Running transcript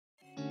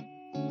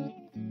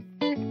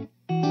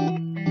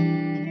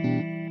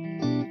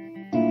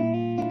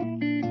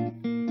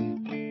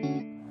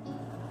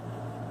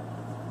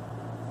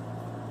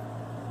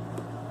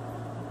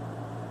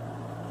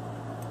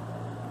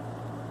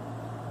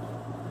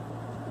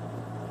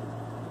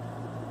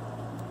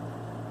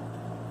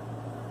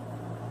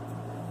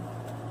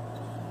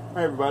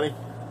Hi everybody,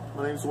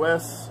 my name's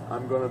Wes.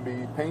 I'm going to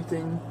be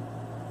painting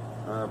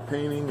a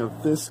painting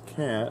of this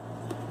cat.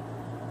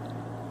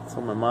 It's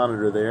on my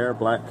monitor there,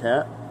 black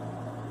cat,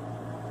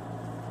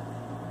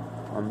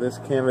 on this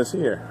canvas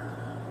here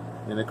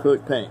in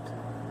acrylic paint.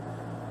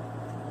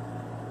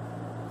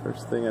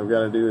 First thing I've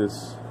got to do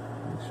is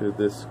make sure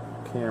this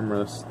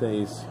camera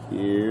stays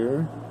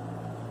here.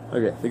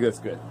 Okay, I think that's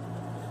good.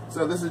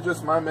 So this is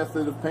just my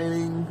method of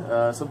painting.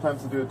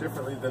 Sometimes I do it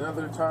differently than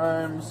other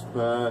times,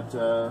 but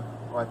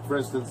like for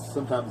instance,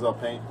 sometimes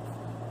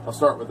I'll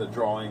start with a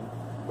drawing,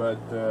 but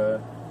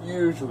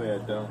usually I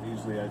don't.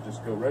 Usually I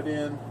just go right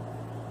in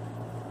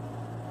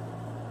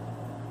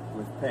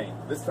with paint.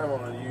 This time I'm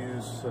going to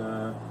use,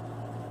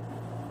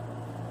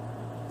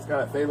 it's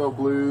got a phthalo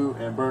blue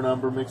and burnt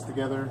umber mixed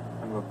together,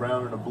 kind of a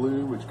brown and a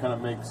blue, which kind of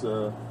makes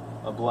a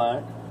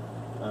black,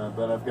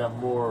 but I've got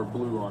more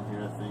blue on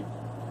here, I think.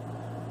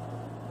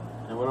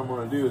 And what I'm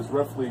going to do is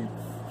roughly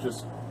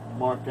just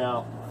mark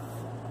out,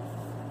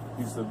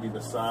 these will be the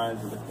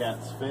sides of the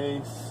cat's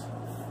face,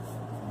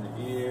 and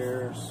the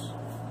ears,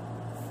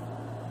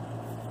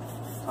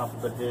 top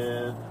of the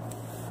head.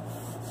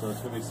 So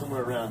it's going to be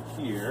somewhere around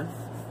here.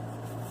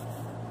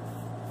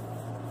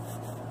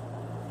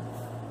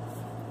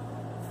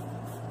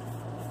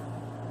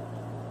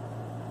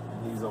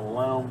 And he's a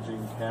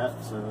lounging cat,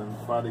 so the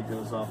body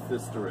goes off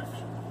this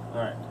direction.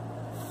 Alright,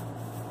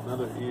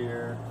 another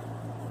ear.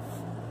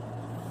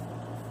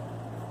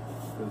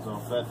 Goes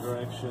off that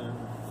direction,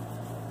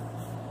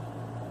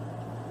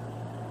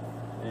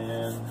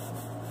 and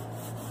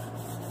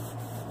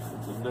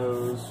the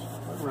nose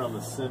right around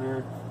the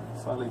center,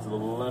 slightly to the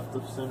left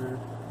of center.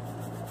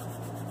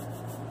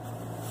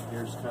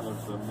 Here's kind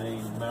of the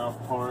main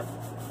mouth part,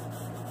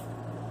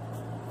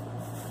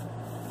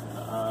 and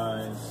the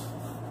eyes.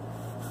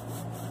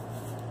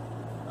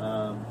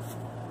 I'm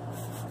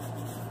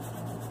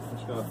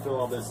just going to fill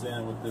all this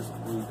in with this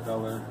blue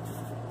color,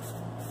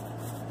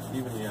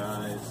 even the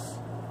eyes.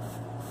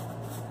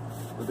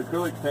 With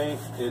acrylic paint,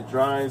 it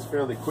dries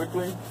fairly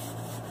quickly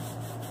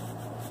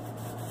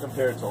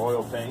compared to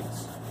oil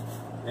paints,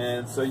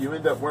 and so you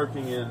end up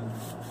working in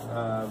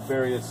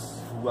various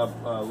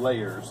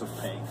layers of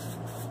paint.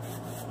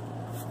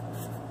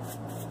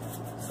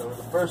 So in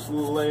the first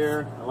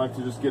layer, I like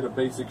to just get a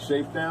basic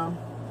shape down.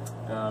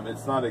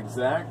 It's not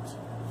exact,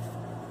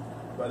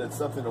 but it's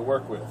something to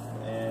work with,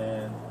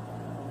 and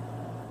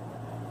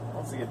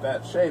once I get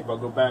that shape, I'll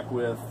go back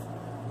with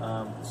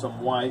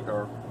some white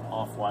or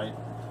off-white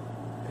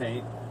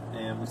paint,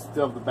 and we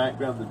still have the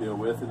background to deal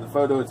with. In the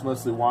photo it's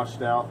mostly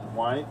washed out and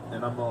white,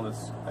 and I'm going to,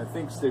 I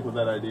think, stick with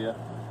that idea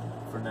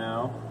for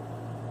now.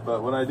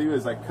 But what I do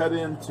is I cut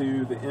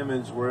into the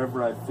image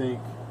wherever I think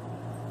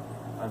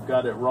I've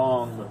got it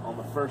wrong on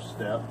the first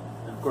step,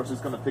 and of course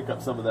it's going to pick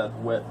up some of that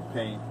wet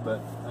paint, but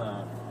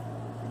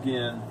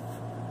again,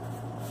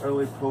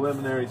 early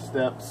preliminary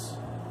steps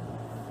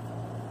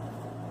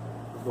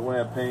of the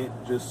way I paint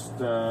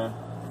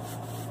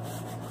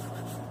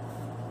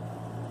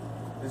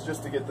is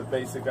just to get the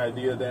basic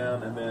idea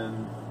down, and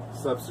then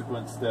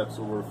subsequent steps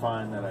will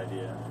refine that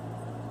idea.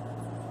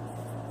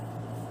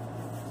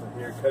 So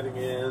here, cutting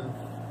in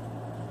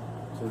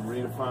to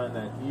redefine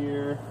that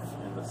ear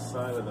and the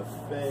side of the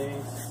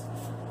face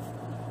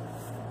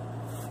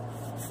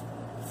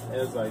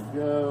as I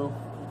go.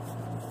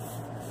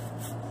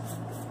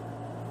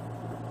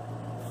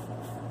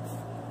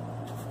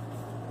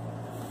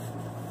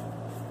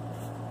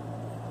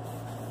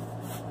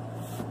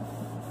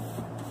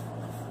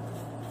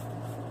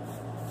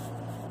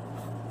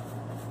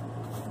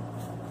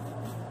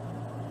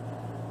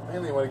 I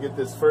mainly want to get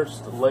this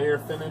first layer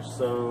finished,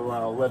 so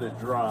I'll let it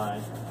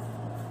dry.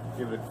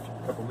 Give it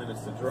a couple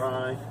minutes to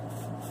dry,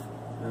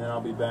 and then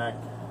I'll be back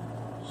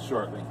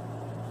shortly.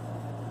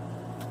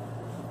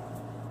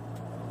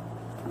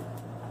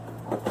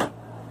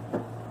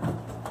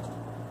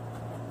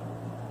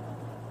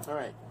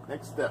 Alright,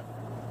 next step.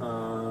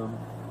 I'm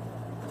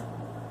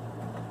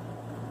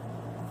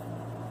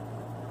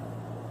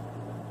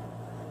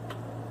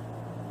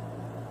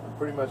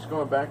pretty much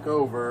going back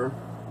over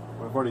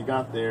what I've already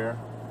got there.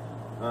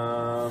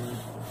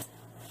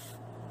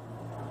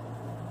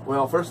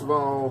 Well, first of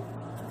all,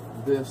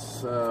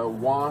 this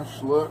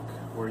wash look,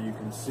 where you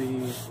can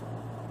see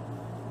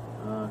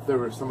if there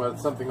was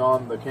something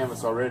on the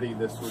canvas already,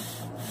 this would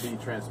be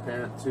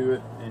transparent to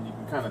it, and you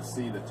can kind of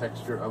see the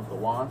texture of the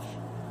wash.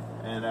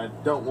 And I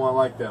don't want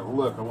like that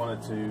look. I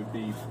want it to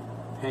be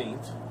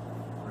paint,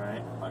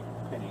 right? Like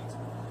paint.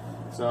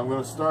 So I'm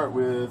going to start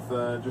with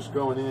just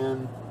going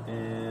in,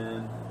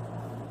 and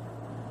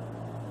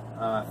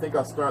I think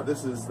I'll start,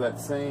 this is that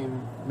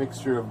same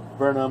mixture of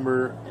burnt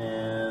umber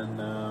and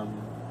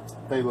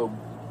phthalo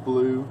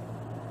blue.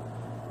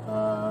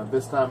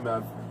 This time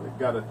I've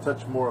got a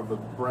touch more of the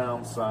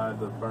brown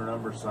side, the burnt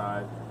umber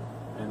side,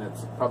 and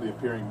it's probably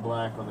appearing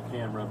black on the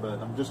camera,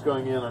 but I'm just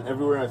going in on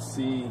everywhere I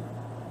see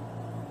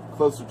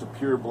closer to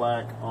pure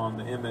black on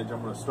the image.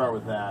 I'm going to start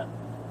with that.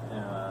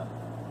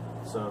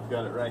 So I've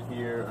got it right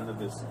here under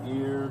this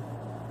ear,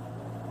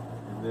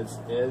 and this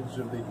edge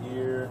of the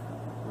ear,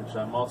 which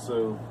I'm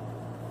also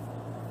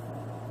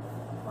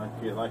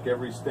like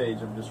every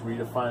stage, I'm just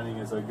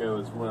redefining as I go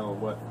as well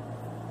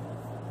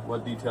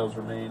what details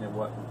remain and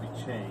what will be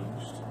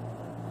changed.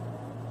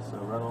 So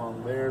right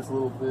along there's a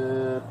little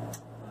bit.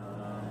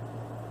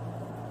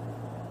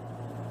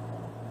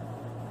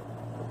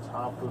 The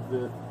top of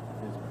it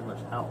is pretty much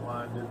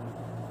outlined in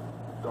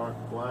dark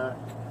black.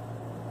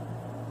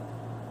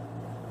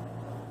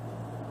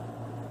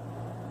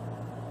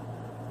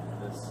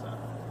 This side.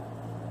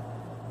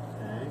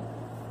 Okay.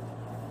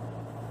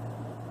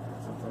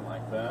 Something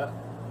like that.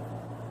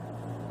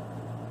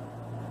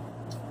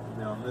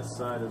 Now on this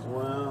side as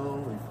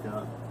well, we've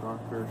got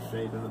darker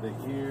shade under the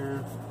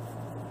ear.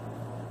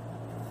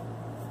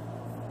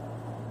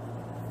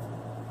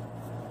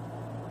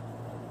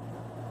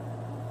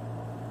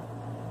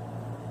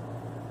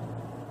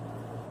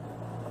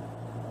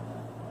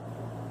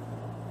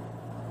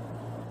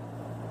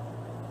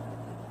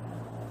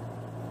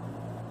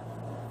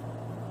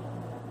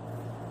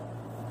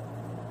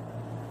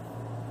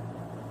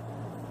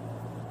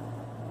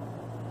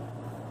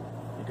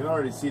 You can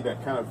already see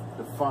that kind of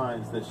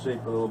defines this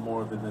shape a little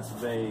more than this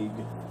vague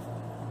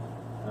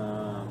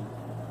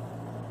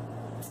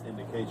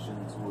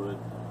indications would.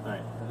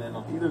 Alright, and then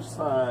on either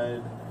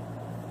side,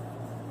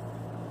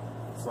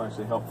 this will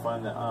actually help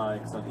find the eye,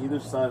 because on either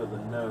side of the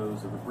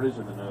nose, or the bridge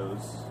of the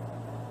nose,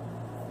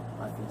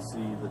 I can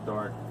see the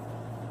dark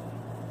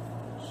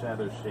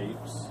shadow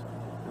shapes.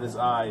 And this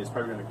eye is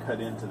probably going to cut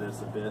into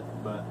this a bit,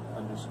 but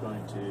I'm just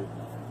going to...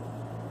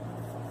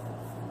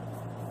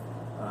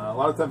 a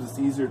lot of times it's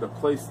easier to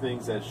place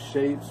things as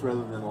shapes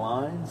rather than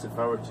lines. If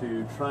I were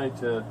to try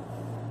to,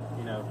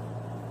 you know,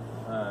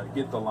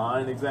 get the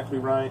line exactly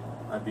right,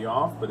 I'd be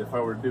off. But if I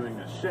were doing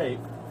a shape,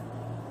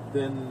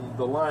 then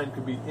the line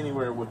could be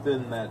anywhere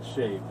within that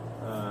shape,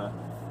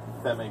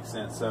 if that makes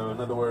sense. So in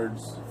other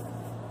words,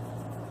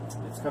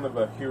 it's kind of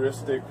a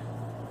heuristic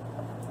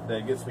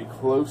that gets me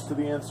close to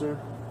the answer.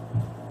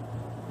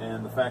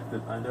 And the fact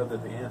that I know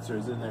that the answer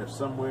is in there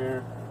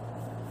somewhere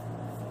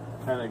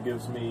kind of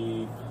gives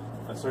me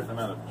a certain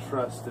amount of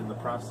trust in the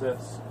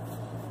process.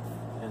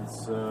 And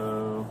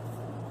so,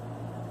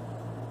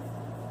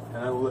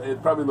 and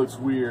it probably looks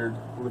weird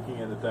looking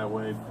at it that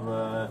way,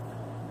 but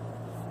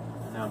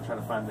now I'm trying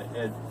to find the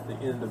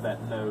end of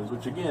that nose,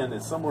 which again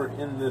is somewhere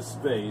in this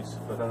space,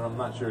 but I'm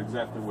not sure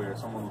exactly where,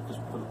 so I'm going to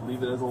just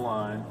leave it as a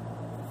line.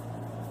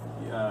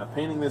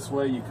 Painting this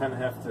way, you kind of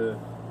have to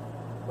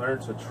learn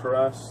to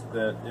trust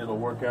that it'll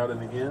work out in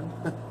the end.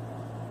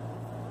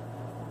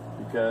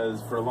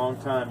 Because for a long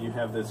time you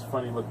have these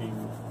funny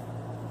looking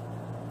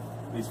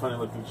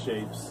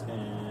shapes,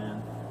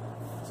 and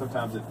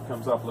sometimes it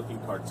comes off looking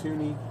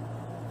cartoony,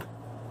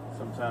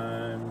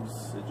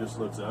 sometimes it just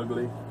looks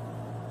ugly,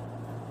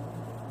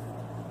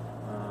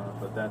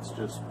 but that's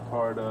just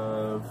part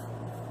of,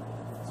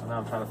 so now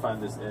I'm trying to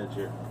find this edge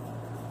here.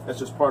 That's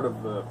just part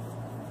of the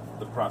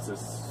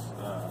process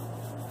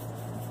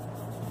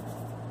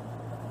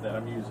that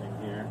I'm using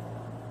here.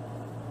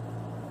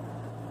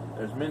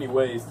 There's many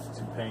ways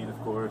to paint, of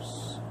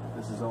course.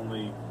 This is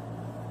only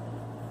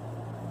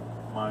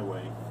my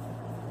way.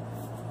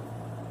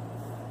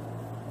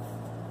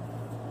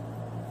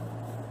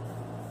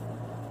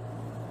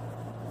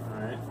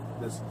 Alright,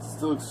 this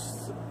still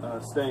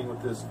staying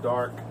with this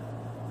dark,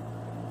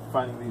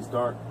 finding these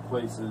dark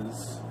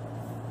places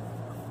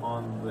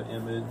on the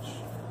image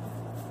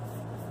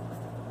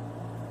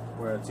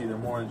where it's either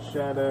more in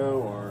shadow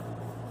or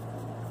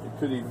it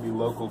could even be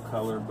local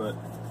color, but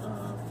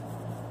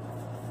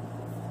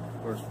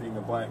of course, being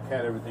a black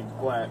cat, everything's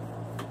black.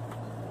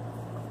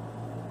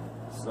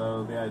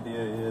 So the idea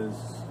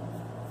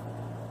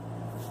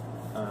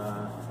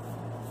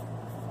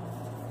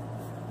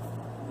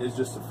is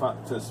just to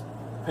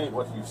paint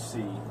what you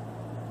see.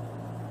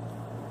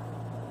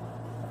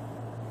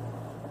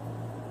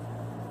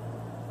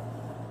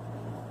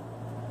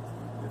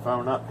 If I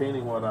were not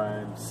painting what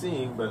I'm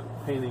seeing, but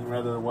painting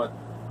rather what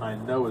I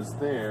know is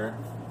there,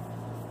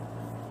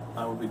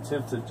 I would be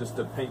tempted just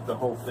to paint the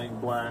whole thing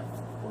black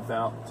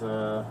without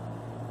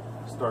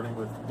starting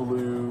with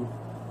blue,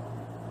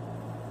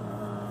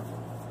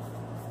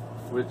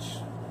 which,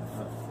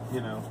 you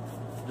know,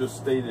 just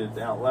stated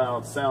out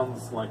loud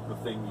sounds like the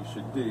thing you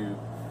should do,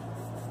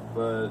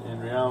 but in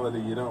reality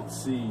you don't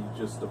see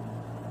just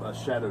a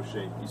shadow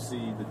shape. You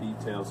see the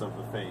details of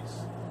the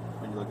face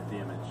when you look at the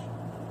image,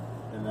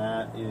 and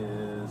that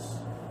is,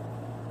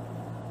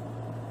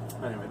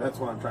 anyway, that's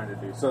what I'm trying to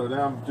do. So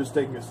now I'm just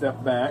taking a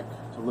step back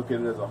to look at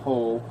it as a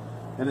whole.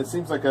 And it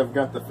seems like I've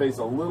got the face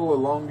a little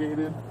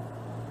elongated.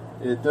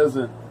 It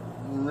doesn't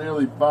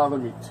really bother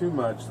me too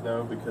much,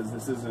 though, because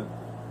this isn't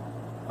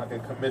like a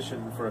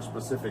commission for a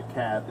specific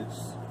cat. It's,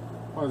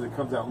 as long as it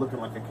comes out looking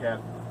like a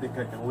cat, I think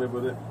I can live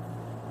with it.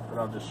 But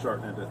I'll just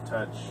shorten it a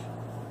touch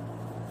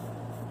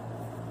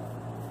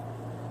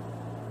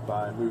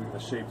by moving the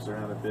shapes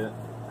around a bit.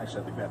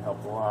 Actually, I think that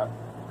helped a lot,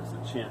 because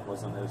the chin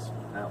wasn't as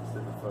pronounced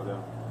in the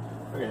photo.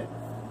 Okay,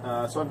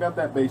 so I've got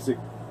that basic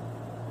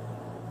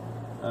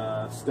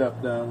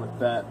step done with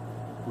that,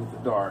 with the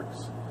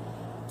darks.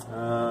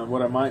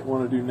 What I might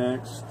want to do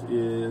next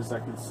is I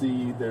can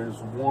see there's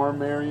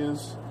warm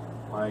areas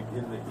like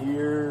in the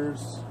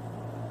ears,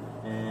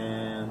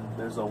 and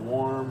there's a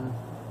warm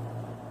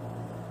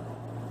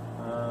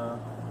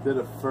bit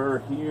of fur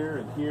here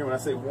and here. When I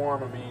say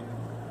warm, I mean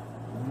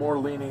more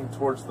leaning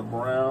towards the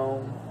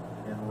brown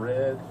and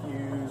red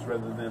hues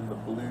rather than the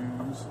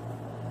blues.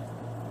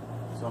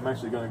 So I'm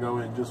actually going to go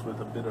in just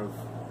with a bit of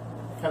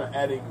kind of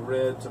adding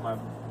red to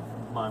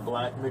my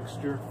black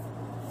mixture.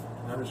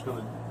 And I'm just going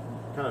to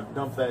kind of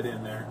dump that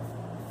in there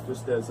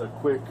just as a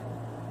quick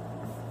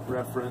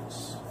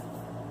reference.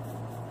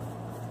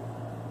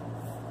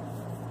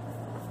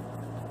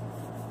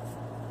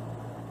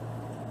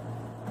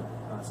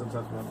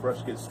 Sometimes when the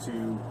brush gets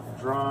too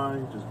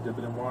dry, just dip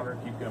it in water,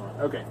 keep going.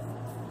 Okay.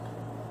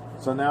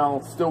 So now,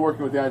 still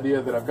working with the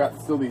idea that I've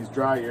got still these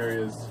dry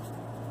areas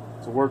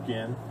to work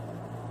in.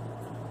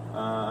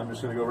 I'm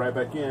just going to go right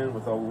back in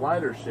with a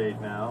lighter shade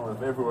now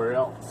of everywhere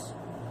else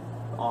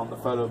on the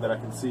photo that I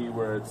can see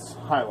where it's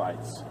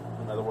highlights.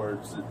 In other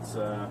words, it's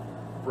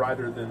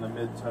brighter than the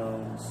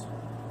midtones.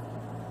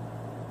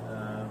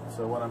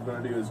 So what I'm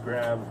going to do is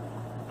grab,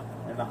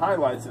 and the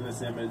highlights in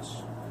this image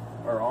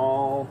are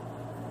all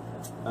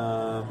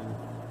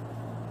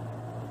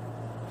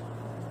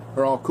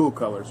cool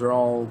colors. They're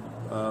all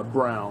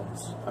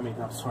browns.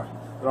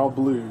 They're all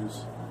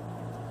blues.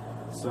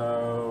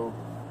 So,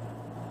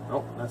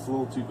 oh, that's a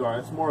little too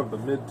dark. It's more of the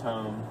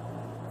mid-tone,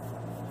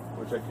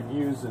 which I can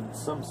use in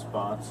some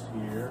spots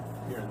here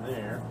and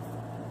there,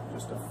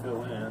 just to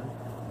fill in.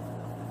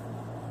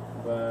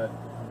 But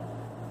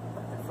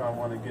if I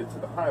want to get to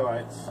the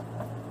highlights,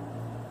 I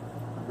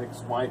mix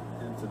white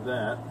into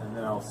that, and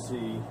then I'll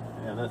see,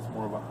 yeah, that's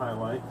more of a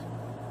highlight.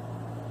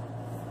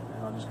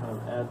 And I'll just kind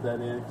of add that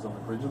in, because on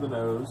the bridge of the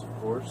nose,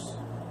 of course.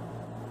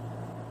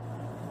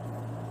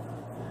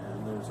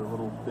 And there's a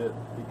little bit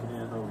peeking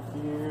in over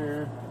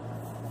here.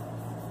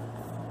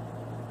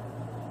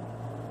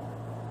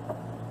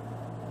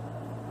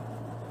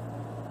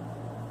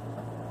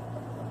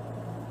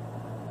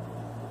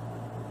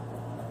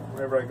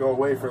 Whenever I go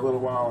away for a little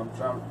while,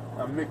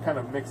 I'm kind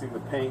of mixing the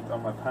paint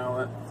on my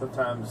palette.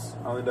 Sometimes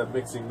I'll end up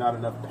mixing not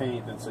enough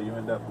paint, and so you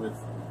end up with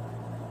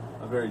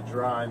a very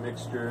dry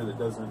mixture that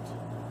doesn't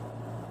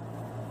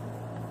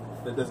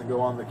go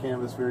on the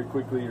canvas very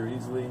quickly or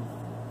easily.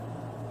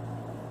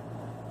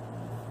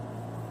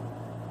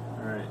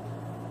 All right,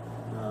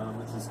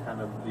 this is kind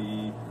of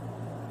the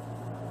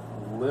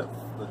lip,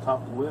 the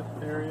top lip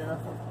area.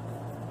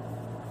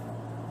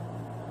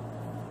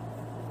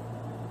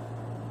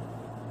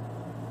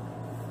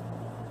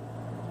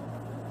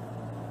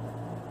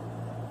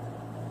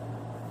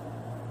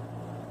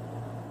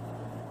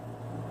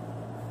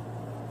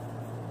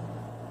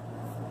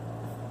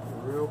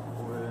 Real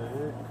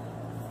quick.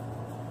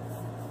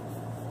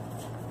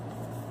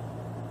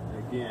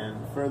 Again,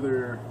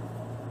 further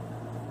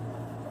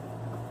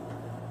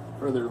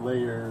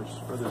layers,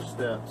 further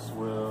steps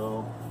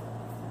will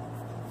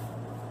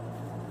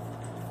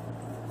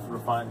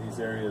refine these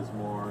areas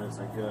more as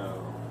I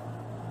go.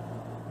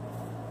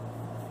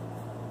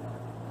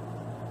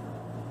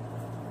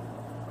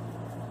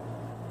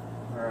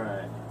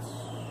 Alright,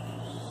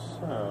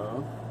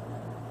 so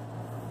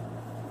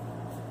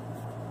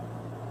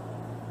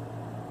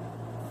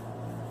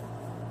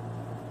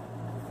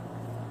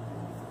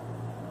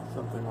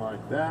something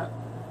like that,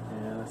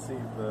 and I see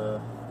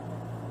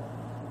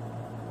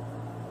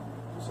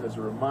just as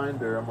a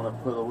reminder, I'm going to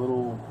put a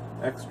little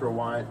extra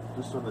white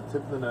just on the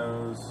tip of the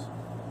nose.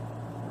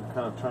 I'm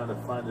kind of trying to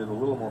find it a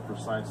little more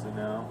precisely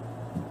now,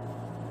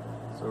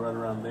 so right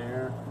around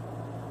there.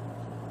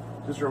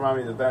 Just to remind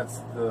me that that's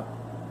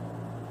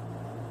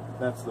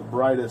the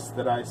brightest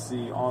that I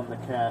see on the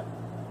cat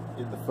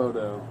in the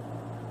photo.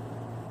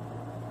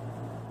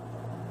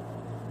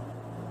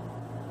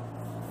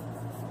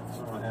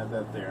 So I'm going to add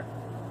that there.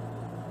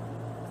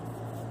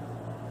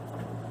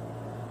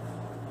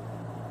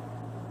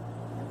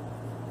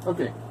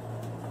 Okay.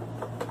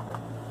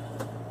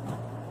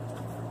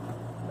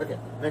 Okay,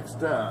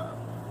 next up,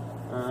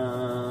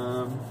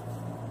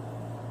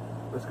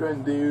 let's go ahead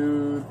and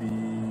do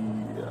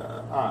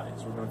the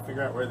eyes. We're going to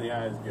figure out where the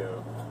eyes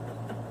go.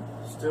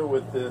 Still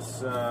with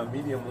this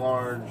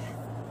medium-large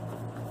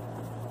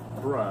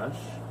brush.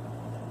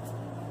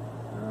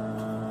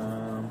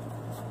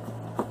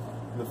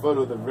 In the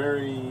photo, the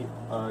very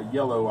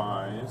yellow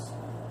eyes.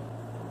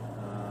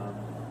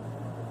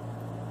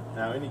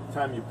 Now,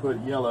 anytime you put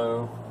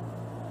yellow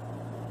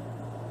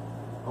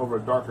over a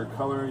darker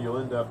color, you'll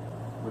end up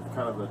with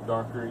kind of a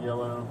darker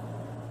yellow,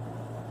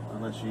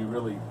 unless you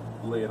really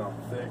lay it on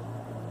thick.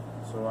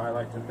 So I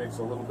like to mix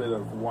a little bit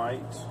of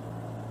white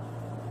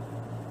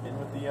in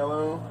with the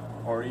yellow,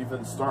 or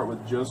even start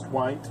with just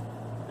white,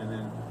 and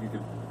then you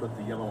could put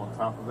the yellow on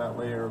top of that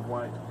layer of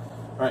white.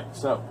 Alright,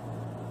 so,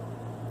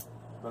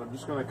 but I'm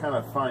just going to kind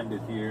of find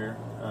it here.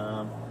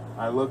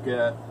 I look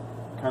at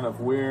kind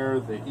of where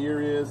the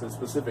ear is at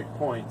specific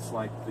points,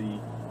 like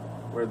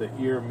where the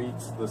ear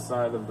meets the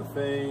side of the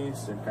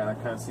face, and kind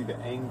of see the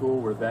angle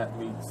where that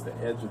meets the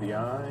edge of the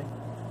eye.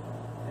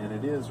 and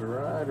it is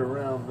right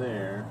around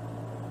there.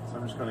 So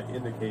I'm just going to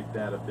indicate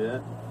that a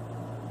bit,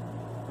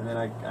 and then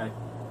I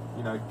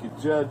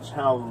could judge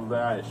how the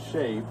eye is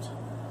shaped,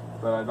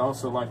 but I'd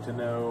also like to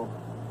know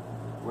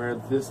where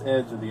this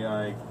edge of the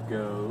eye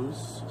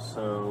goes.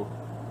 So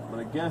I'm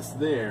going to guess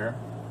there,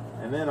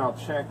 and then I'll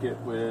check it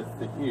with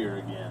the ear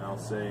again. I'll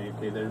say,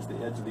 okay, there's the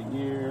edge of the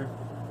ear,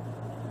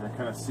 and I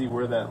kind of see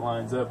where that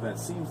lines up. That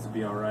seems to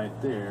be all right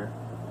there.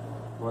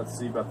 Let's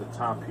see about the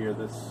top here.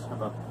 How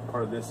about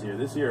part of this ear?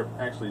 This ear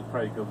actually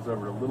probably goes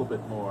over a little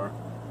bit more,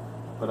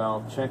 but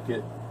I'll check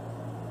it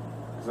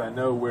because I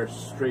know where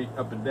straight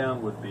up and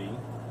down would be,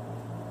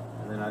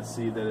 and then I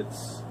see that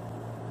it's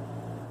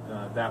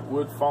that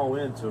would fall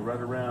into right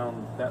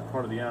around that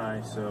part of the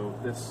eye, so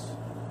this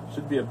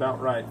should be about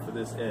right for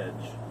this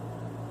edge.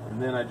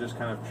 And then I just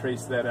kind of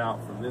trace that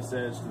out from this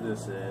edge to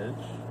this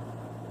edge,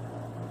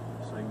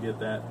 so I can get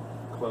that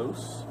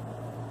close.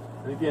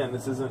 And again,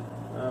 this isn't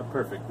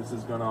perfect. This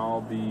is going to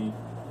all be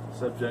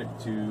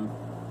subject to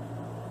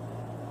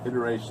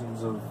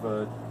iterations of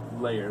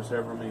layers,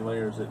 however many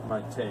layers it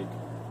might take.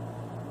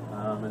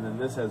 And then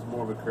this has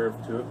more of a curve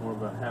to it, more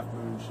of a half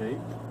moon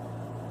shape.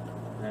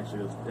 It actually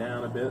goes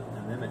down a bit,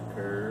 and then it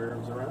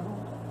curves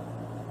around.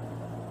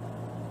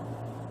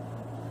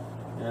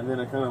 And then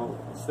I kind of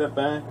step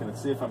back and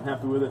see if I'm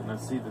happy with it, and I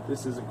see that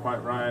this isn't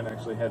quite right. I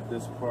actually had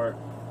this part.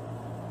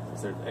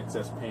 Since there's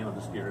excess paint, I'll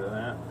just get rid of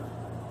that.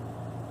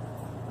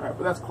 Alright,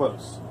 but that's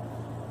close.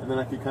 And then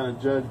I can kind of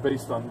judge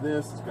based on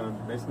this. It's going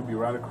to basically be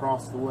right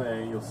across the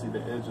way. You'll see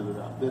the edge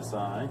of this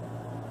eye.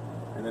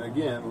 And then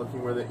again,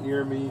 looking where the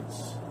ear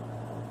meets,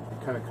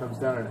 it kind of comes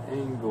down at an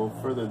angle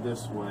further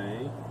this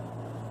way.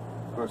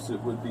 Of course,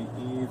 it would be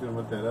even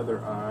with that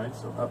other eye,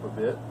 so up a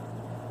bit.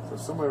 So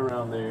somewhere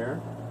around there.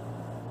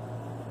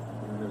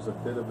 And there's a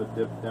bit of a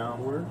dip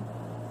downward.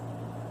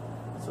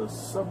 So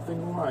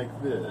something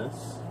like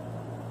this.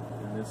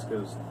 And this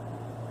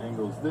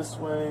angles this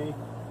way.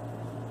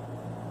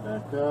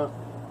 Back up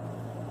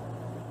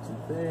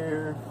to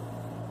there.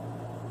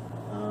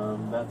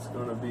 That's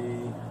going to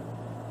be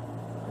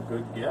a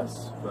good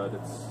guess, but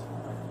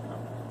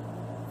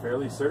I'm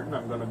fairly certain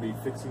I'm going to be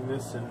fixing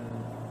this in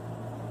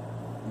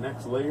the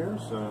next layer.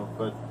 So,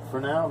 but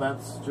for now,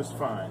 that's just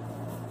fine.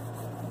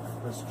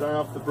 Let's dry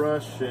off the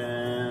brush,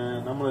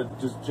 and I'm going to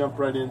just jump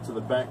right into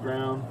the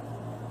background.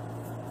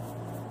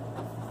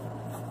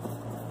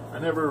 I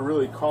never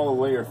really call a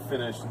layer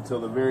finished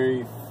until the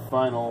very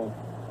final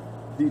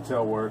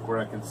detail work, where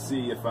I can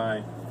see if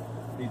I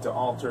need to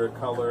alter a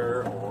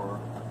color or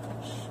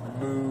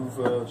move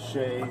a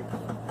shape,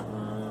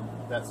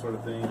 that sort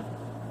of thing,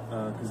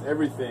 because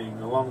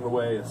everything along the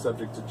way is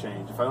subject to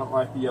change. If I don't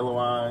like the yellow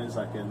eyes,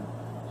 I can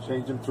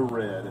change them to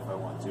red if I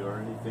want to, or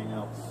anything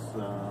else.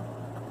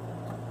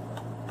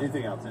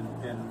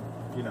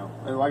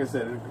 And like I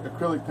said,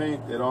 acrylic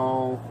paint, it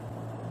all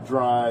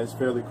dries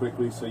fairly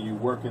quickly, so you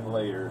work in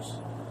layers.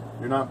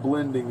 You're not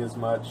blending as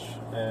much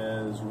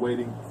as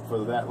waiting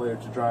for that layer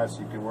to dry so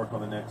you can work on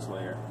the next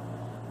layer.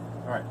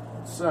 Alright,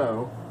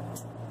 so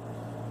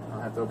I'll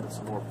have to open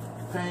some more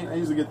paint. I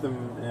usually get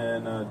them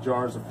in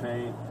jars of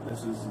paint.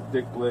 This is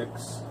Dick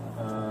Blick's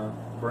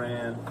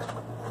brand.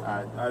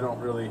 I don't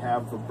really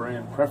have a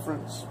brand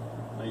preference.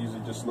 I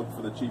usually just look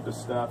for the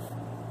cheapest stuff.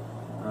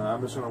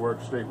 I'm just going to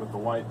work straight with the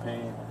white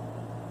paint,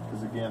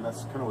 because again,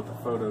 that's kind of what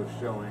the photo is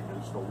showing,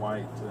 just a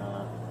white.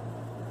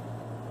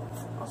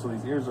 Also,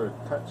 these ears are a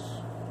touch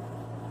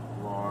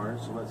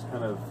large, so let's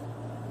kind of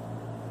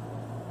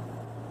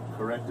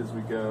correct as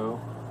we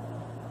go.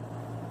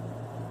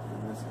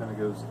 And this kind of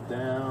goes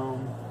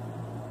down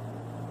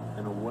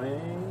and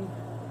away.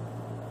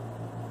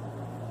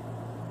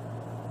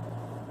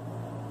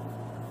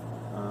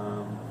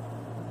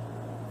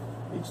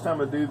 Each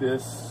time I do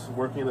this,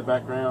 working in the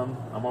background,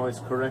 I'm always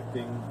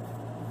correcting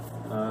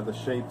the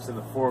shapes in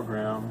the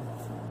foreground,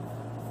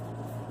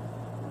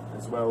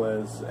 as well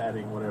as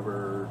adding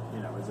whatever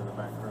is in the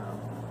background.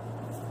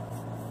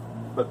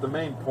 But the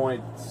main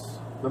point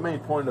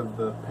of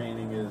the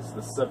painting is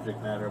the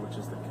subject matter, which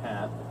is the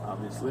cat,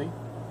 obviously.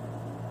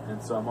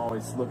 And so I'm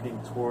always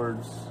looking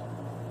towards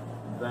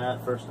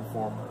that first and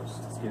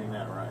foremost. It's getting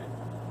that right.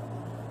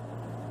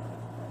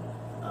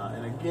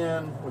 And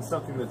again, with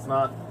something that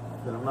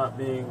I'm not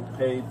being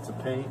paid to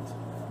paint,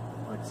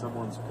 like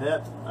someone's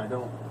pet, I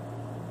don't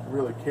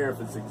really care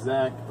if it's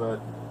exact, but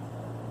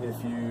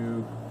if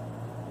you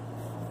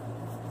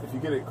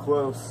get it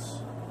close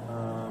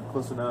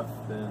enough,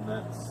 then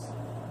that's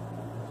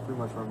pretty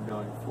much what I'm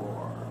going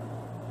for.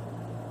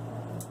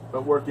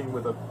 But working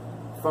with a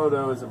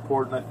photo is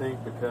important, I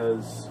think,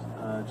 because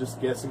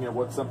just guessing at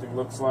what something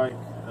looks like,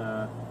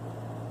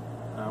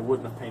 I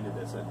wouldn't have painted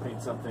this. I'd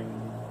paint something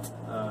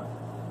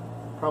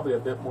probably a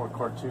bit more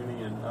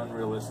cartoony and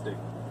unrealistic,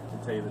 to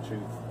tell you the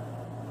truth.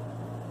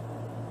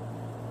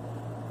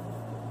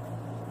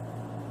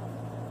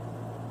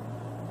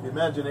 The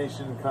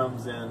imagination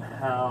comes in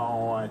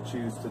how I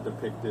choose to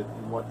depict it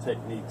and what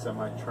techniques I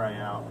might try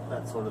out,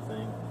 that sort of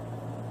thing.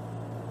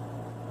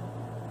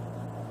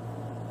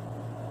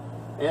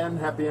 And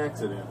happy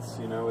accidents.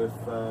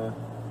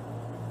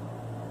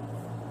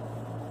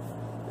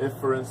 If,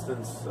 for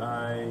instance,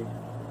 I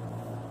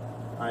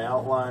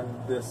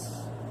outlined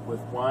this with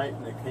white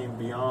and it came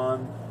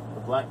beyond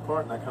the black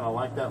part and I kind of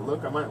like that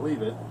look, I might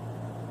leave it.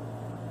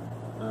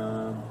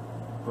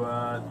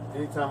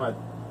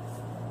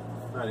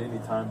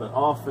 But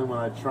often when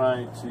I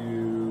try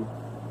to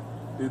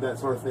do that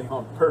sort of thing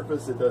on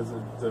purpose, it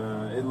doesn't,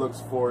 it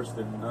looks forced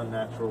and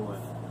unnatural,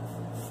 and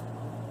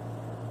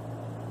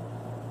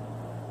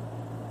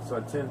so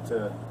I tend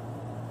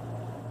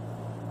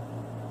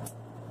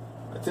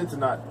to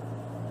not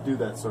do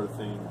that sort of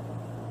thing.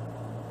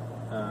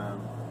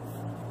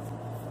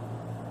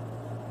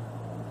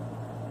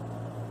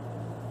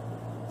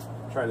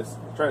 Try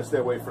to stay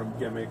away from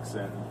gimmicks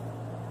and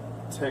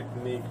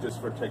technique just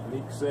for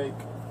technique's sake.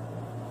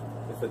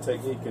 If the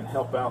technique can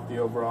help out the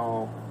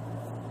overall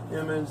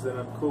image, then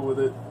I'm cool with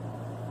it.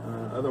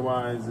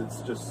 Otherwise,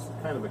 it's just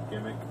kind of a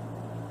gimmick.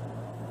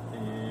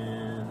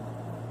 And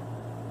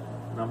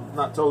I'm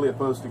not totally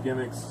opposed to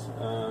gimmicks,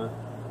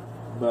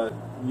 but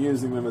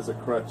using them as a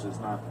crutch is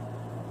not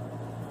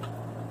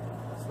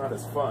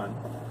as fun.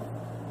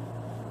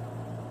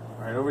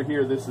 Alright, over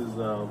here this is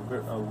a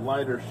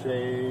lighter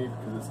shade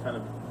because it's kind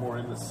of more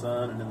in the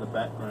sun and in the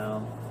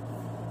background.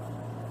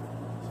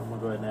 So I'm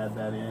going to go ahead and add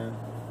that in.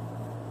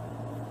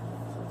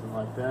 Something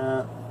like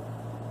that.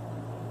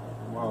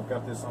 And while I've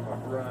got this on my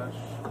brush,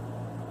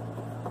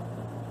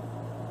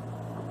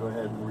 I'll go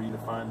ahead and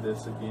redefine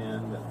this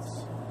again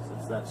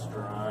since that's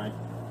dry.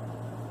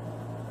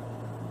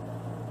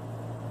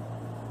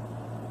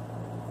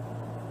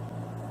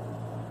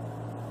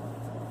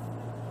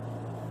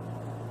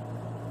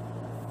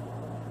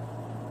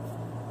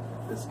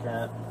 This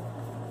cat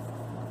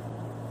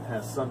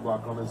has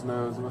sunblock on his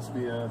nose. It must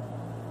be a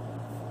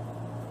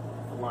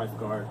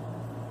lifeguard,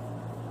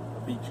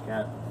 a beach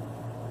cat.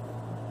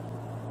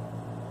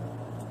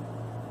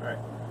 All right.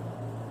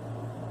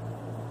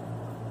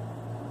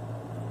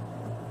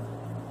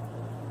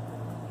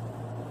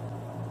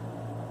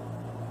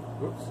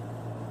 Whoops.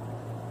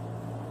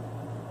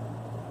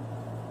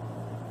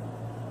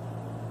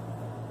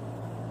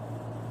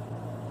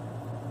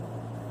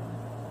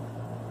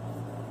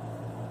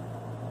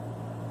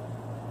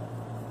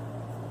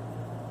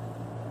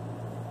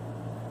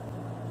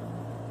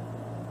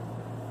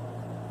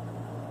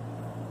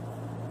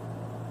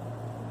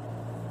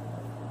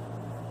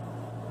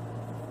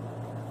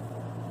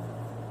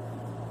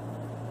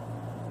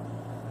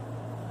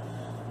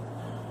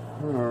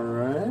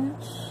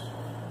 Alright.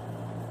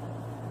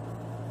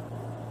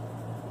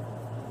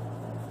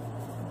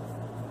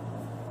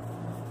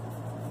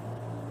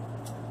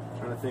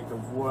 Trying to think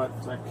of what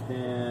I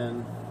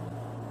can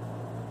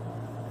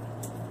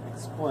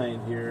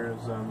explain here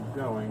as I'm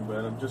going,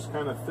 but I'm just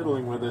kind of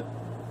fiddling with it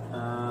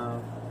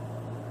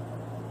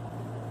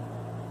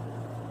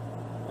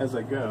as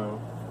I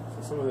go.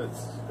 So some of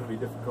it's going to be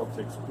difficult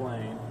to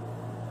explain.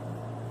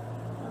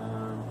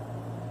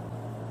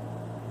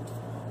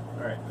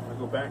 Alright, I'm going to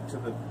go back to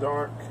the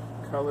dark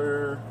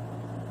color,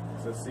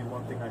 because I see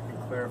one thing I can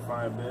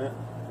clarify a bit,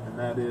 and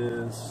that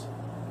is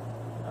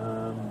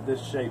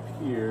this shape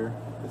here.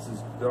 This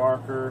is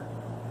darker,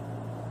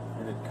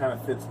 and it kind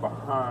of fits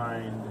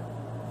behind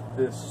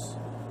this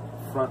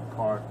front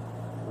part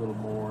a little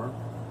more.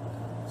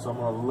 So I'm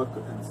going to look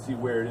and see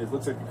where it is.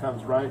 Looks like it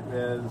comes right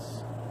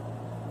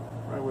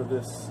where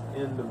this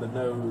end of the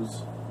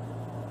nose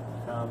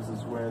comes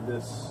is where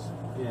this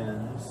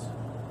ends.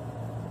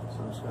 So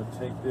I'm just going to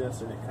take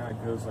this, and it kind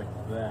of goes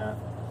like that.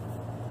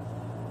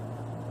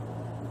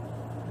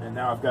 And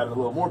now I've got it a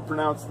little more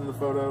pronounced in the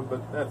photo,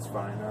 but that's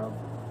fine. I'll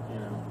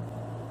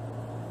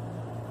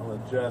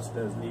adjust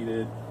as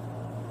needed.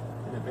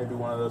 And it may be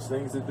one of those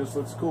things that just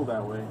looks cool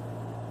that way.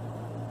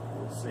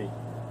 We'll see.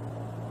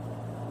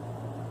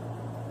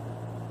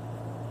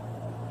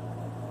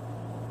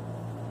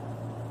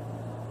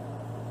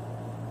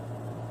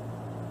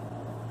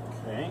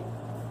 Okay.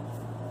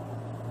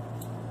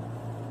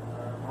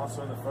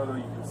 Also in the photo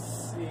you can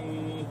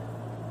see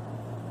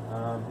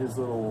his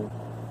little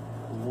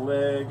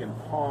leg and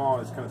paw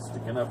is kind of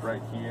sticking up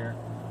right here.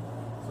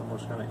 So I'm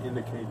just going to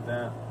indicate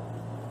that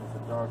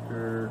with a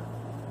darker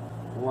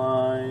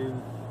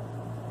line.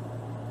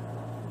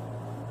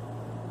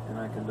 And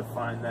I can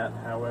define that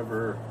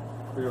however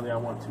clearly I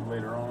want to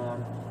later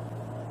on.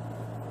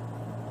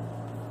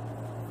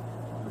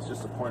 It's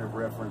just a point of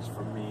reference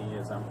for me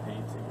as I'm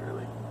painting,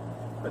 really.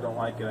 If I don't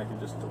like it, I can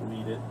just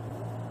delete it.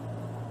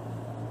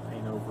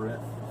 Over it.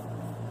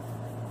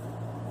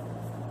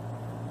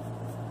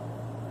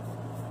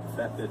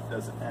 That bit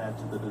doesn't add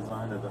to the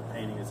design of the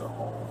painting as a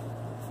whole.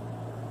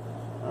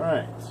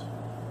 Alright.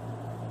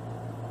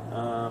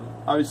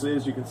 Obviously,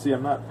 as you can see,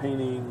 I'm not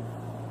painting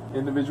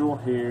individual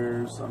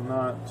hairs. I'm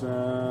not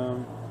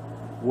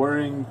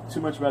worrying too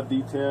much about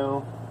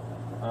detail.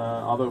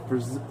 Although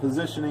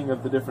positioning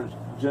of the different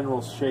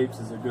general shapes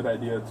is a good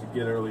idea to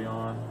get early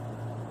on.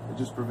 It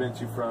just prevents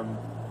you from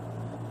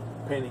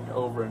painting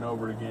over and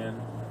over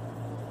again.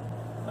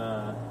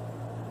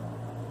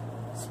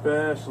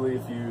 Especially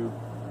if you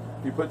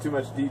put too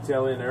much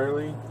detail in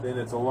early, then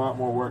it's a lot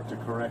more work to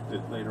correct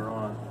it later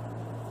on.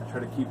 I try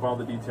to keep all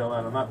the detail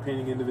out. I'm not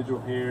painting individual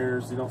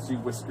hairs. You don't see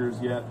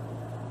whiskers yet.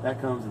 That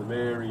comes at the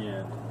very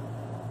end.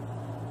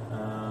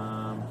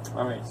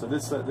 Okay, so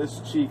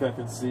this cheek I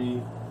can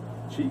see.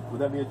 Cheek?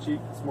 Would that be a cheek?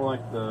 It's more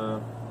like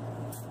the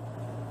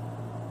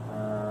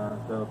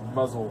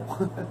muzzle.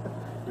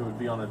 It would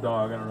be on a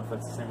dog. I don't know if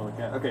that's the same on the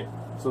cat. Okay,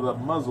 so the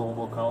muzzle,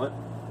 we'll call it,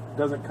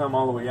 doesn't come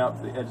all the way out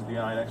to the edge of the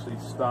eye. It actually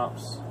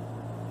stops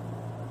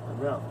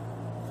about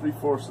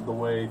 3/4 of the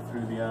way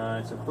through the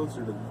eye, so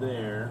closer to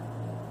there.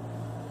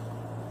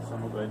 So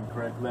I'm going to go ahead and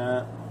correct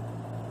that.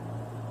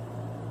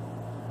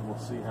 And we'll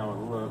see how it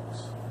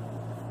looks.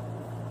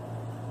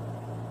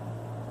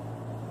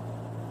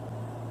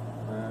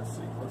 Let's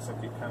see, looks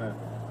like it kind of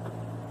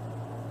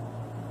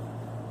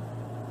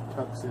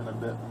tucks in a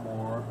bit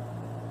more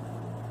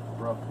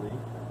abruptly.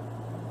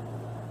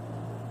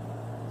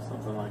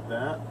 Something like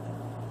that.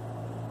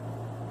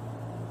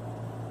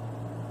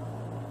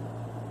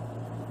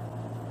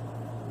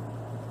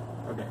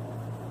 Okay.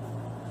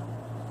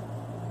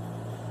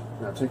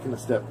 Now taking a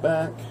step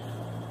back.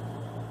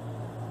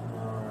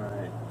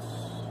 Alright.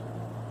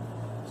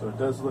 So it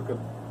does look a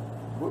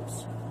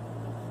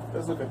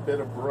bit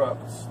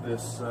abrupt,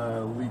 this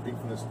leaping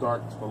from this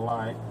dark to the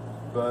light,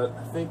 but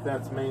I think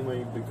that's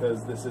mainly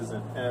because this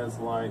isn't as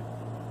light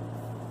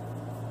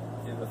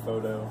in the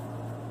photo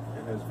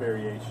and there's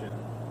variation.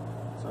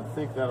 So I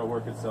think that'll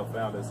work itself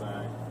out as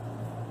I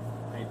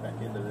paint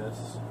back into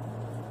this.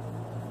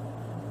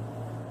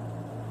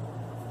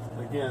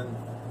 Again,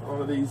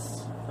 one of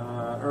these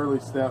early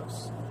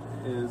steps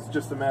is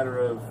just a matter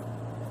of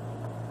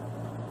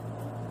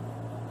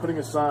putting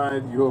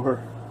aside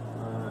your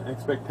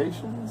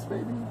expectations,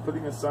 maybe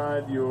putting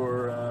aside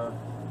your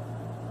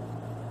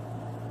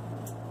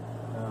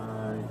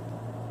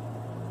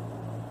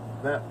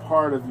that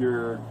part of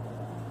your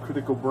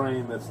critical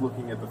brain that's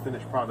looking at the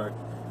finished product,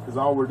 because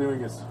all we're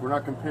doing is we're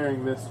not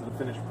comparing this to the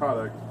finished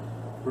product,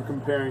 we're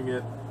comparing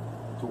it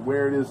to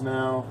where it is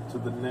now to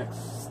the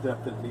next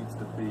step that it needs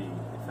to be,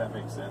 if that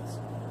makes sense.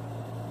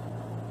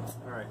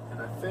 Alright,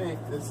 and I think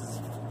this is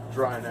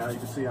dry now. You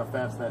can see how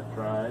fast that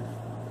dried.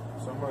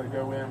 So I'm going to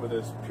go in with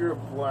as pure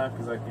black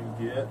as I can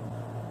get.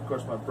 Of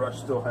course, my brush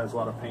still has a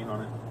lot of paint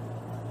on it.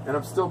 And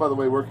I'm still, by the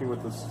way, working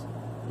with this,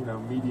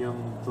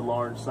 medium to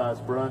large size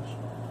brush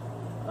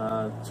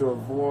to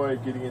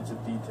avoid getting into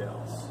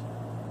details.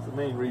 It's the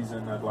main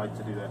reason I'd like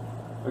to do that.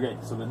 Okay,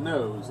 so the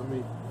nose.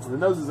 The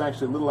nose is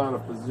actually a little out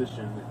of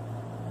position.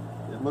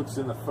 It looks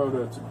in the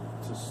photo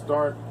to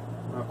start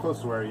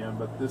close to where I am,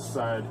 but this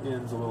side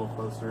ends a little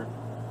closer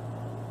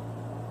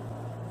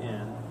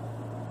in.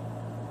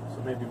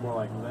 So maybe more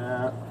like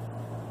that,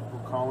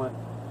 we'll call it.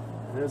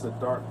 And there's a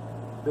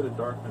bit of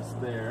darkness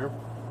there.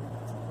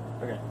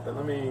 Okay, but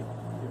let me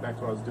get back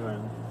to what I was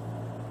doing.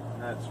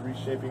 And that's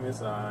reshaping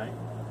this eye.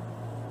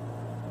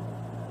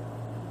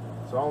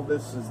 So all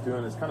this is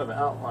doing is kind of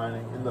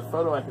outlining. In the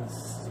photo I can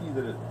see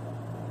that it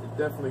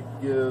definitely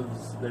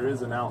there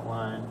is an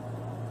outline.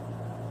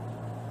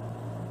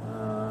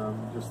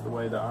 Just the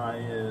way the eye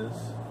is.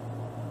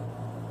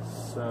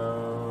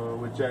 So,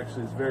 which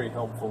actually is very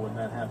helpful when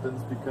that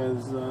happens,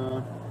 because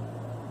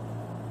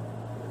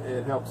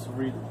it helps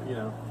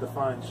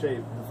define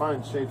shape.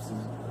 Define shapes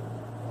is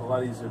a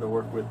lot easier to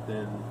work with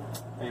than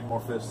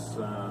amorphous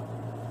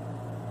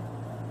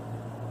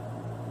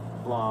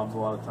blobs a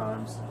lot of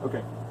times.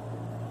 Okay.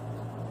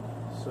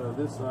 So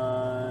this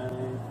eye,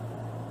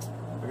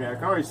 okay, I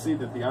can already see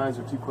that the eyes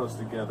are too close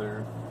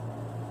together.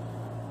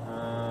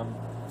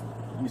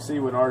 You see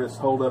when artists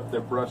hold up their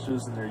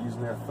brushes and they're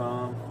using their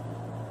thumb,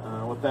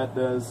 what that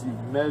does, you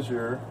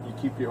measure, you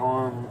keep your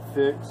arm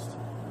fixed,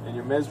 and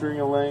you're measuring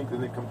a length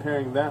and then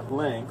comparing that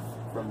length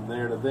from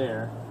there to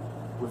there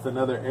with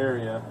another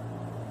area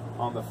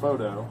on the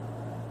photo.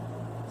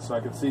 So I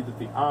can see that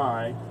the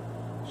eye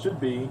should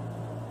be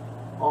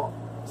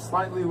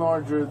slightly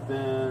larger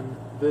than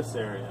this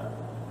area.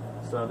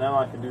 So now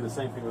I can do the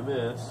same thing with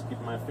this,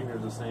 keeping my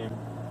fingers the same.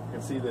 I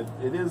can see that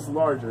it is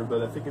larger,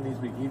 but I think it needs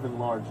to be even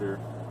larger.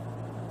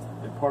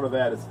 And part of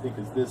that is, I think,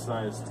 is this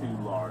eye is too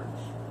large.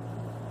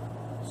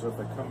 So if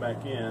I come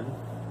back in,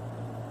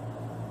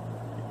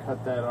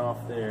 cut that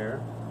off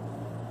there,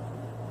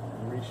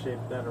 and reshape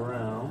that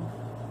around.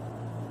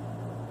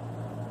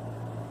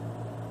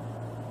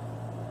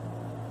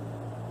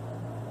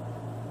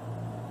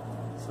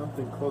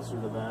 Something closer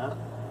to that.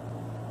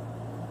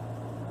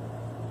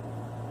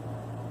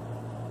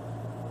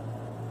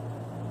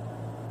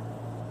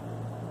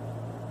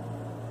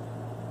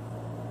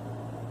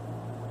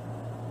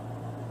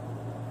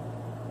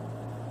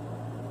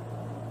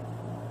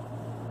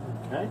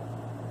 Okay,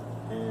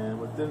 and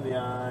within the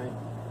eye, you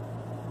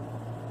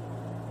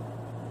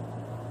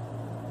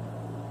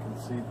can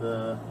see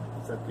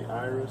is that the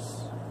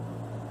iris?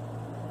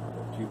 Or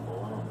the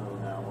pupil, I don't know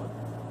now what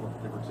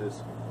the difference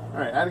is.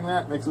 Alright, adding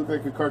that makes it look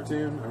like a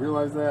cartoon, I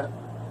realize that,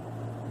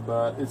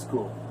 but it's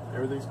cool.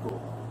 Everything's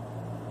cool.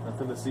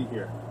 Nothing to see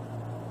here.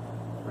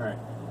 Alright.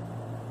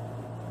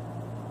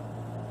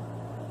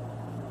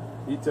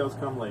 Details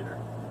come later.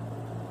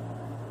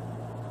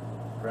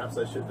 Perhaps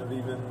I shouldn't have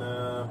even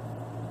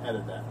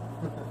added that.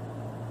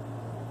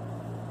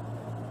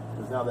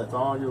 Because now that's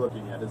all you're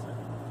looking at, isn't it?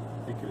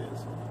 I think it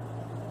is.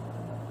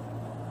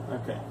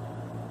 Okay.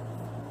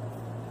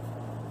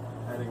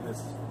 Adding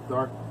this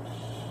dark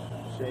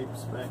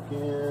shapes back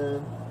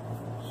in,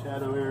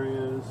 shadow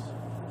areas.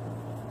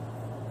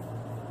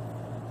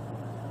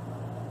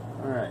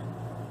 Alright.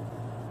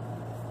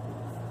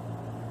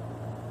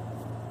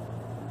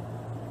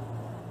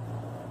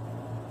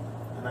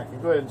 And I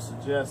can go ahead and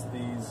suggest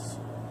these,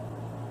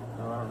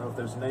 I don't know if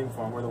there's a name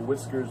for them, where the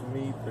whiskers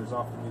meet, there's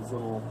often these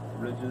little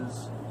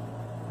ridges.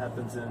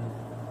 Happens in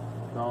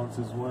dogs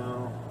as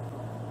well.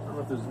 I don't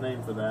know if there's a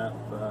name for that,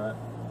 but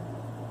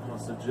I'm going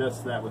to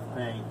suggest that with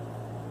paint.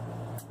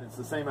 It's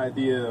the same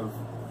idea of,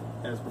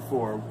 as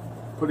before,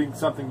 putting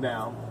something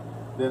down,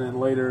 then at a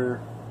later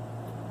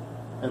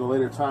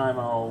time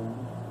I'll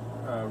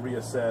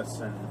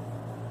reassess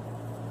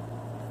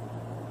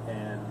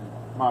and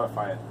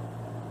modify it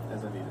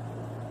as I need it.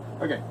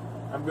 Okay,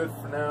 I'm good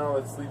for now.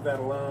 Let's leave that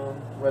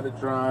alone, let it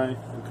dry,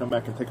 and come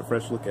back and take a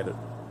fresh look at it.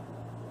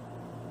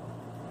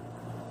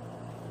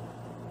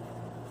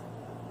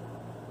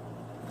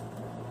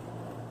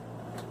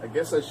 I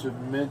guess I should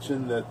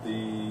mention that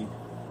the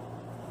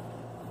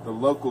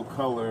local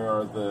color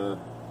or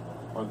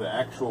the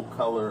actual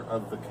color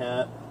of the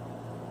cat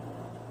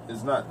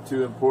is not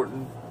too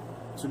important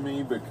to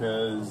me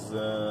because,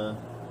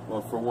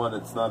 well, for one,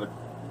 it's not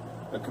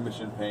a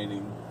commission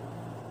painting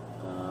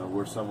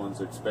where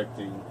someone's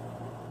expecting,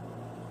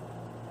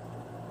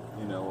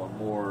 you know, a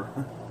more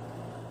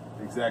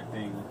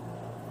exacting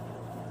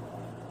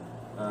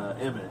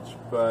image,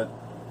 but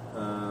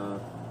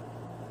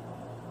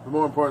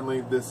more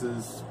importantly, this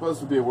is supposed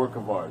to be a work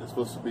of art. It's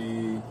supposed to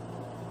be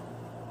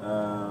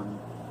an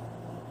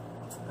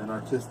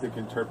artistic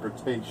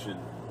interpretation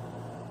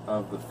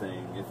of the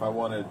thing. If I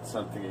wanted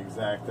something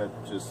exact, I'd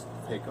just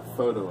take a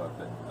photo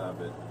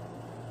of it.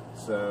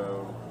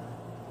 So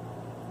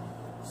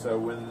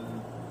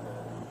when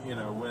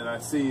when I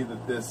see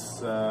that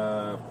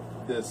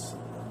this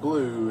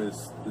blue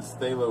is this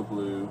phthalo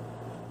blue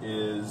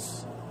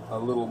is a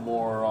little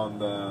more on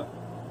the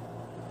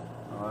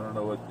I don't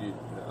know what a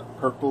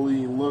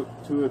purpley look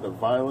to it, a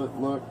violet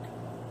look,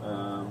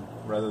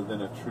 rather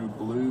than a true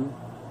blue.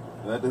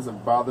 That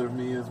doesn't bother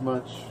me as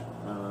much.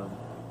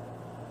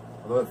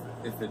 Although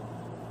if it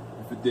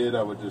did,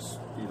 I would just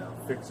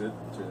fix it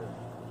to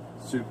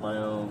suit my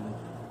own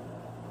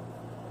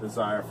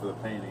desire for the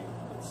painting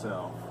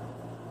itself.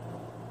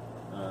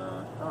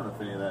 I don't know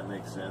if any of that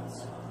makes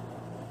sense.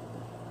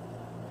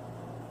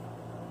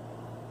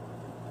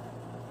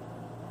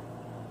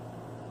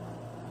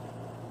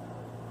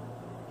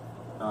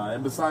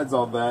 And besides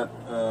all that,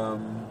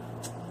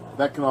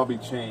 that can all be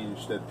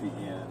changed at the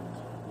end.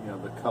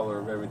 The color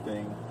of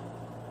everything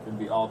can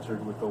be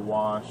altered with a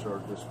wash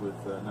or just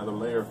with another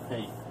layer of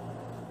paint.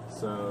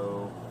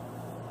 So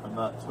I'm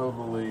not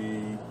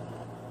totally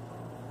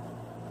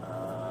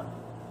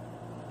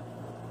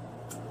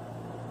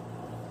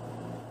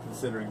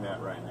considering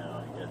that right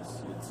now, I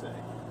guess you'd say.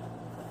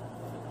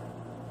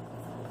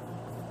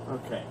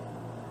 Okay.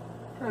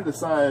 I'm trying to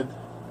decide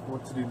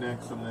what to do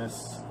next on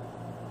this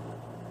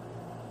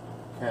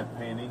cat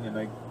painting, and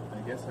I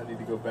guess I need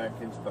to go back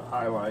into the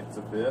highlights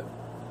a bit.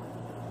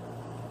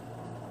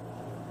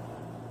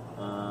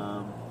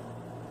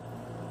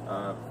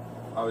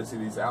 Obviously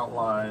these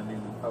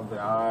outlining of the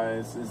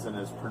eyes isn't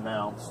as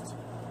pronounced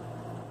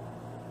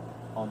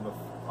on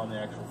the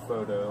actual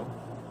photo,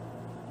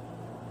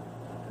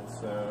 and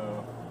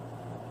so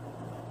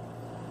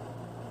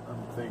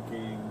I'm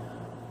thinking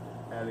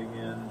adding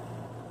in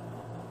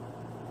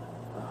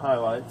the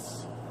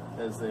highlights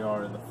as they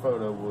are in the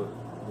photo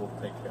will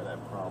take care of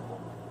that problem.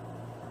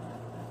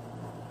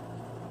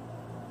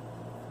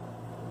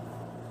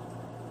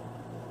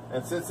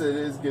 And since it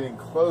is getting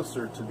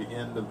closer to the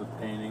end of the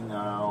painting,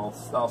 I'll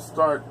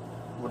start,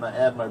 when I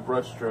add my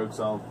brush strokes,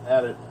 I'll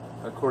add it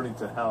according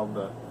to how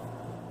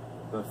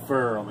the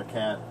fur on the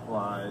cat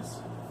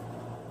lies,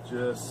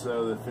 just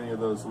so that if any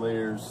of those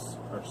layers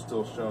are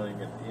still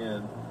showing at the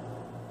end,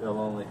 it'll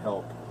only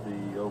help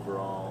the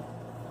overall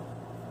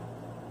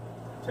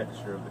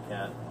texture of the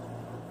cat.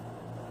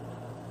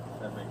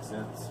 If that makes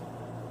sense.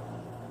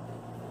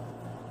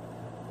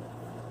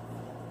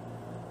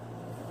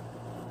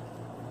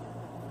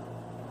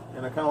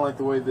 And I kind of like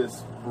the way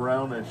this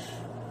brownish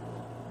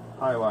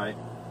highlight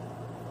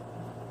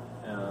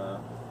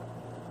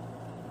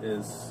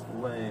is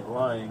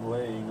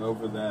laying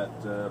over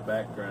that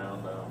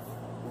background of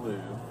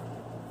blue.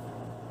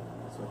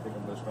 So I think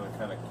I'm just going to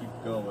kind of keep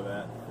going with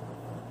that,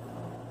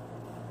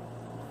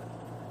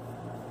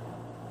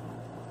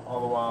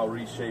 all the while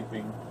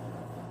reshaping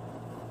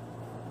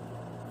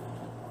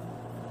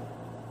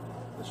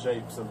the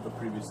shapes of the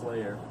previous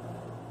layer.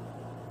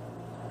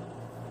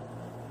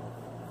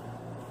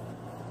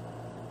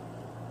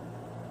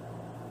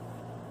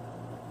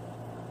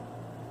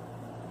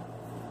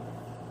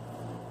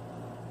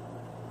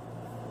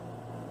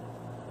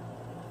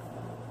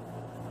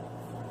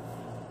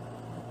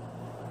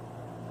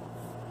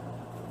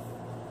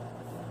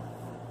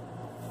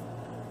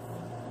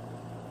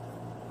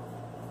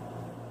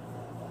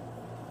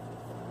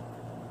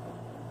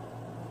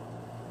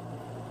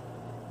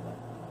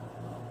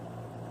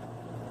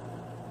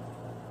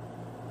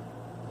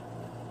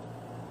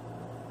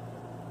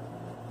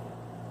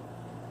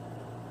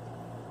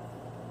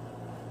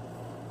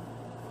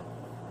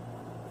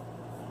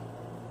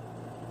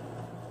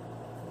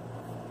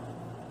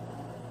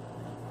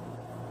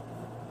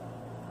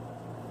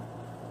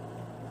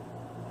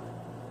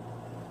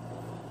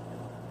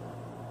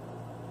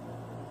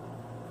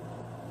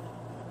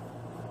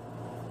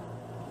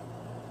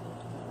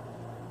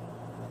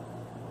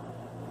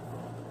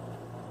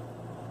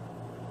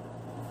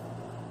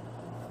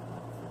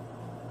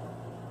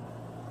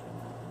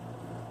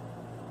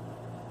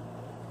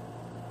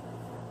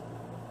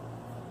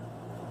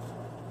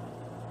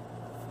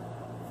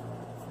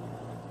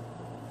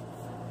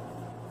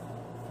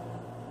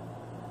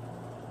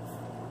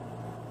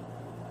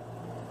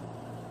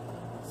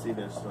 See,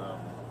 there's some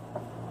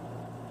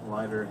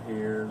lighter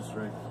hairs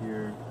right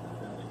here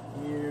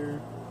and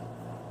here.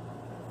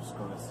 I'm just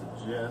going to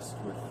suggest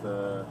with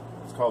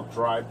it's called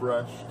dry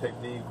brush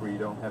technique, where you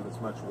don't have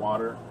as much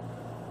water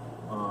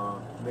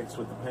mixed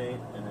with the paint,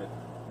 and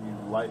you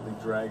lightly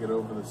drag it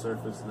over the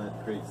surface, and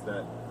that creates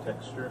that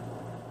texture,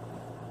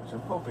 which I'm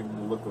hoping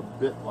will look a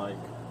bit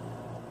like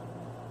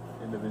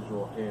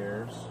individual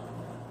hairs.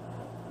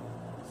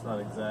 It's not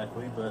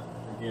exactly, but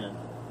again,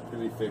 can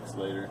be fixed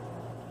later.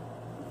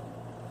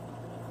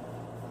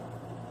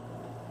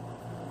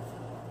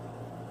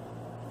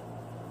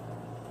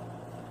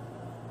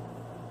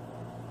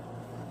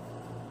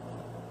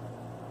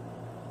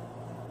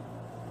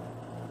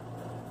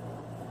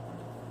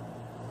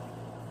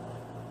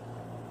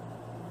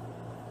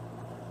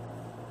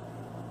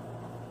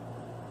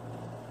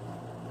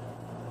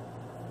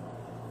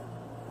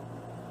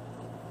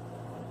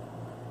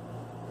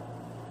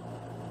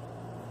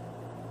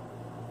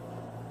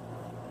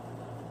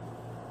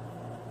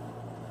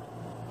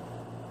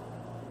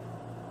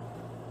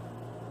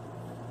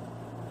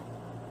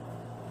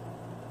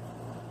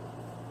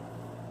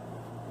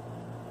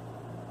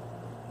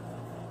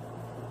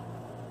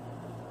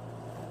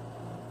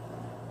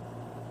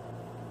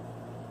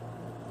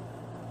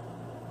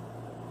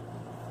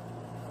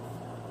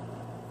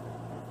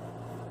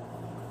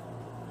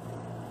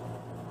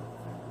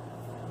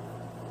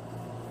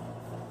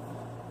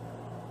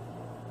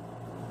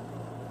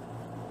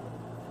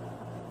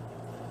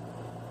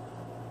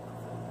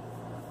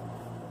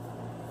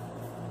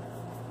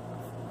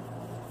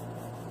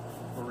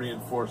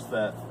 Reinforce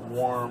that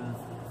warm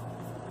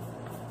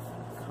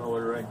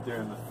color right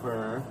there in the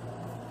fur,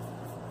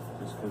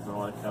 just because I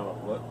like how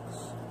it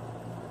looks.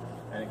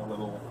 Adding a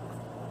little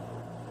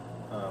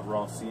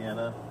raw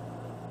sienna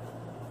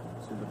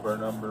to the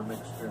burnt umber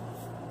mixture.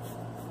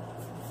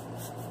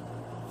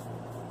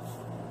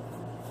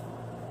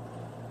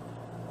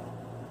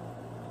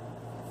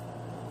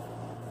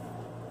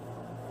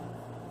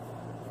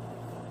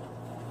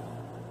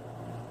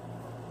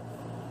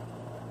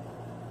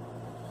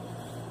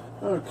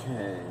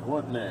 Okay,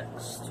 what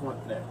next?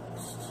 What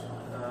next?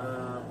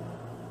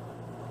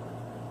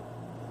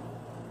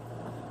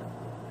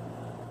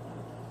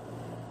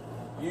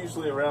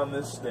 Usually around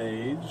this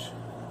stage,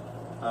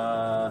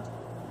 I'll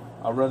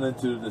run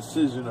into the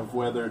decision of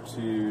whether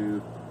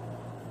to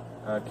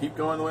keep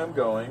going the way I'm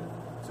going,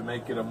 to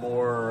make it a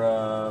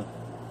more,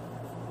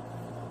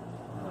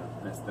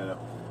 messed that up.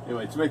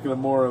 Anyway, to make it a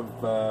more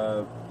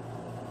of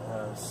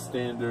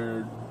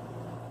standard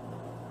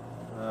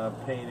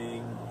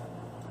painting,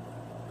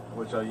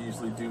 which I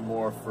usually do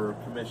more for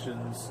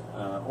commissions,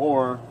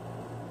 or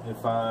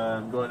if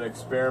I'm going to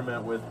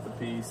experiment with the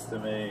piece to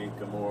make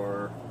a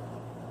more,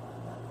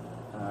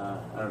 I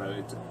don't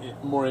know,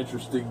 more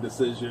interesting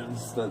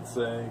decisions, let's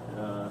say,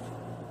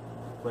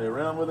 play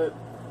around with it.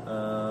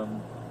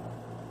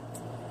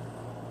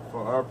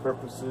 For our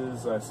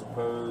purposes, I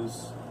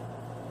suppose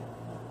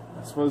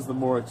the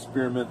more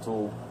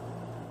experimental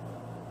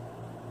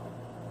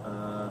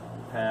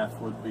path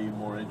would be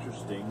more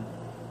interesting.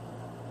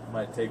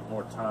 Might take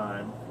more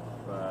time,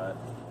 but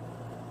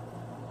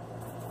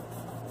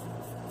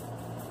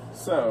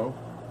so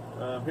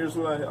here's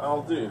what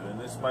I'll do, and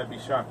this might be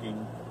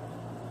shocking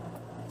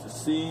to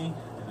see,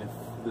 and if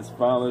this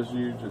bothers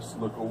you, just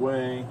look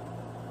away.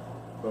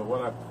 But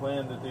what I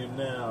plan to do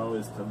now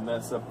is to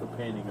mess up the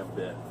painting a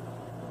bit.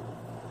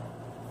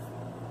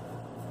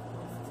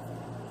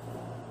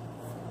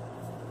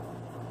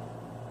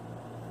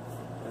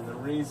 And the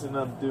reason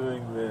I'm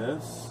doing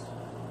this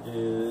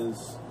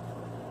is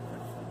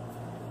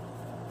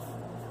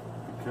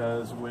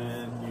because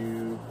when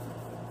you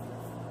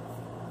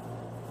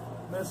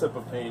mess up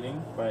a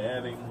painting by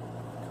adding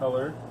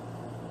color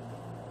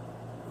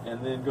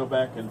and then go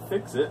back and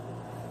fix it,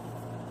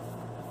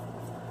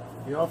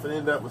 you often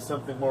end up with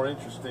something more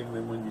interesting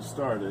than when you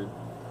started.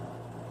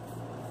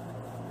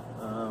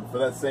 For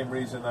that same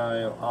reason,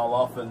 I'll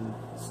often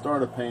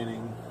start a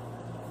painting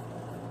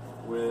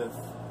with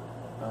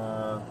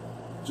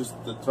just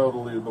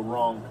totally the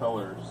wrong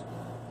colors,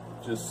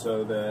 just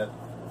so that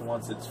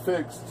once it's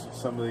fixed,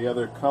 some of the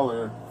other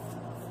color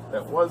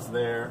that was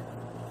there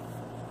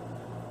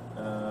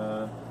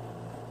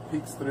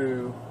peeks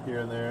through here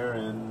and there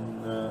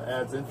and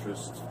adds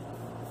interest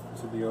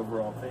to the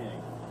overall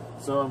painting.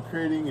 So I'm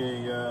creating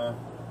a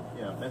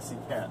messy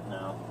cat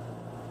now.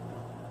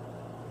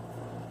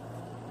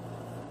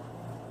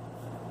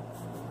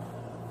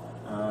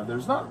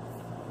 There's not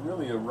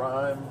really a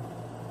rhyme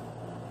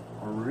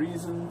or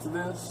reason to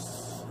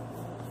this.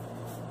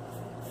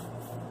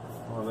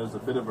 Well, there's a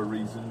bit of a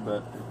reason,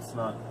 but it's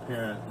not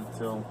apparent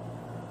until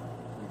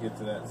we get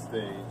to that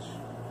stage.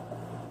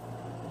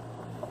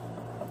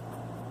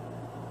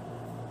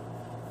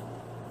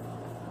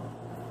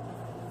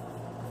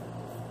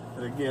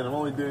 And again, I'm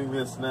only doing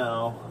this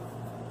now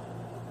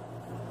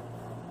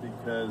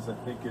because I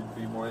think it'd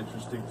be more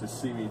interesting to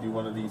see me do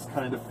one of these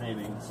kind of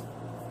paintings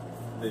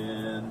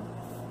than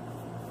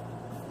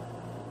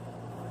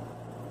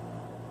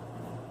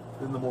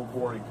the more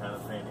boring kind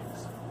of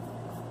paintings.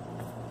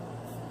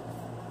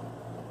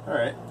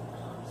 Alright,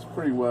 it's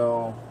pretty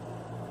well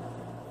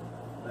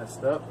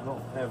messed up. I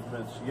don't have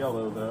much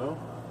yellow though.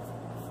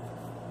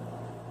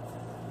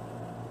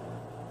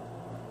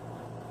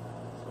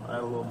 So add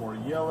a little more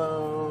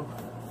yellow.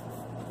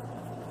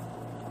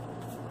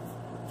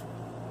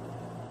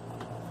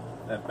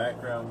 That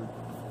background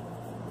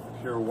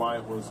pure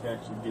white was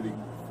actually getting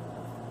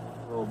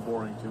a little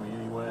boring to me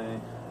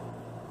anyway.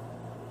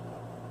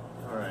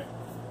 Alright.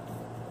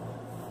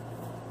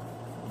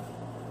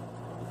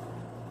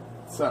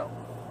 So,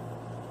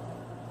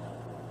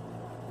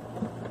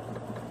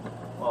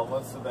 while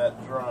most of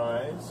that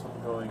dries,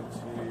 I'm going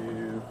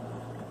to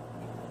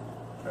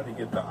try to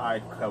get the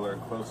eye color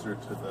closer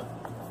to the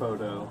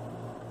photo.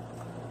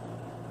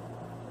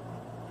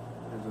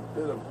 There's a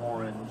bit of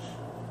orange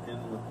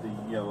in with the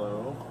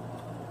yellow.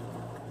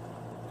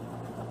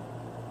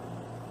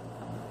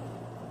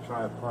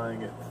 Try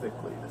applying it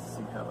thickly to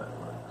see how that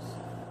works.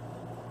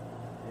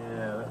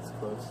 Yeah, that's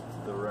close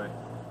to the right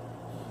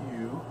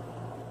hue.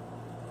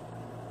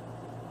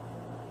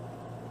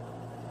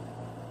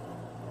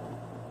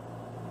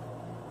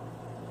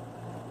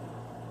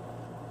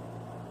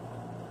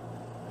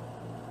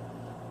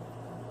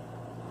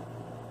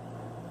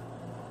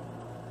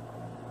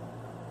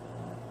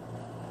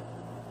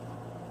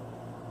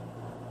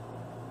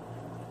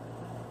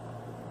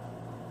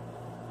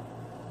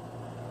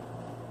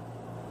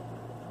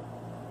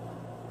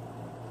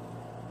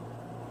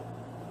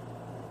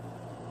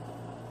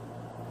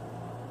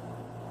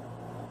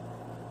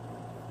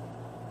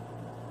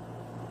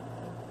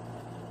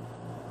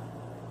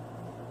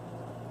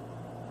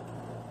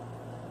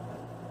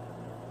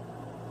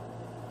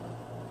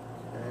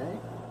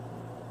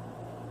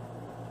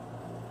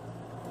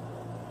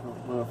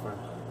 I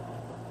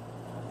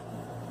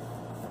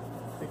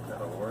think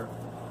that'll work.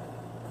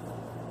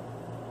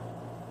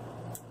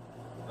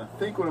 I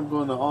think what I'm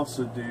going to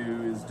also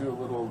do is do a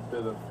little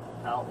bit of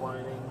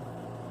outlining.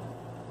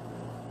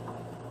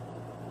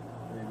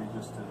 Maybe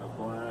just in a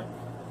black.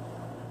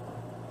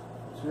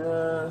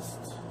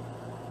 Just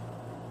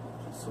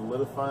to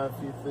solidify a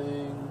few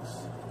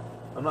things.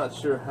 I'm not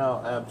sure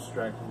how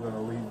abstract I'm going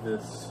to leave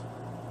this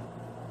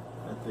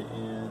at the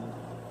end.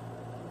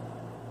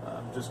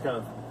 I'm just kind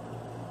of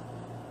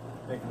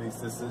making these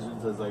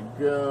decisions as I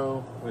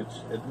go, which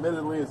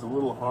admittedly is a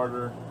little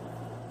harder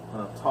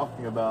when I'm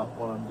talking about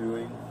what I'm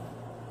doing,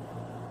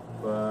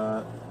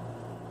 but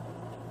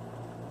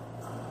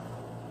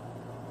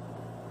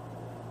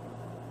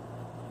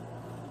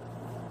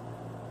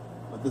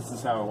this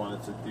is how I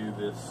wanted to do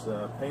this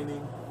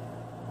painting,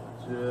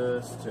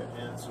 just to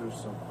answer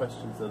some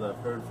questions that I've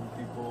heard from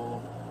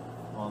people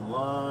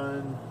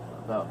online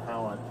about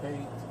how I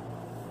paint,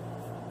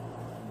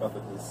 about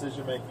the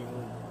decision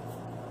making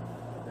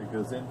that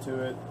goes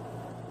into it.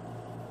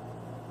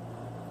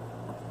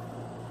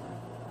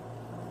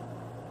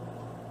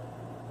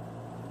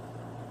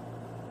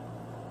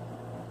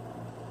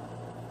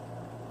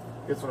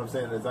 I guess what I'm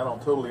saying is I don't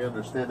totally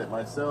understand it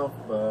myself,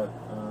 but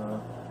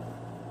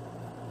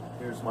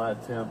here's my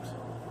attempt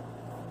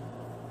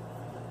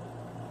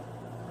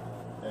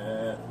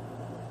at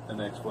an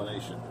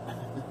explanation.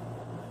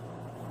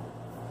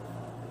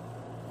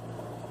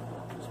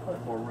 There's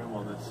probably more room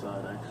on this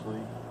side,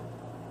 actually.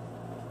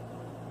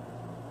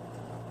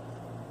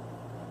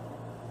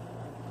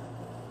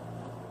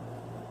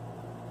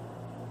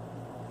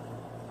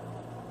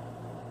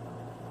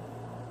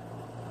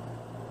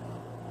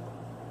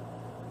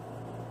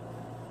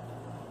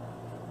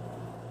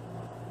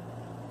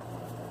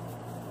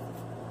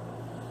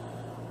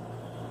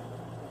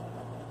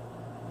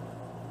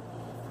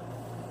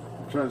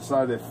 Trying to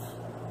decide if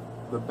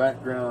the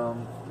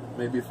background,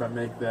 maybe if I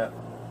make that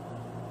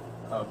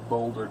a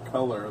bolder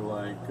color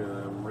like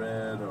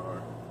red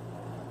or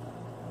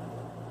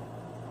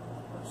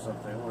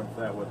something. I wonder if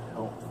that would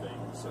help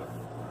things or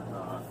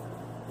not.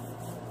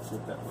 Let's see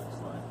what that looks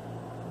like. I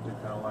do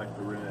kind of like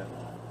the red.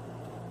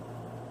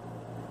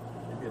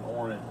 Maybe an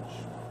orange.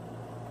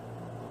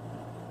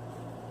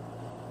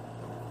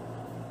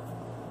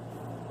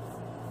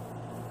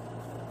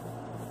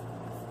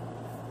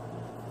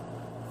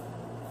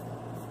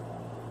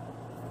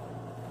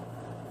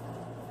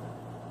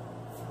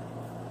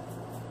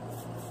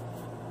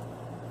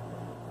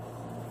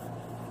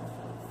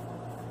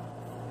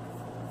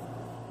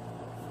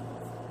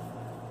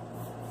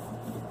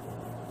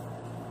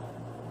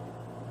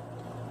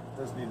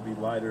 Does need to be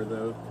lighter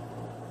though,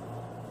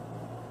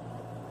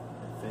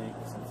 I think,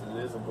 since it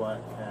is a black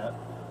cat.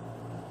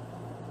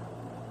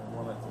 I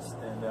want it to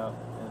stand out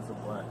as a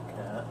black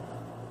cat.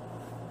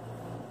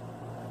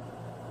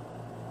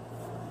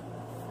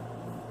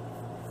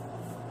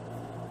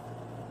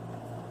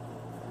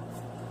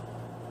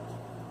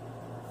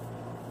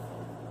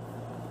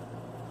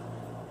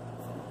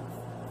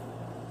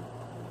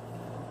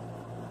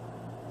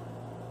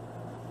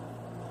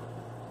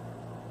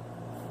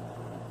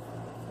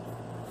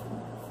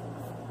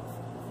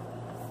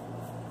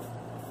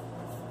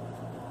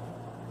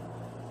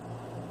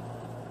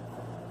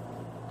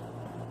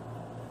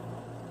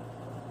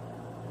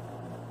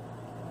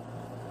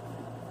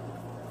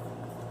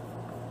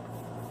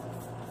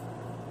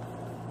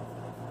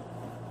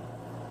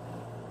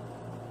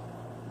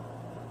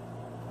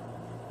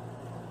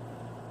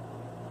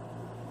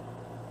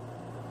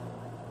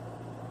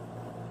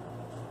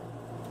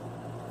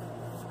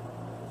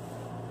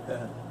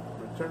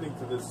 turning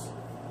to this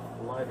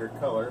lighter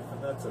color,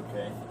 and that's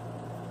okay.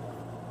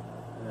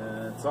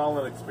 And it's all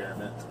an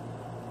experiment.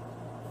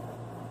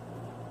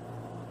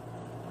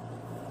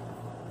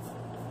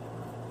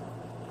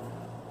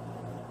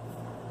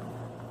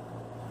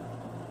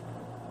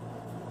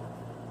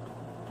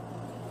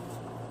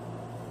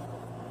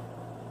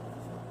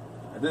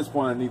 At this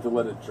point, I need to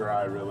let it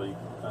dry, really,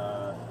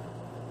 because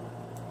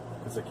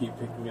I keep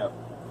picking up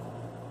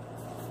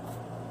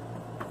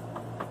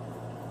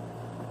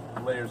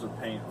layers of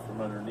paint from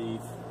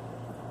underneath.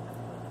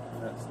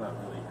 That's not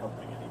really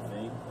helping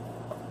anything.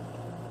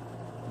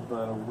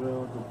 But I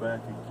will go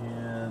back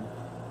again,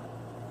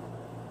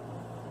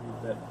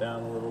 move that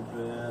down a little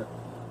bit.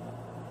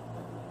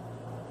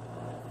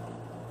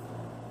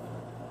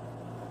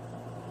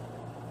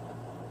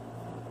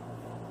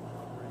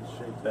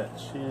 Reshape that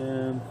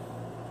chin.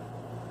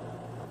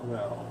 What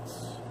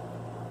else?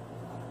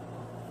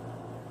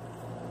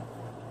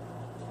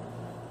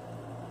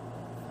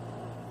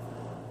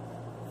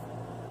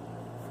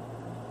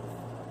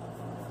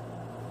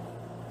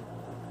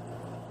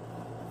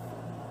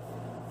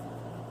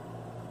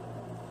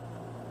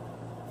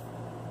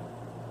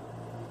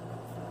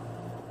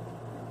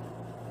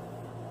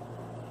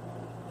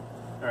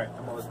 All right,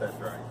 I'm gonna let that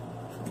dry.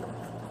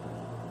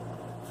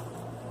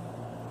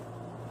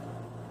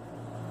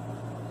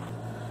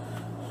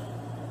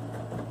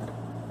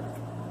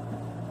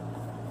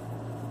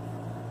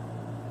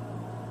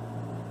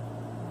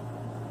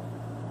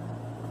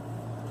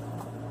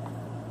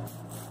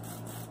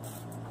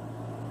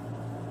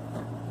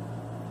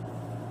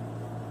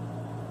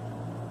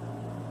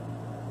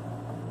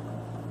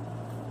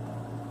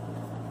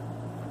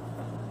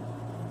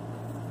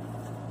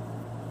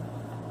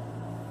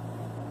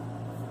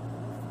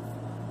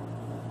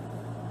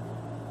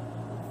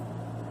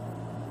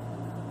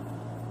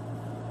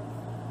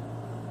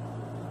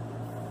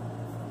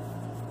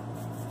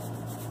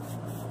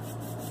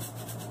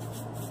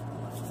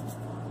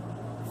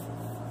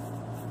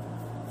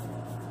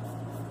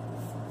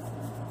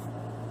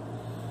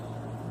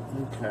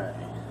 Okay.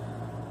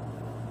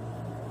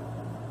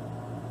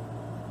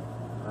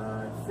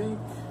 I think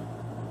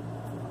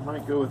I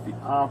might go with the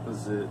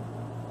opposite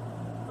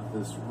of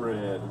this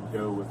red and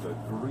go with a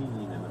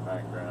green in the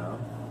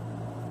background.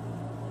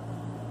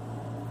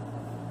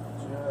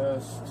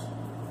 Just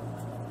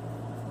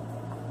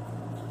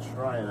to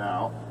try it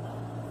out.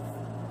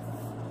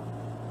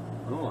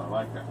 Oh, I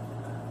like that.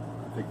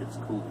 I think it's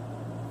cool.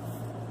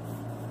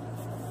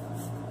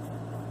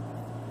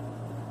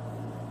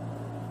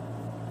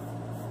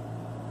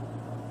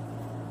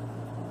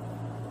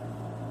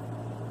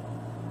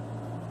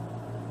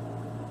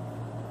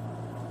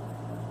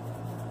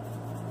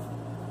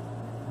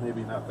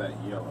 Maybe not that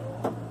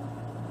yellow.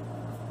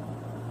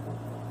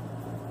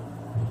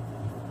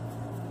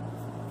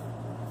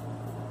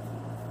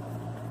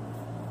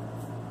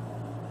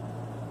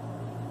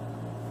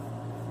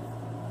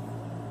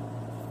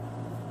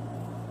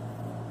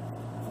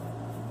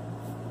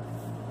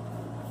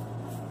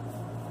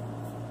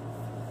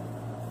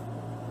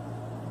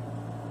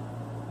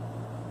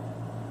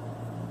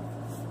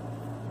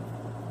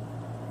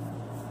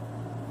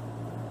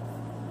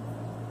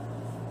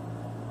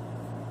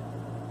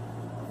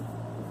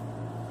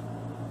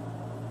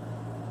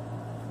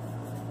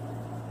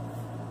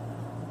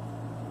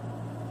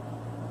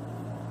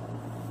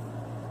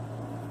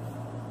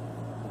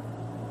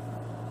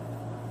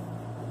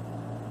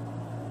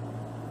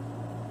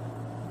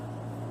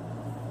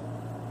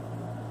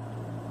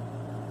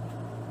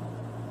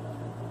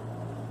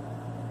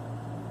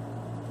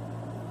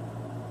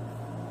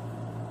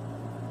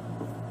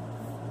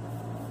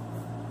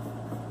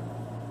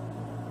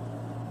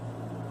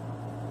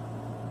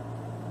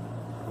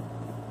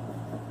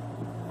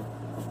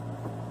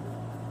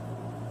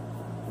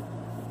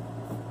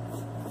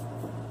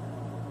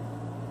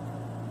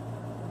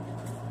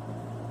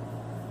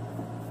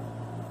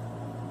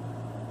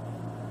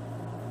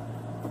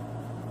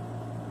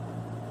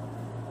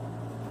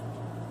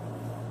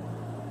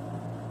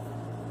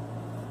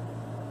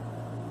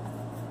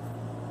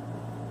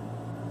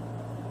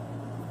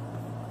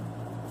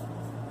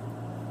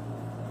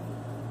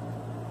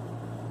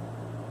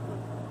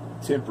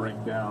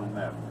 Tempering down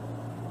that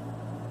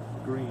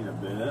green a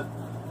bit,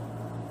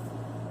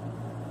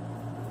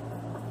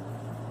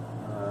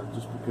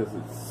 just because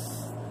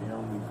it's the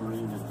only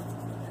green in the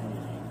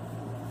painting.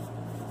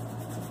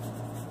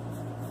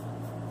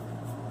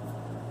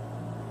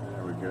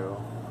 There we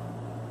go.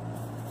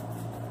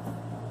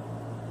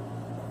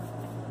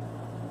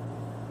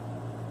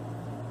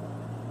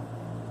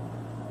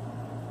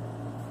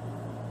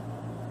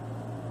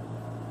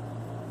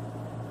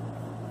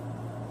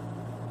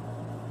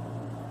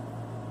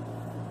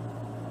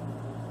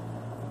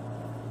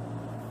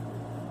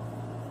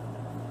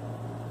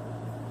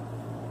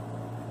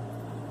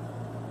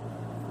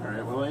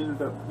 Well, I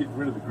ended up getting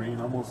rid of the green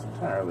almost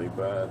entirely,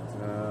 but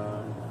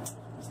I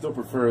still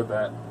prefer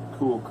that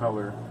cool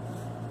color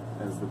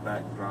as the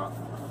backdrop.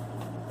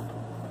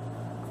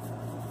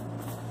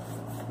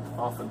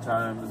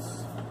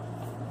 Oftentimes,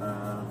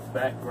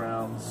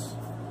 backgrounds,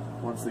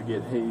 once they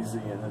get hazy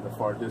and in the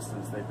far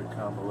distance they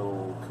become a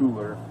little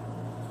cooler,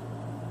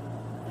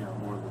 you know,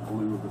 more of the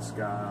blue of the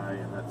sky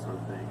and that sort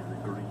of thing, and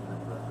the green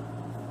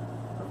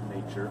of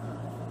nature.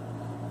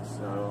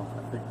 So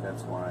I think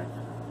that's why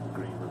the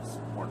green looks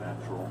more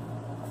natural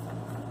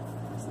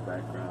as the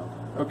background.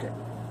 Okay,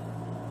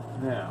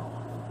 now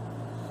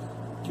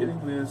getting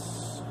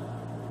this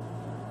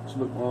to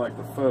look more like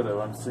the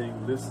photo, I'm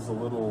seeing this is a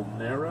little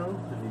narrow.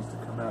 It needs to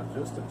come out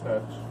just a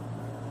touch.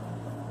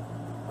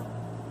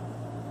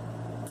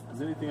 Is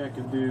there anything I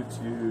can do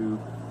to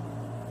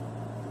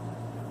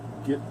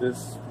get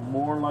this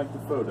more like the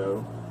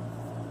photo?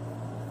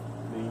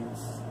 Means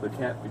the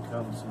cat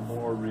becomes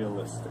more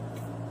realistic.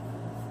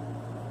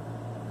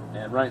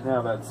 And right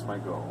now that's my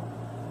goal.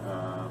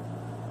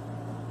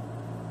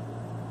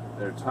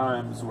 There are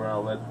times where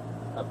I'll let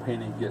a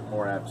painting get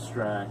more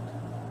abstract.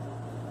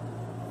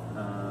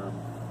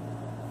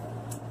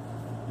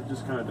 It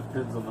just kind of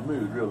depends on the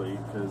mood, really,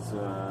 because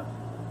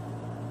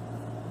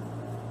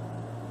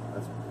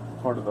that's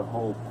part of the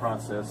whole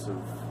process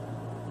of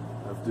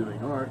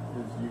doing art,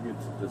 is you get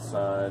to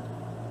decide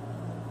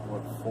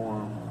what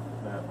form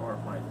that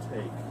art might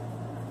take.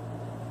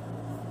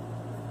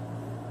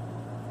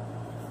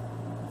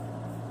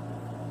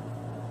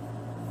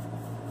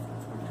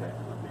 Okay,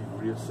 let me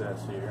reassess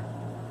here.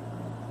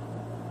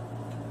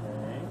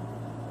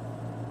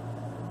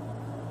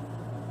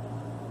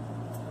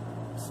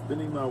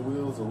 Spinning my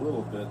wheels a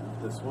little bit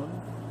with this one,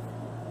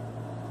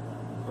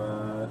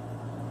 but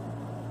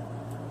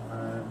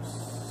I'm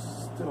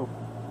still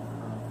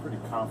pretty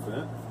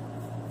confident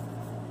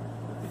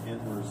that the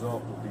end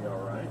result will be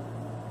alright.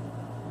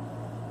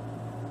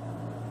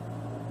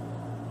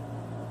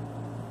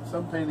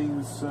 Some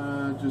paintings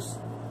just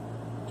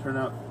turn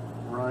out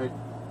right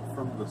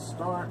from the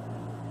start.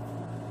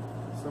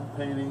 Some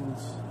paintings,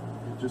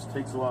 it just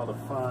takes a while to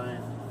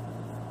find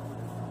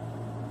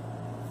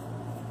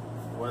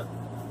what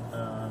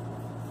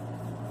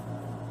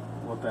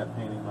that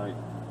painting might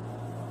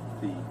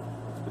be,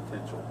 its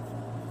potential.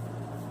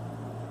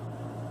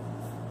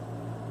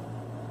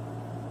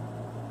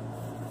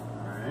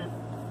 Alright.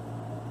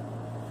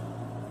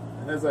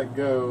 And as I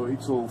go,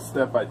 each little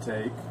step I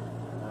take,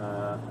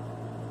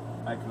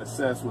 I can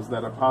assess, was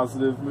that a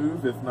positive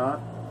move? If not,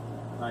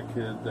 I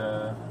could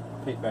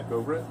paint back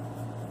over it,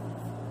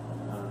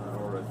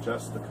 or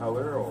adjust the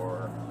color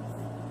or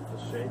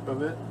the shape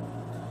of it.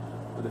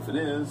 But if it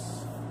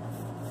is,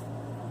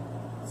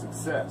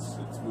 success.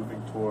 It's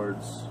moving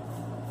towards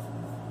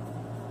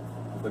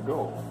the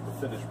goal, the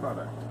finished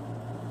product.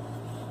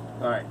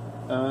 Alright.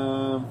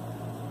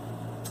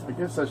 I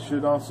guess I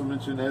should also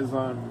mention, as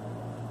I'm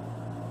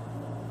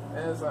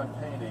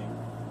painting,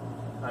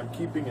 I'm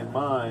keeping in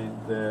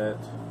mind that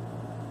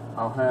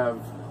I'll have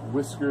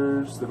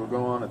whiskers that'll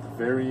go on at the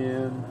very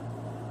end,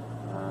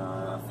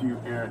 a few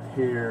errant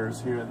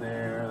hairs here and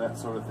there, that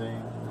sort of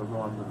thing will go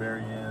on at the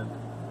very end,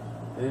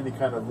 and any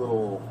kind of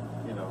little,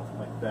 you know,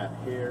 like that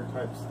hair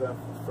type stuff,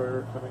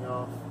 fur coming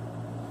off.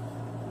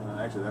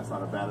 Actually, that's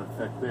not a bad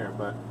effect there,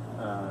 but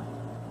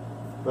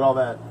all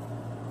that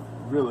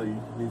really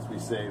needs to be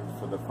saved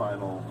for the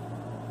final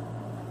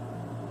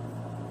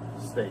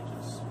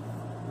stages,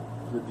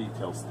 the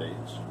detail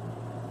stage.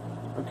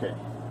 Okay.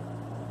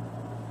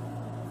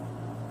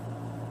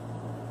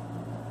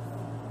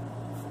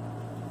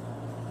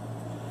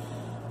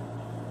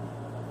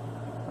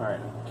 All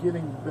right,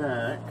 getting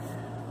back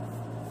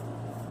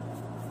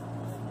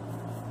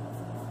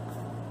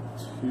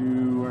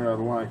to where I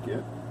like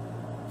it.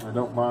 I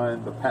don't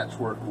mind the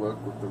patchwork look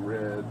with the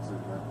reds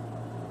and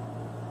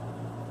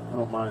I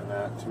don't mind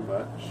that too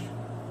much,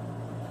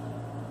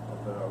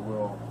 although I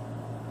will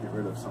get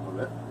rid of some of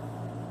it.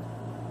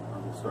 I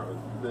will start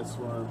with this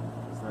one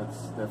because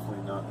that's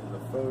definitely not in the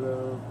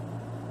photo.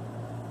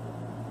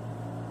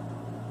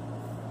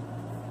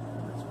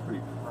 It's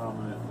pretty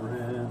prominent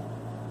red.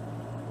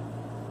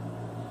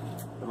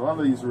 But a lot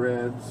of these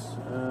reds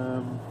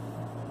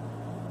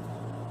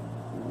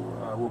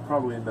will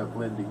probably end up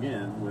blending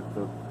in with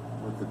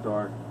the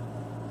dark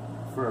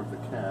fur of the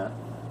cat.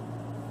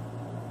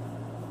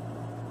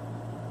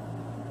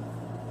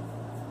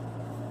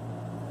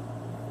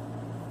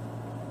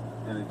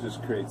 And it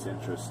just creates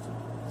interest.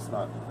 It's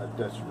not a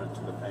detriment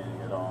to the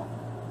painting at all.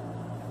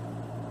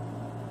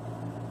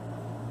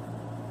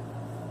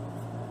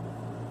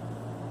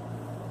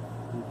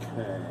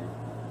 Okay.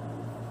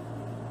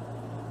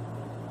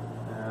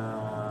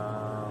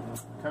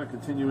 Kind of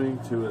continuing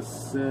to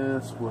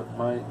assess what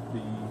might be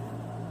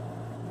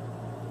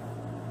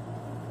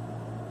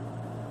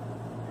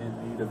in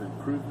need of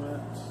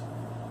improvement.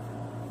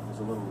 There's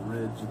a little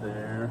ridge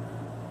there,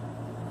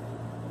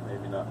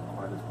 maybe not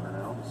quite as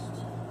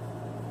pronounced.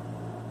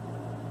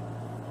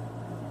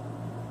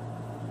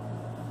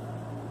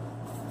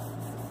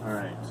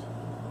 Alright,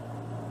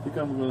 I think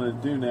I'm going to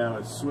do now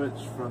is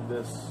switch from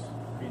this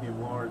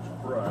medium large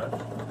brush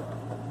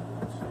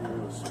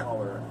to a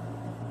smaller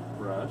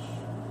brush.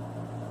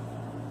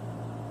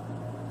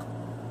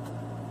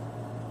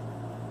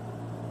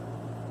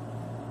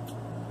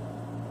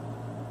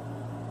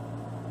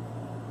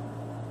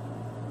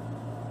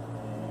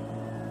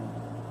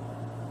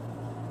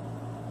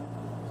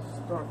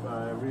 start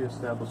by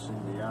reestablishing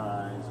the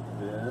eyes a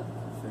bit,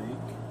 I think.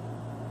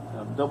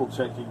 I'm double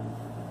checking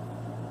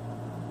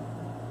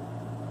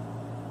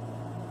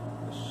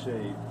the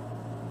shape.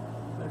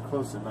 They're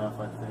close enough,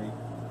 I think.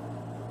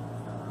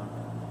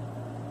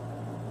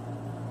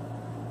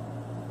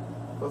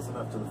 Close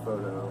enough to the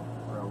photo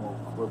where I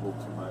won't quibble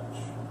too much.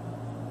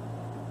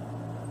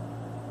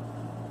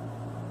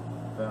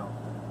 Now,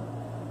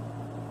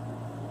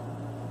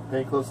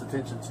 pay close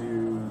attention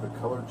to the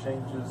color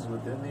changes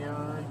within the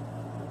eye.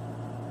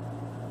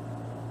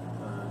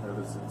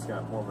 Notice it's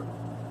got more of a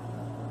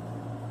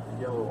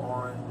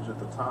yellow-orange at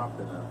the top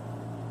and a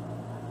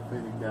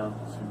fading down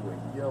to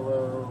a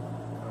yellow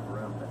kind of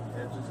around the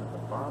edges at the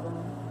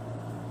bottom.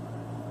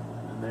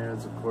 And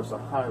there's, of course, a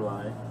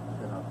highlight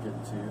that I'll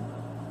get to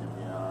in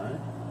the eye.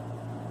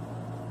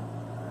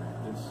 Alright,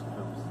 this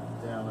comes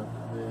down a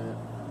bit.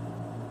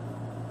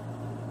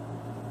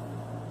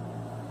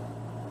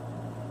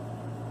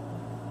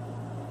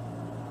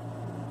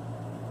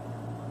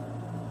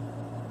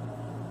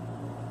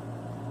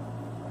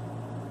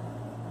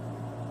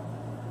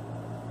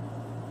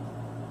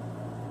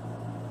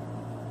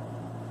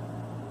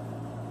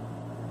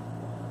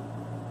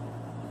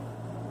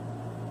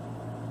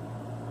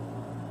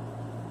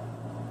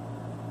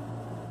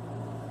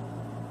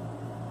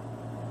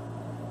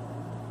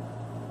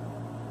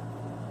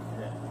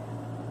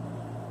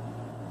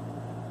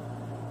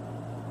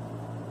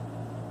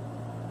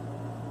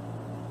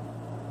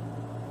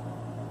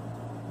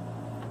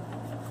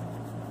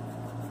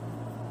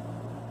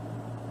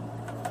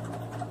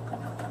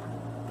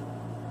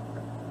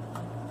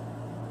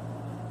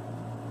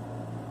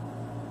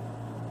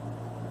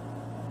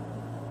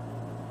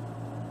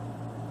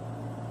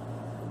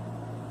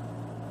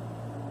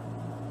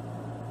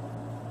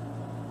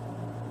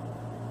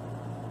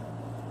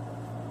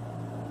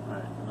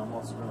 I'm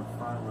also going to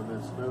find where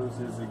this nose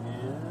is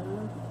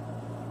again.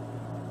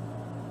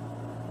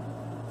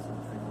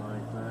 Something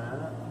like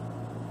that.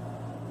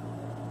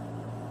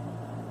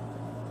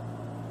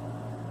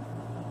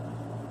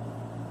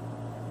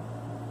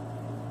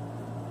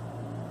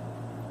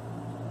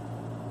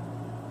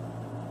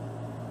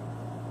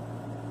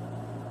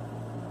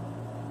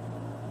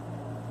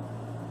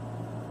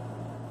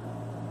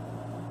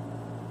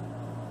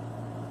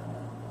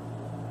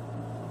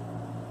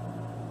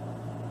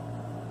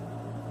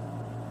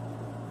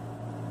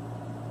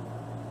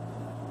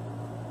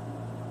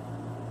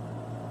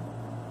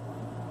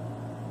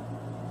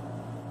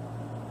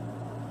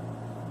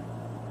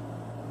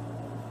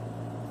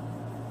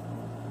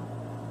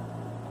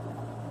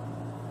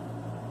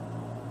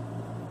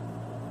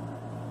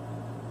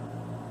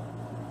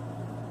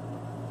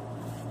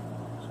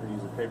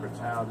 Use a paper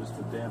towel just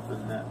to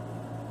dampen that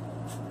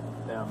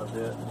down a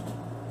bit.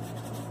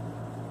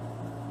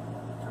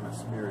 Kind of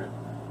smear it.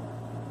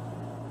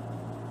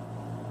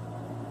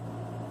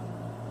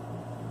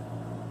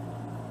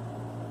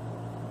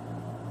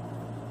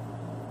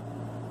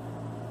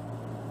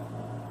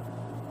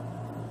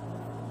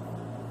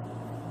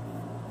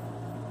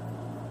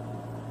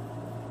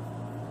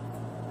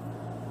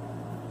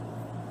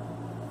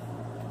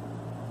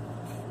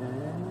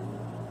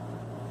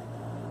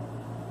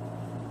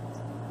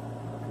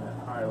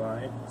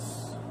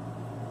 Highlights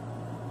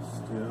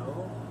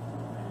still,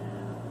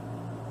 and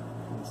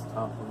this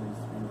top one needs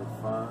to be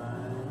refined.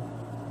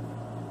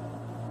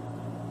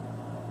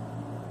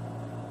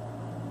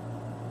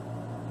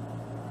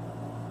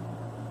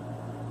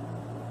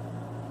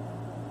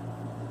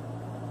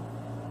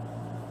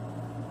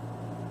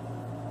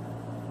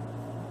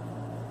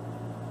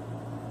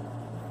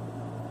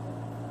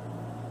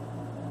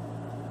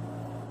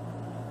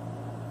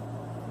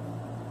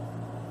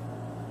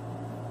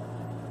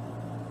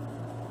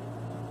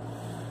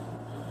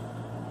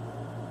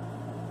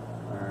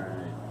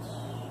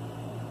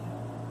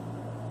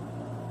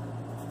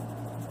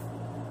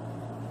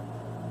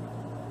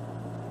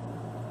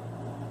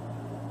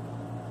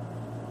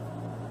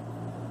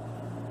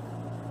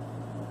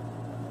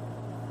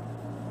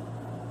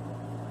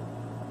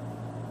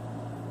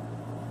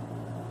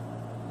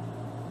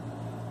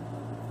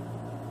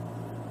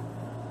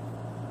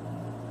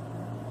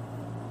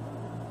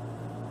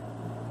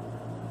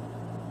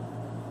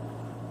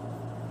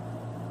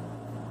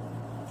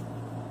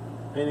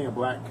 Painting a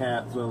black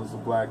cat as well as a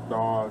black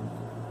dog,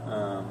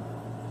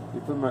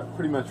 you're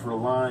pretty much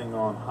relying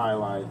on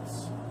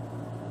highlights.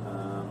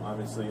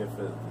 Obviously, if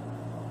a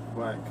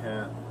black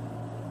cat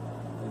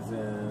is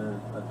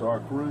in a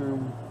dark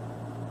room,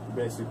 you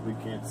basically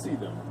can't see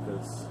them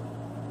because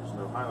there's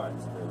no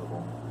highlights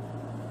available.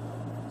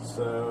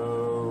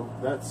 So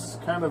that's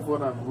kind of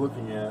what I'm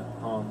looking at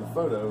on the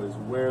photo, is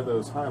where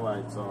those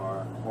highlights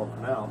are more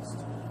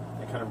pronounced,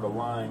 and kind of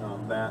relying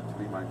on that to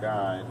be my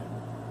guide.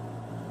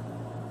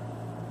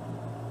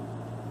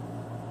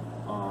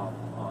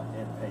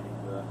 In painting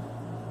the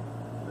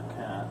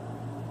cat.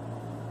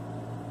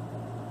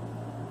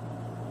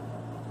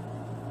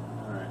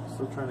 Alright,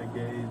 still trying to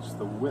gauge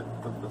the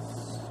width of the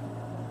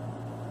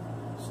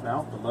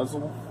snout, the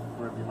muzzle,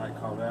 whatever you might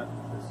call that,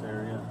 this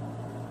area.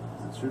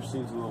 Is It sure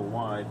seems a little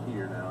wide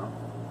here now,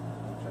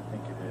 which I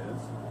think it is.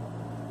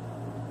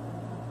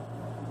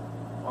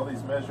 All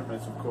these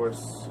measurements, of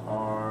course,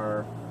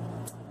 are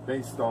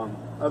based on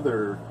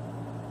other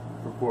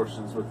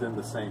proportions within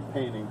the same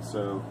painting,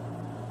 so,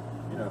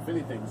 you know, if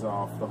anything's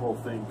off, the whole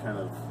thing kind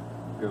of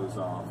goes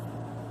off.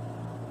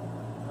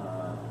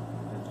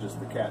 And just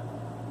the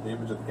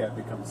image of the cat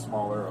becomes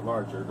smaller or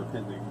larger,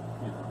 depending,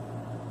 you know.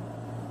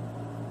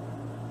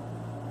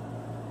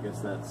 I guess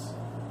that's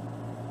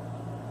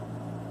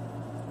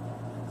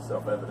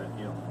self-evident,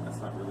 you know,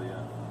 that's not really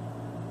a...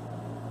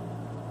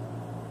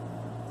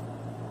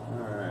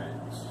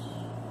 Alright.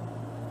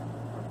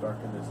 I'll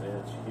darken this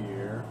edge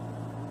here.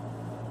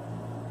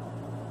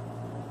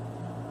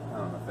 I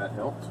don't know if that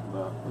helped,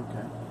 but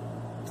okay.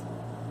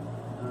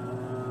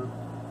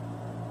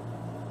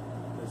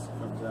 This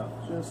comes out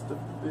just a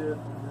bit,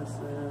 and this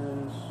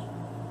edge.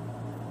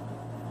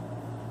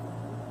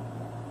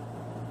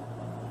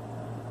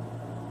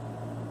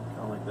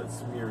 Kind of like that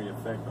smeary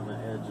effect on the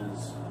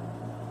edges.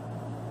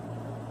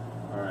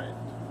 Alright.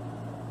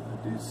 I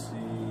do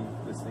see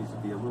this needs to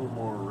be a little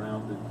more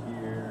rounded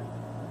here.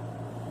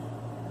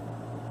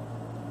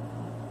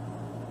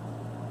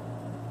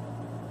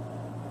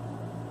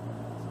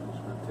 So I'm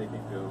just going to take it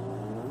and go.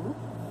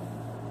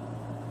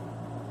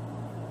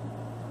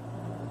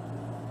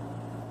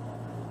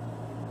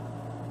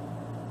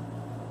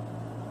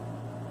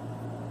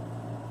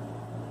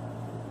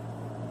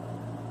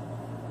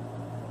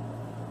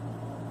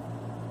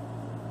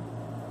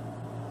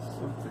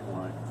 Something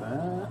like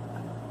that.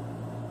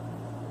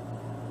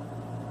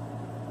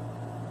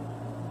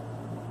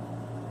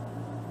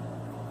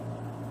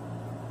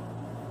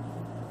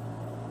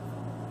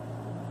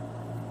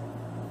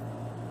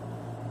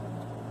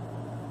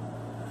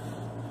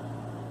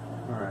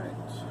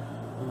 Alright,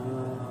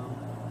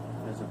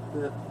 there's a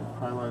bit of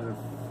highlighted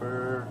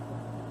fur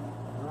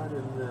right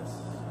in this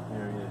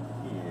area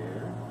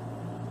here.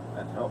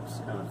 That helps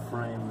kind of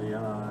frame the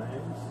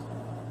eyes.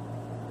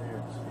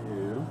 There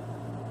too.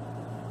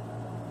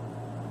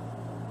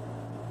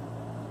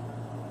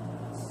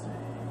 Let's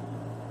see.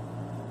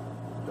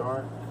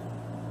 Dark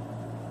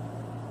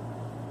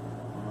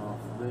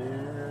off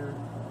there.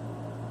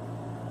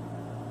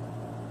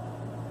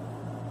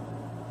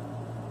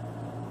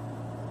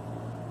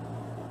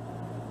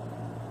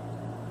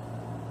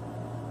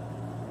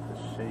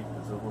 Shape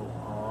is a little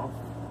off.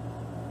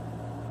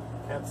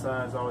 Cat's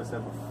eyes always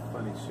have a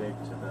funny shape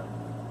to them.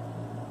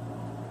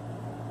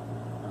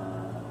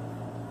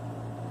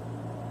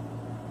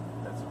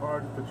 That's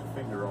hard to put your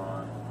finger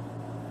on.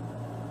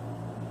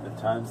 At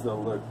times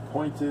they'll look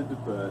pointed,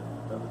 but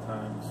other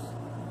times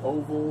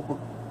oval.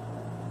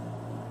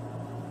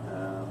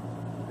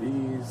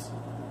 These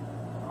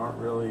aren't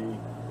really,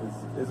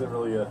 isn't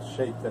really a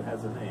shape that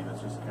has a name.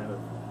 It's just kind of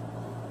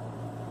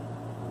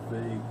a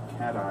vague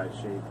cat eye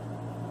shape.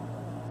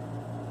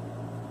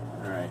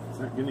 Alright, is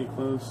that getting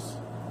close?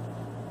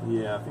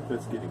 Yeah, I think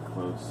that's getting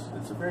close.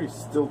 It's a very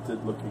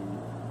stilted looking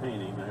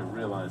painting, I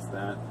realize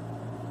that.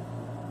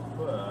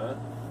 But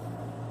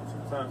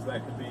sometimes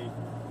that can be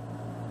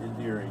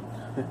endearing.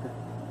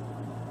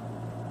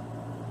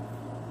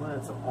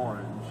 That's an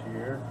orange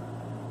here.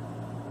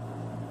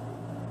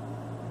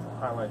 To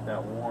highlight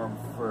that warm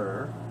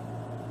fur.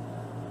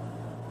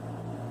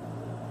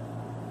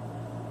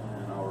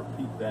 And I'll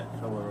repeat that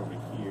color over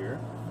here.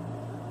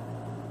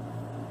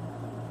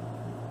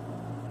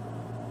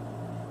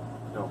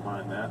 Don't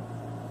mind that.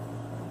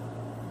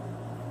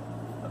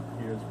 Up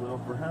here as well,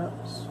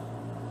 perhaps.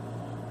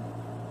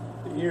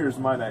 The ears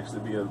might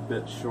actually be a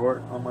bit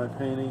short on my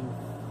painting,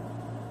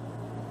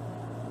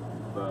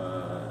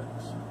 but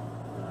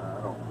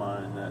I don't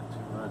mind that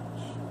too much.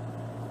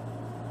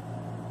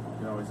 You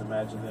can always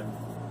imagine them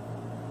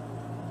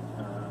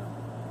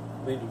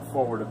leaning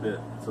forward a bit,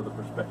 so the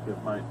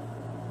perspective might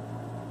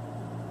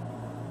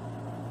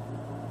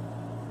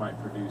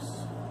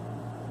produce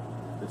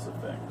this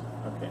effect.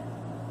 Okay.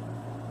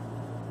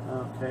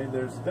 Okay,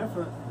 there's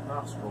definite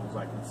nostrils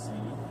I can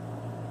see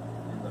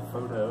in the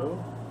photo.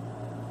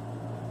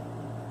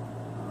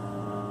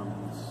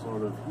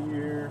 Sort of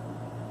here.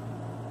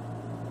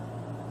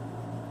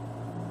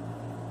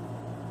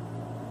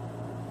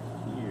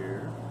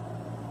 Here.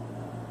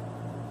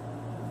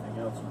 Everything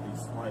else would be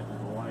slightly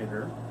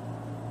lighter.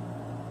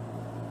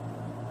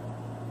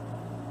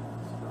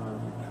 So let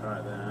me try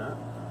that.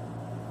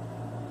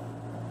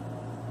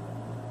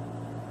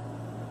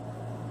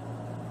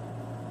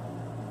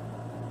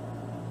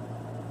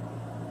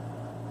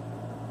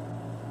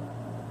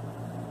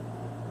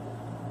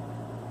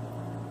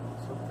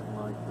 Something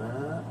like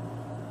that.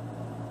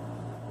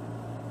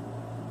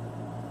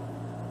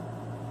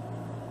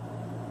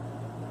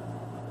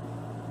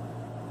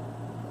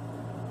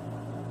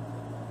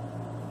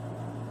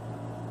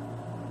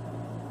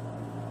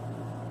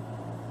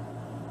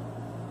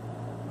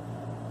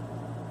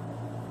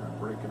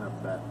 Breaking up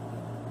that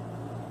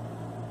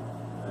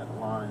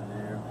line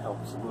there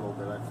helps a little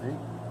bit, I think.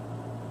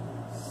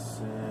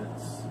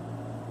 Since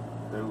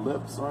their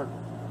lips aren't,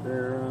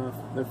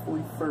 they're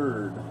fully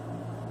furred,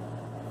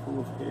 full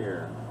of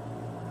hair.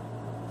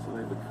 so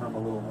they become a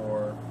little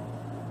more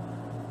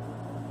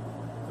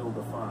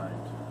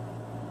ill-defined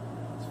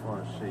as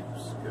far as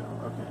shapes go.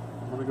 Okay,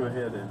 I'm going to go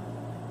ahead and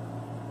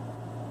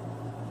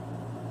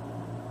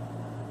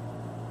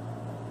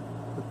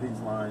put these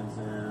lines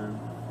in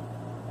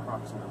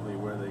approximately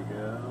where they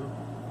go.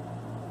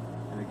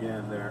 And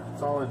again,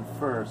 it's all in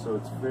fur, so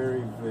it's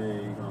very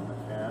vague on the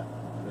cat,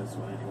 this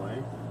one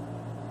anyway.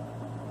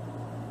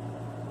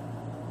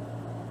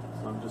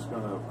 So I'm just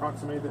going to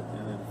approximate it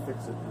and then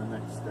fix it in the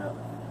next step.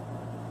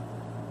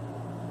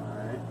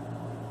 Alright.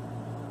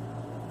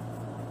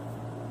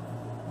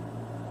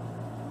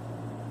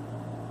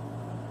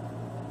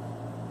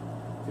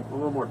 Take a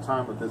little more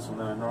time with this one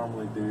than I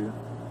normally do,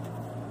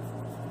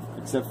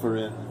 except for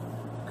in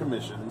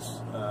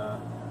commissions,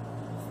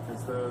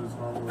 because those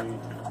normally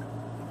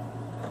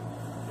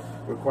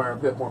require a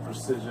bit more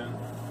precision.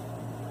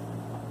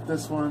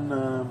 This one,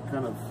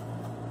 kind of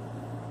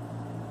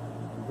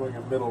going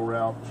a middle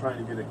route, trying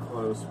to get it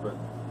close, but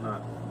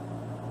not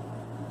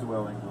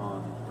dwelling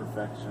on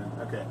perfection.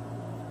 Okay,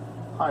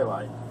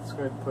 highlight. Let's go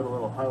ahead and put a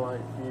little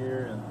highlight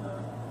here, and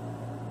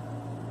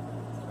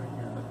it's right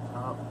here in the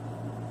top,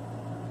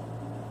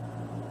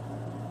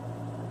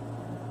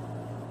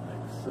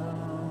 like so.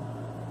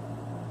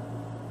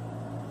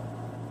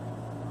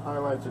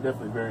 Highlights are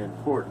definitely very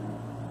important,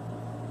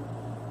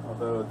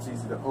 although it's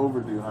easy to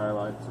overdo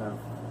highlights,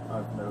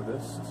 I've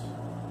noticed.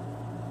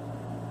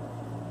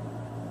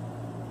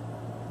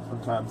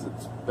 Sometimes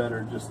it's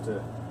better just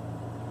to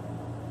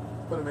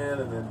put them in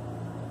and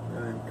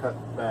then cut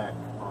back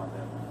on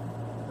them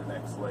in the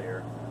next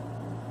layer.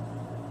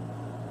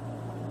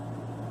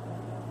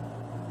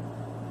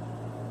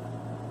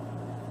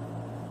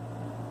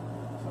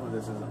 Some of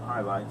this isn't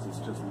highlights, it's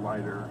just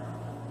lighter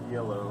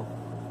yellow.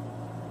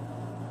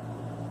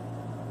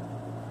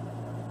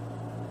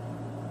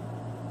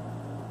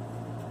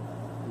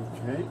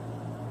 Okay,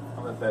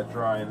 I'll let that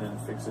dry and then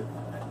fix it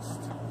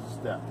next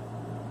step.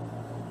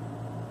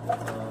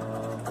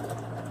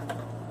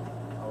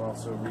 I'll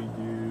also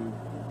redo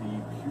the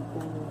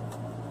pupil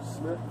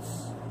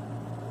slits,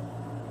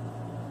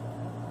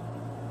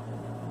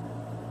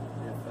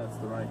 if that's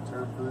the right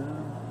term for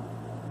them.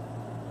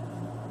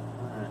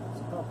 Alright,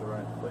 it's about the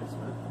right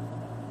placement.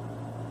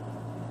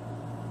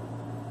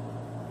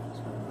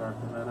 Just going to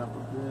darken that up a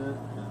bit,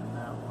 and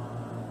that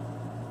one.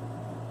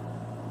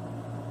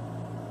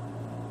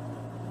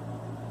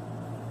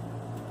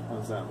 How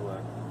does that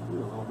look? Ooh,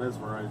 a little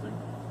mesmerizing.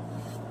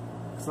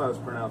 It's not as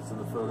pronounced in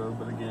the photo,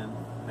 but again,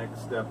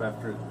 next step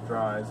after it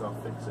dries, I'll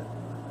fix it.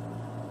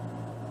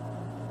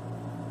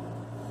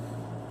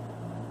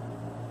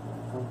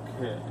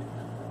 Okay.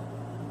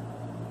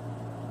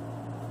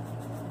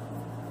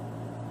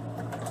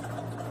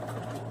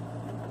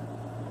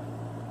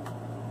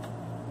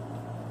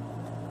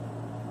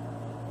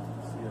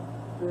 See a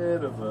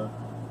bit of a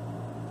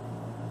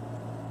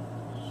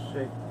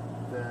shape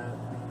that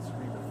needs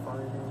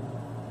redefining.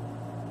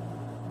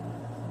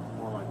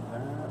 More like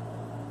that.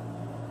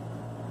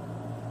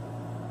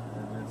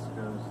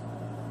 Goes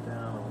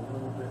down a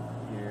little bit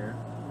here.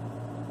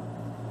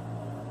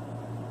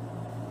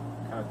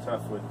 Kind of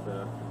tough with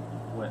the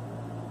wet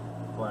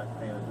black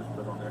paint I just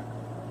put on there.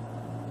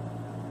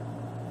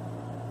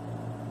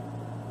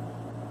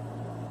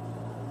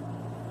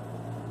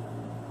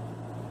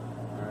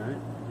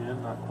 Alright, again,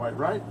 not quite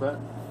right, but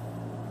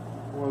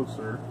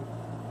closer.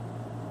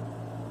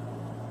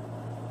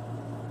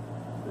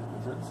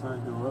 Does that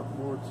side go up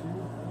more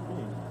too?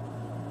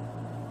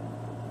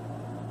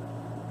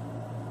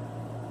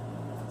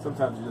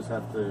 Sometimes you just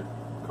have to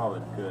call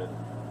it good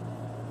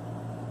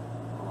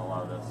on a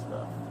lot of that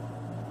stuff.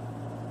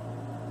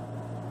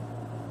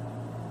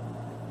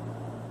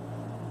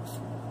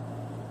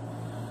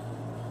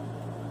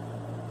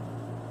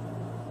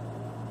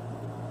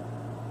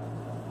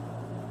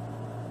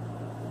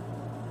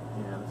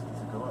 Yeah, this needs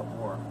to go up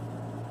more.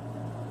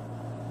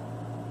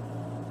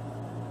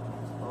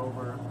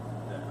 Over,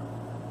 down.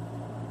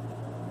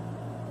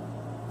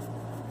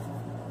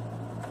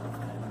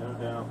 And no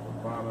doubt the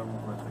bottom,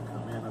 let it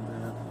come in a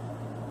bit.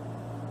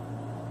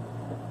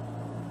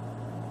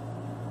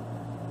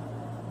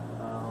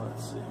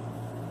 Let's see.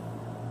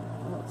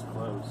 Oh, it's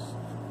close.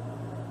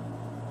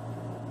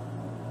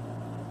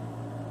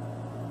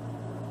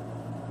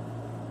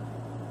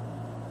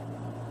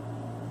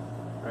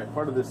 Alright,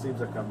 part of this seems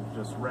like I'm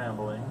just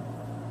rambling,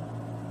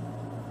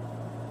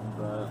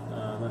 but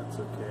that's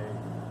okay.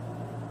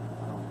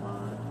 I don't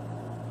mind.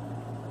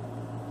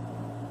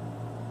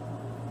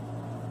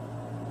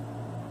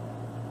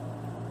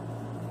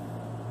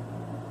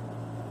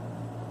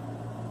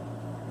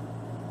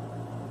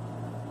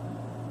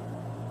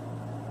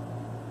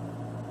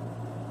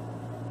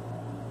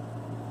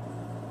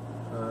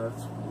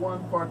 It's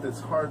one part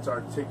that's hard to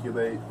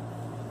articulate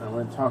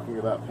when talking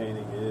about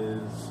painting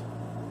is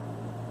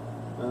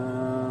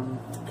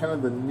kind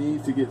of the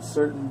need to get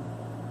certain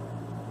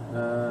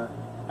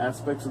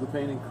aspects of the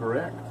painting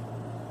correct.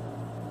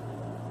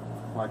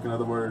 Like, in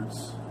other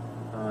words,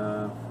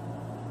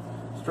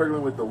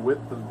 struggling with the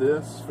width of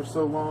this for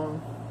so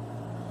long.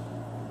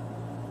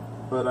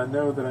 but I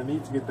know that I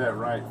need to get that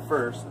right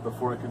first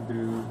before I can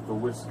do the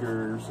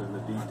whiskers and the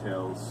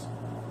details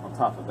on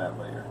top of that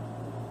layer.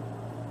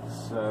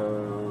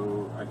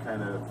 So I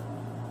kind of,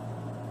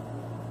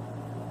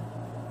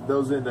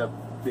 those end up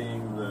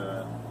being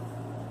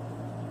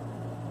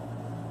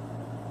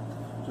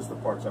just the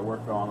parts I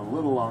work on a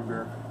little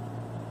longer,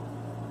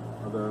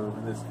 although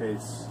in this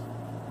case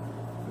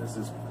this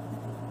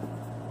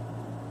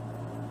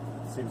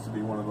seems to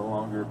be one of the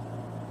longer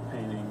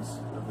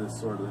paintings of this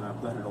sort that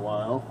I've done in a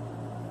while.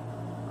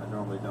 I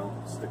normally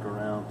don't stick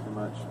around too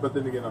much, but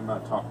then again I'm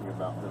not talking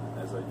about them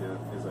as I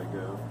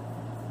go,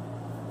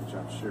 which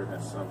I'm sure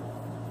has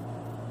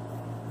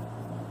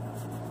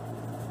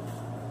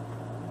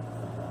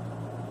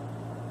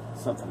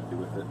something to do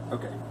with it.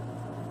 Okay.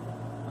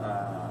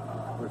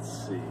 Let's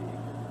see.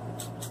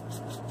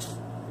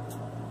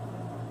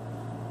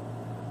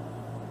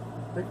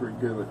 I think we're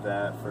good with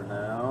that for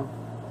now.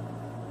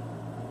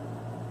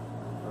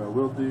 What I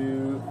will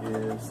do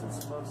is,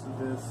 since most of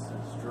this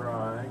is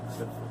dry,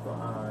 except for the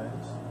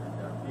eyes and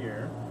down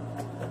here, I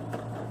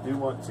do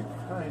want to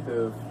kind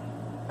of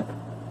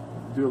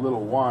do a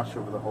little wash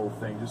over the whole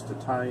thing, just to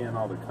tie in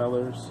all the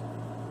colors.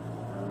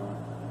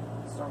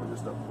 Start with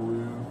just a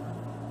blue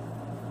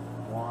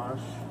wash,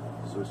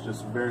 so it's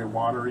just very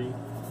watery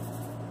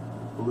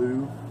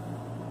blue,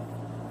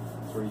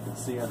 so you can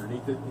see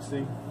underneath it, you see?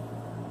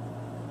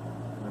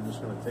 And I'm just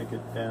going to take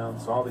it down,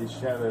 so all these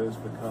shadows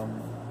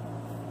become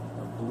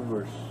a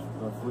bluer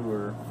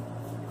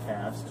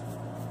cast,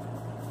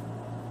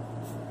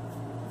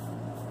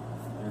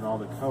 and all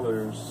the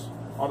colors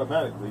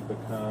automatically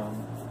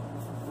become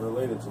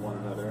related to one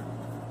another.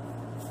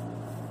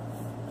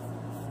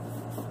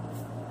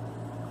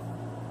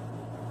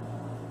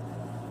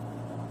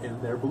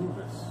 In their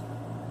blueness.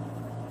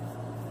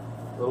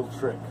 Little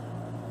trick.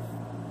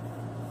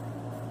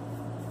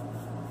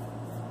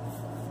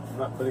 I'm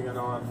not putting it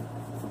on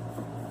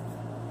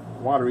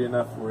watery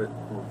enough where it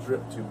will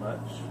drip too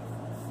much,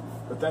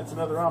 but that's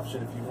another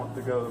option if you want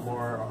to go the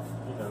more,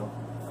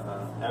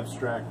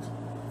 abstract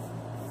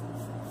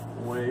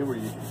way where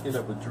you end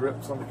up with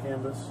drips on the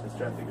canvas,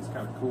 which I think is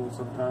kind of cool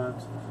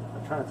sometimes.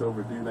 I'm trying to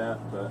overdo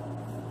that, but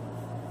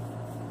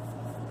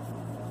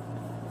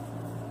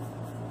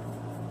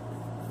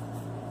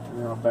and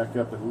then I'll back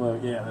up and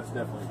look. Yeah, that's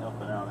definitely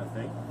helping out, I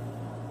think.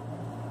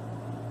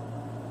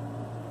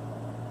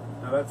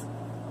 Now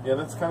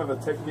that's kind of a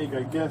technique,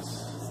 I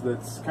guess,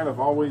 that's kind of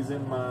always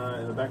in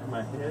the back of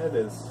my head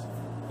as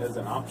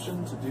an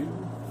option to do,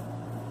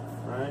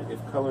 right? If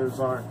colors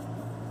aren't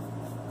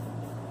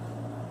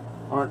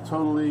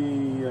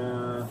totally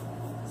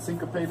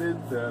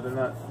syncopated, they're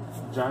not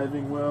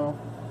jiving well,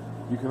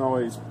 you can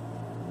always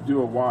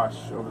do a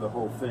wash over the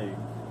whole thing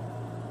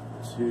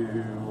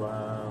to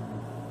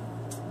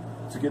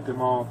get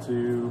them all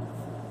to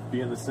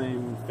be in the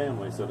same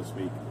family, so to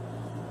speak.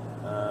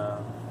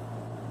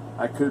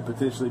 I could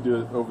potentially do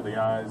it over the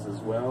eyes as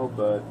well,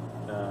 but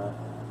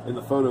in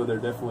the photo they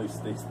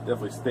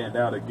definitely stand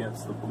out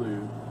against the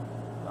blue,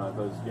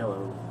 those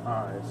yellow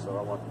eyes, so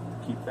I want to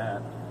keep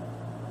that.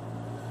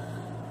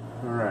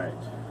 Alright,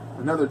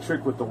 another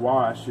trick with the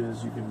wash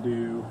is you can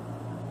do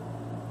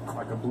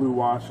like a blue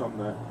wash on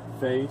the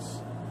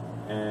face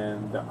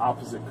and the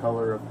opposite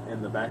color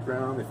in the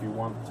background if you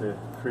want to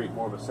create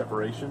more of a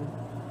separation.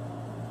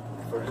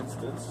 For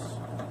instance,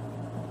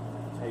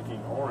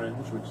 taking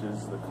orange, which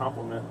is the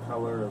complement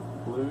color of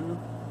blue,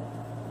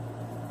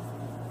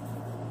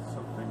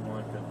 something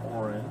like an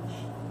orange.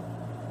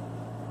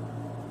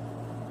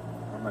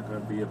 I'm not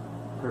going to be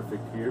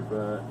perfect here,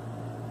 but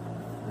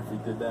if we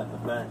did that in the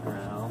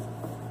background,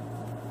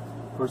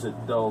 of course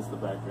it dulls the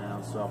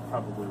background, so I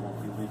probably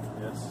won't be leaving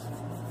this.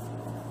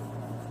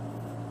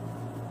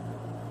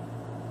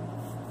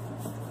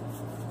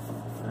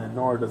 And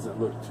nor does it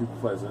look too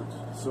pleasant,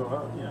 so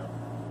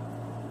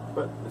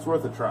but it's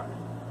worth a try.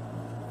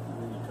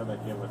 And then you come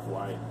back in with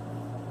white.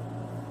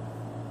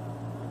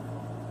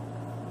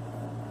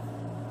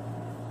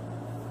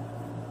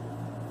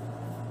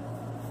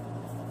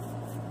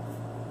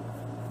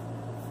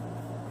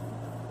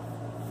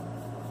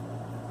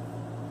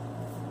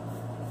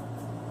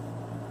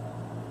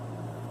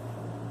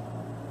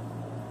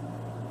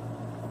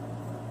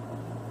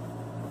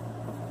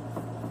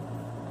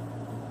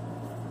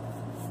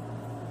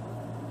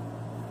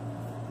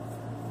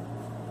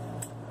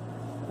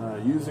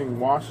 Using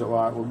wash a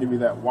lot will give you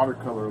that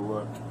watercolor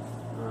look,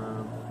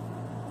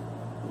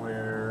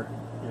 where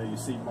you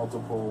see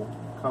multiple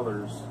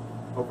colors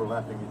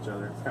overlapping each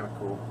other. It's kind of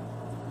cool.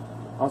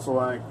 Also,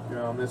 like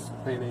on this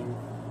painting,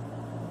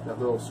 that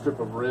little strip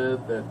of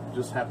red that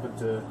just happened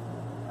to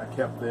I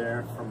kept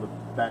there from the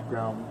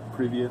background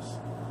previous.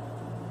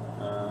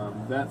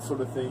 That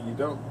sort of thing you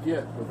don't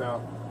get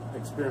without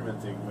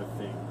experimenting with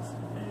things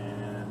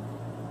and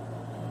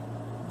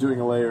doing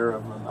a layer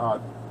of an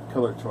odd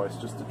color choice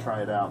just to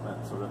try it out,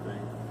 that sort of thing.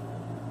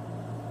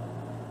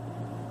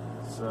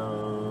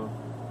 So,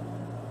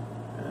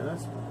 and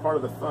that's part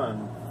of the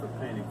fun for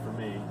painting for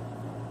me.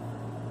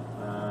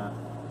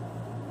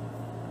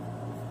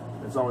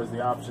 there's always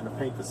the option to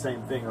paint the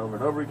same thing over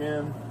and over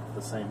again,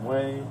 the same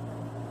way.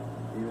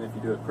 Even if you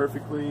do it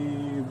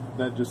perfectly,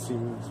 that just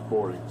seems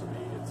boring to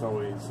me. It's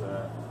always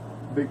a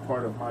big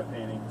part of my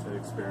painting to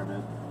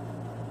experiment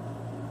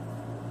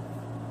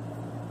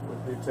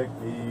with new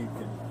technique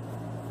and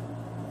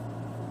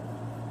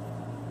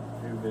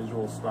new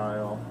visual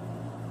style.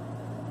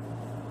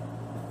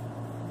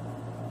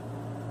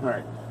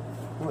 Alright,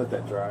 I'll let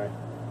that dry.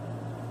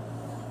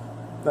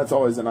 That's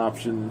always an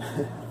option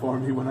for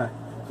me when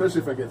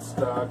especially if I get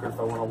stuck or if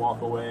I want to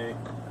walk away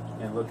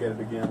and look at it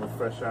again with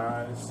fresh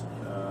eyes.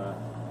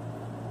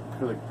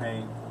 Acrylic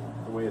paint,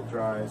 the way it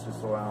dries,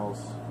 just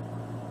allows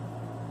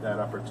that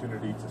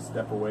opportunity to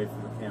step away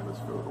from the canvas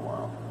for a little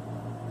while.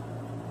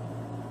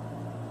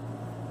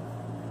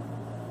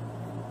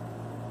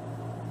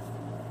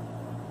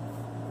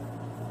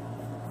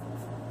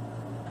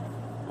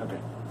 Okay.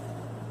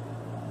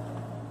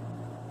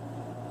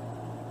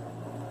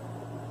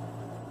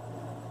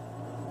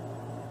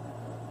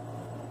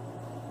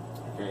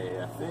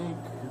 Okay, I think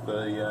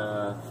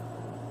the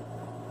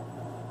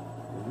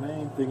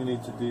main thing I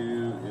need to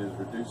do is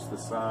reduce the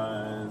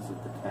size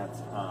of the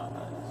cat's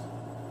eyes.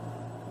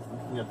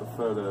 Looking at the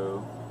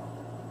photo,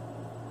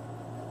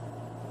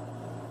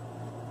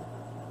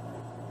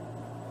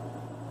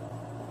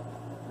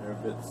 they're a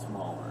bit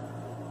smaller.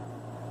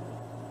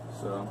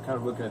 So I'm kind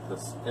of looking at the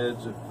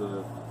edge of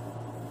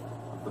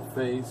the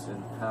face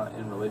and how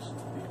in relation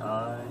to the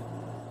eye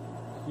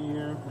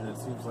here, and it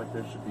seems like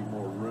there should be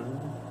more room.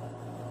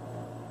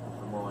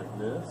 More like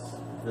this.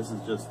 This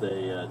is just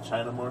a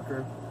China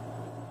marker,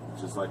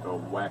 which is like a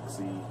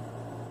waxy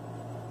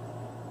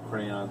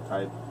crayon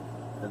type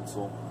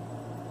pencil.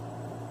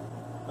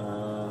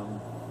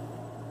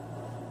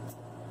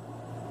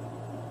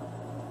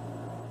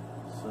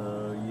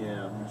 So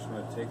yeah, I'm just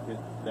going to take it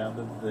down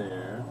to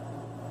there.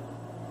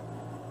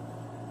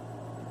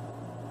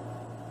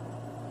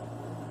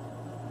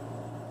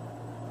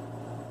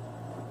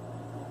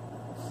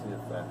 See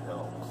if that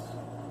helps.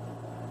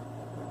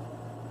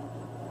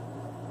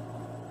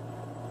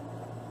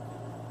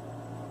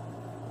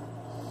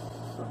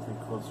 Something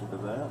closer to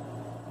that,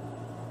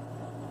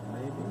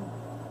 maybe.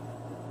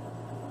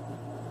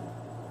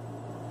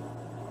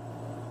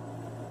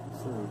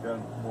 So we've got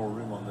more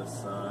room on this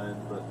side,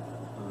 but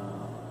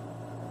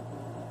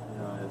you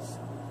know, it's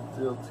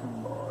still too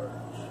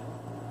large.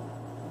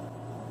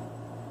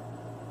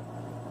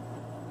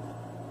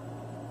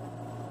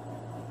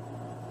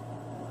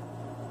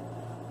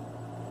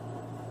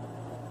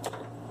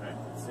 All right,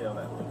 let's see how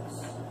that looks.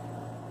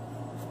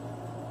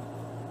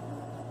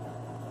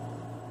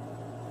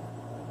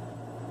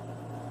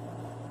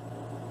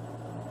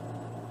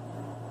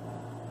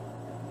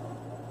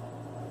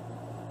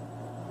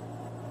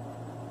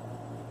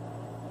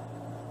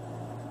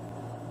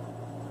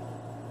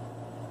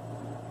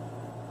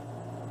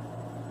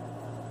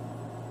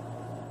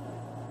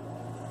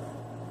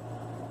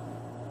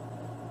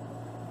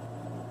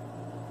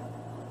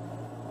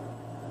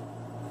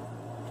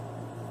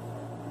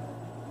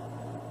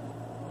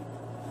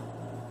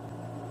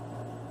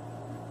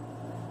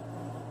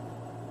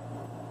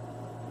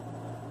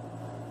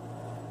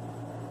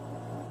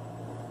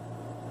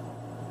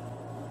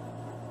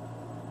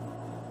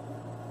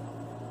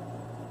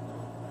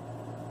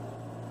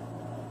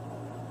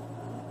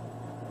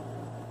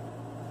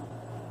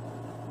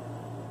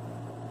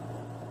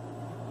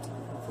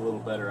 A little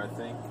better, I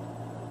think.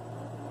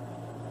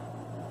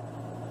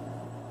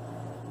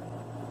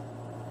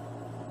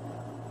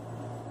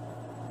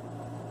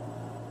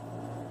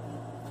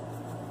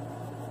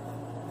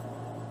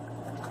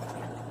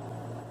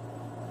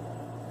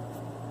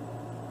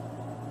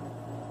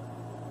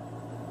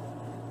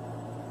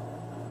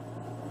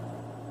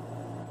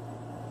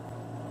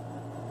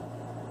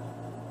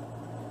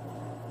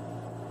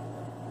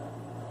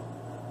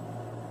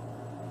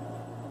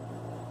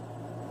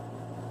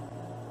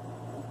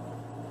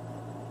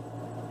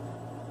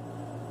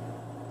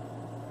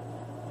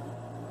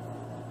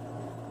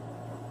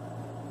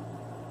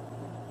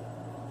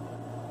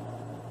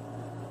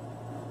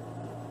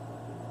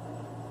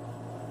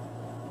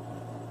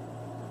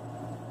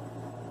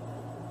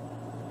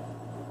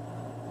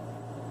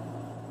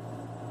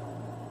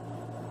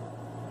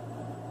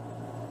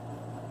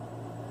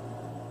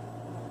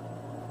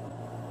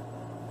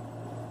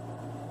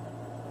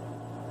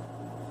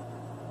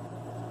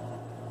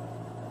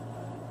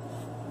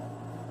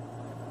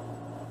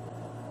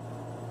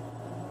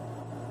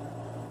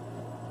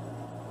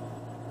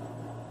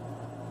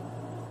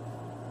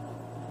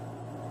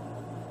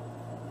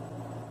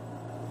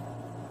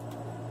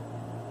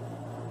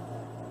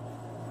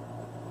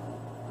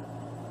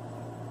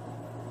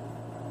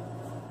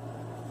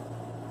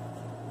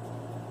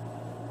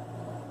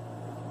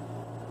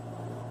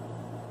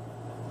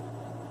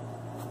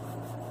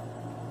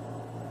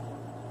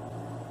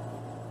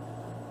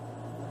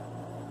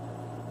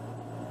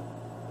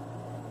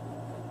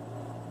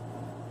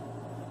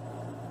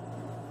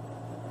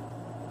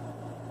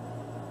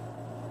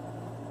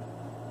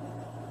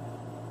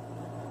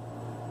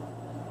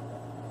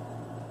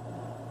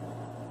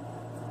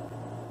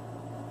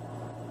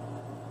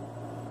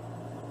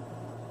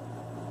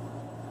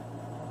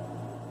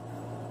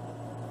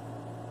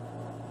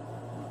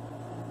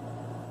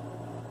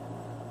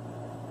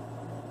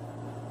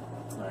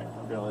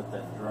 Maybe I'll let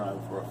that dry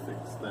before I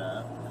fix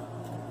that.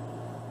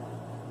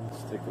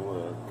 Let's take a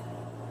look.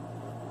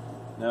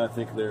 Now I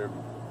think they're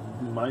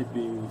might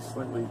be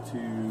slightly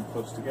too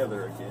close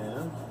together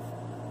again.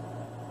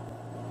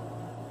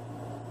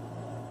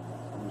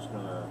 I'm just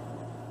gonna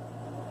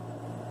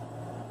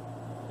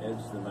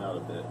edge them out a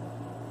bit.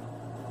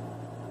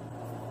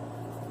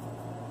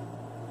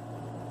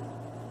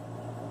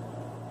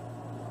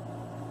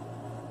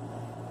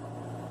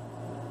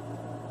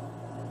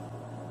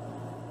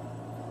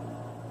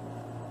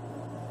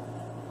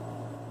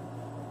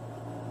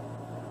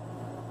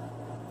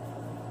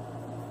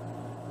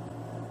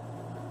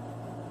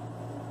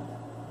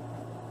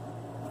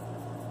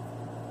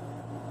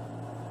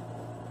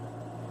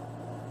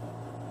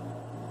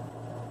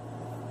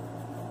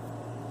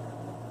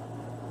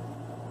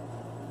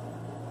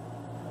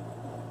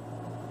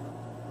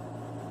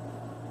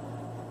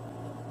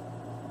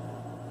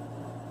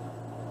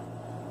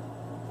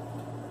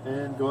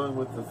 And going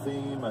with the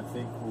theme, I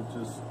think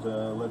we'll just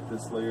let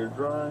this layer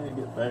dry and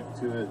get back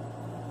to it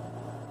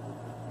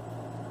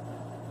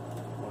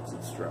once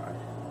it's dry.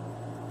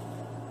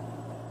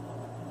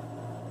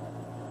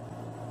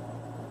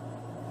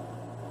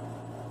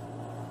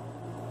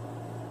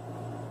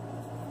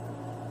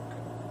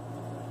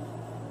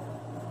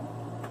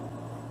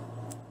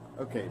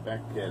 Okay, back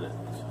at it.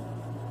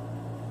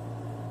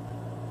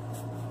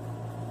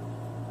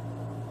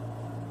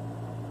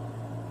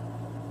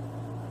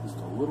 Just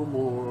a little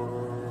more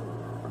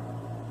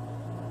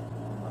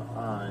on the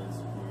eyes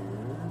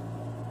here.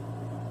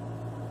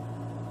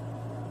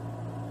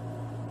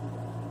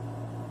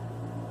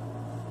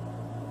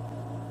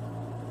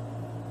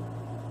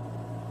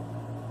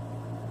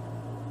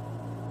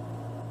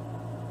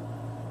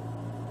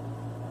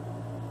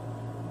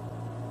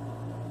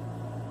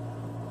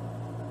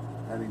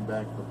 Adding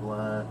back the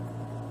black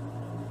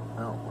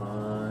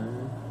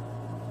outline.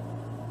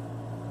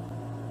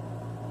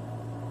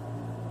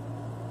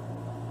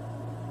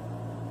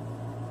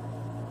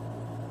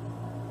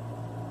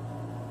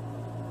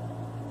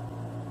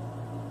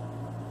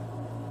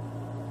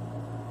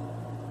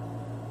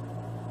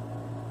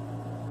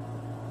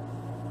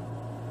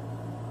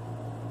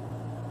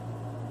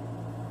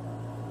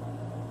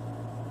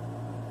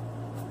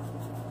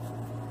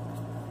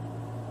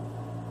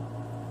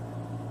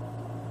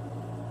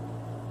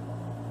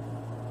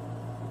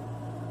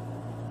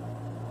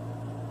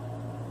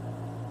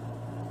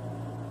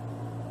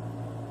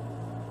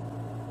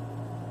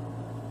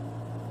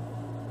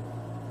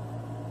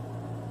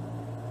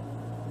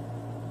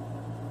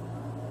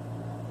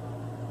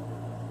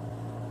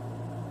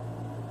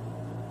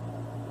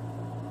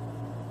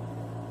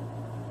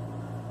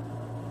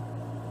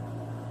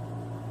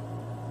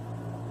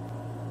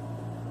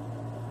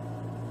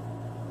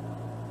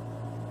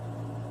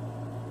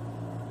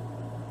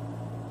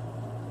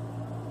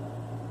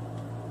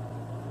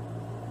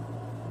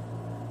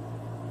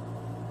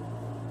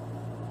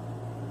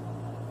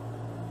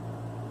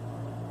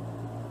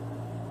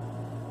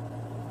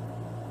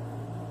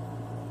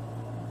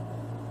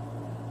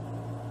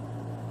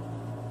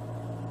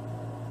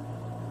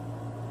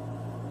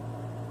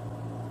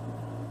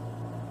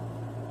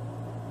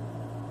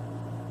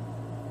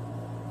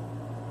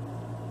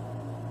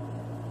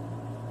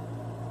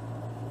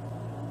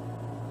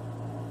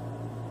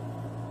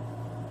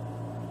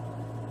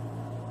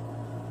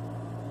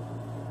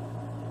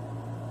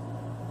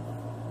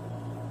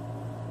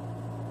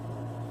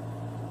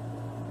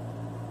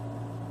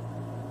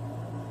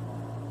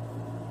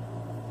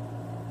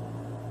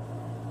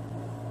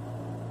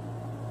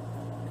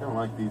 Kind of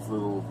like these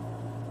little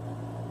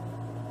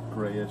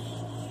grayish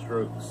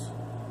strokes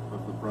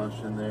of the brush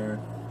in there.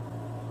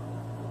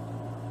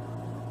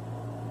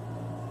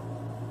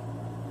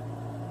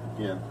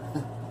 Again,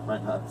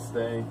 might not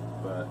stay,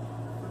 but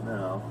for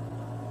now,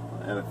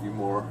 I'll add a few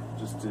more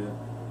just to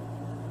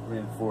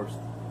reinforce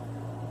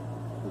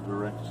the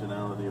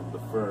directionality of the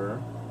fur.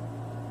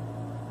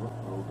 Oh,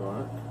 a little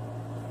dark.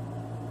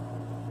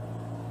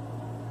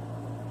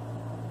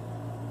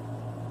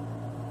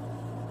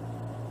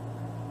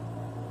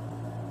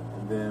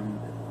 Then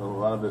a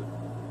lot of it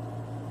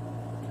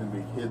can be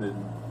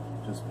hidden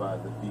just by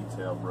the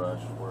detail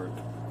brush work,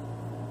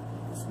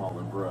 the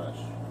smaller brush.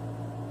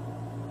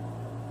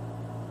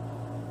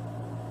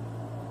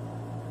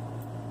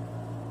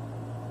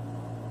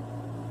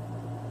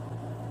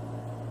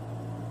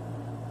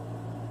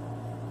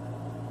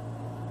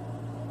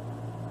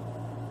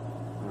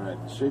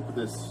 Alright, the shape of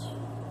this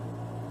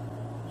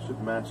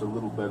should match a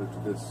little better to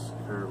this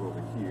curve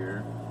over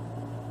here.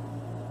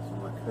 So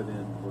I'm going to cut in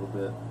a little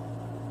bit.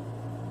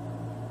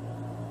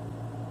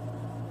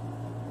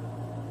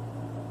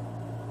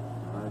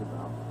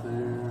 About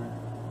there.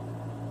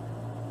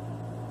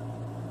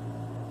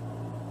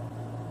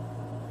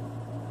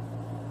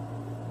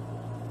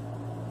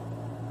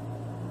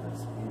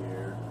 This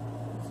here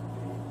needs to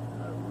be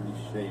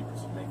reshaped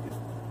to make it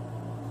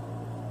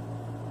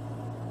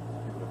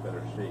give it a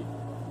better shape.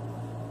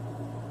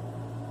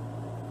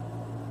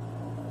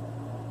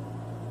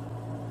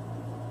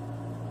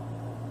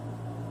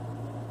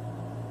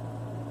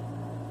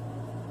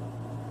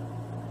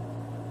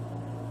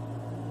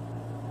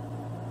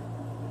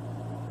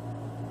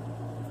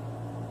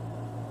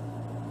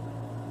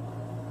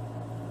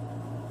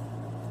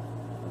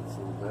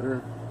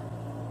 better.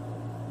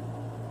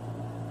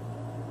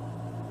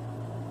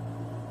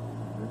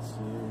 This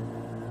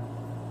here.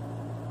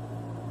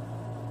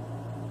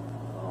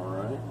 All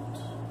right.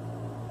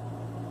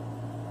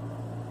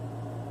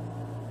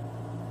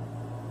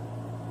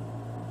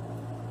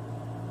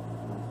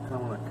 I kind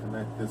of want to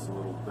connect this a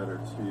little better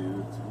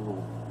too. It's a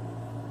little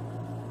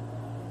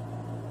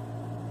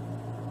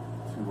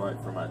too light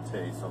for my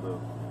taste, although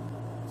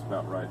it's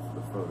about right for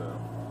the photo.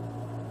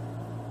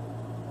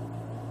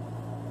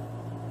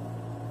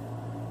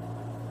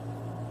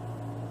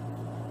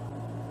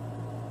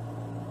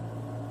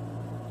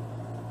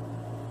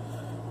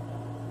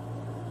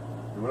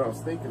 And what I was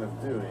thinking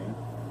of doing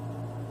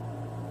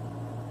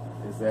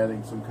is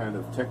adding some kind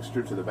of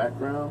texture to the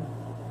background.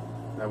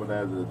 That would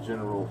add a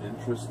general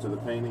interest to the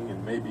painting,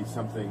 and maybe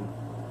something,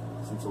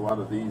 since a lot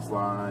of these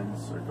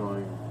lines are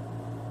going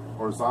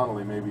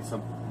horizontally, maybe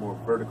some more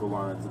vertical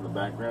lines in the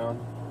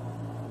background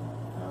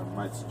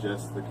might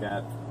suggest the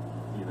cat,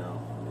 you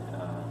know,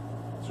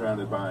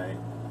 surrounded by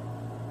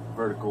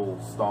vertical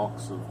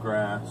stalks of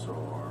grass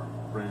or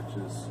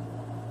branches.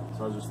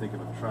 So I was just thinking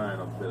of trying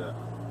a bit of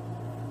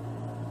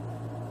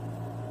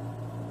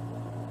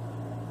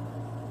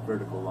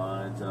vertical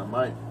lines, and I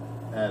might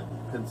add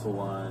pencil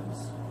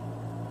lines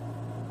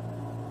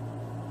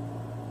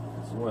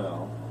as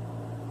well.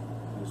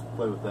 Just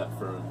play with that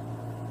for a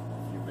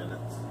few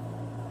minutes.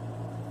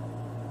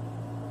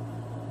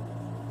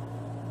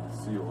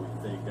 See what we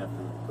think after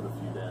we put a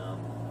few down.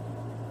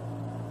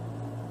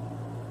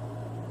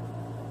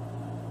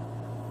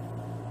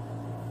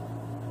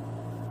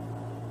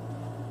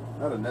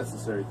 Not a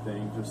necessary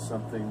thing, just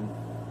something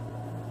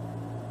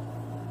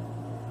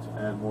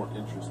to add more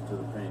interest to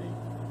the painting.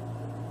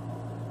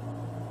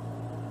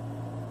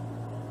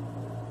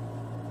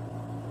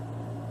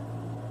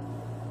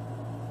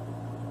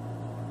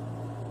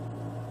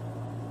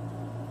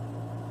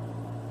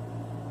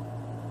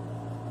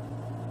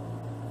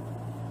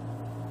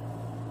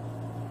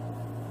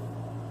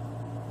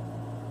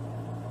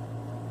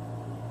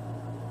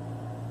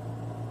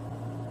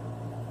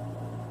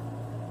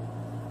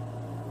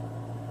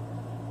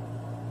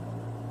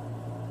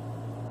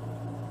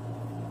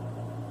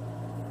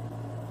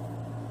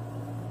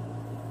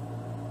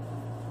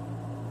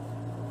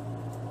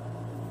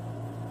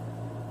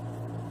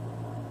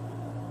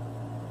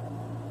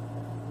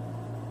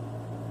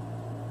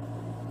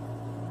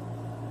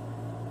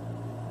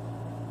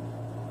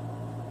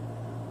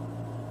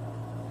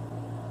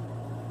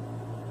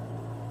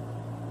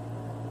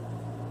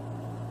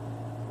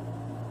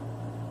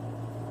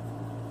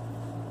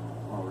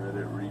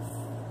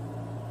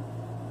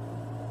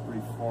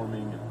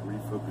 Reforming and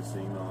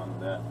refocusing on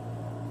that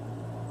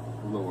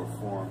lower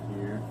form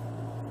here.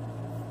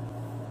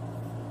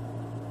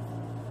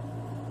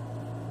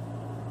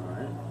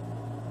 Alright.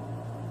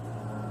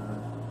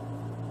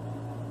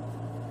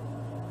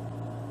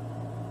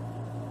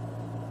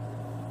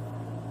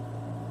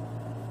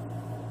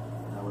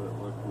 How would it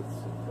look with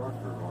some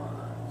darker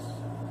lines?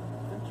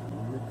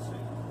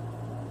 Intermixing.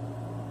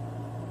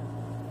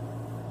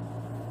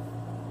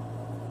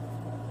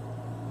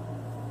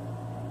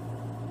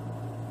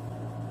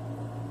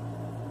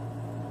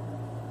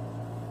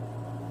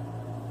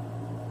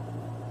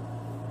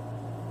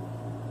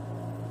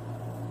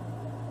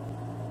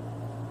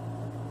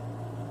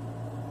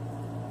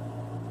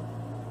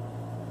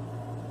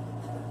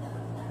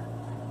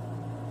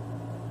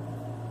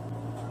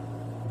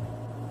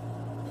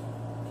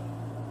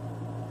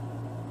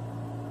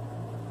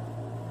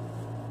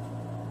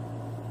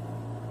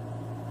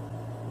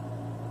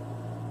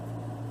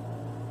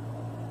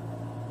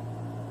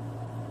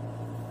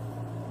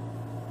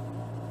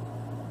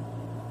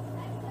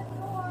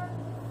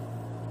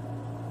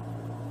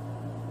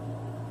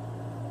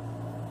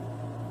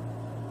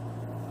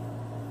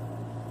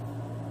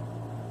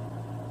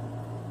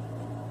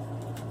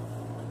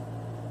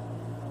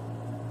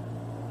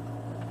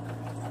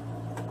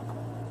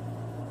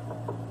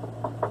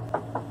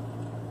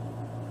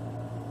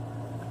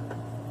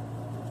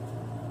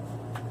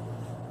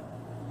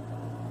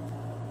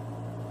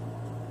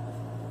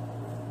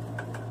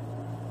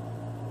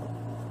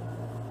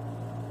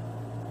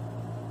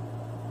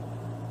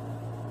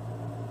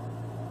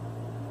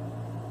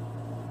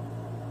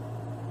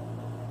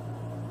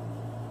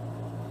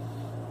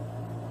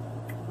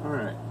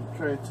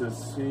 Try to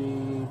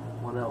see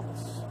what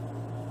else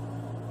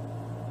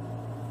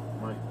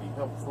might be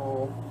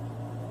helpful.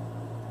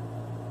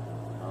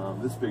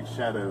 This big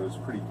shadow is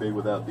pretty big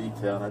without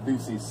detail, and I do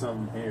see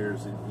some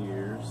hairs in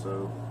here,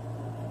 so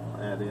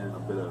I'll add in a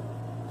bit of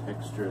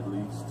texture at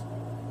least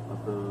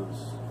of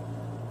those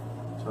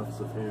tufts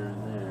of hair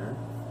in there.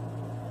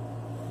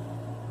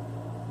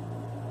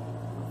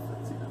 I don't know if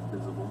that's even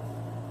visible.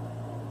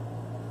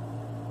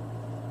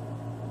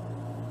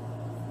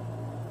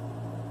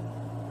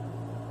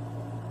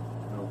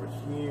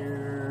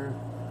 Here,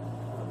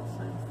 the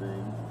same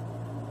thing.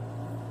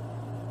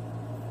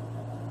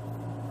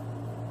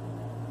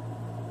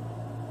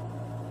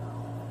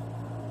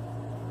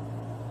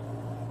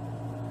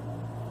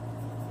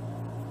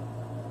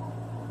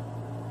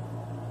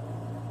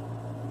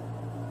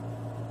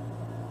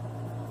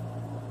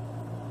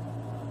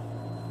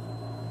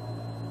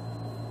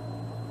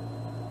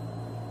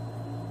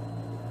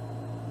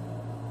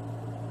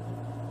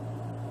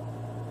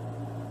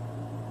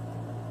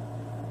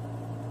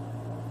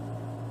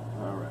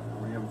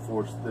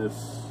 force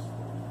this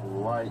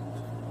light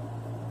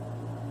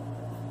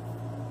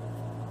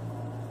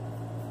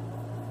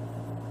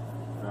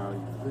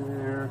value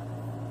there.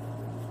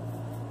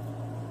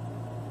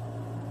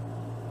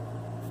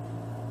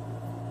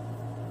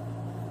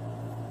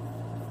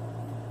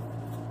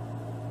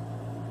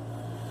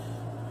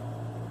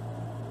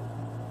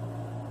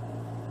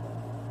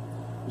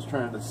 Just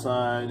trying to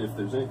decide if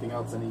there's anything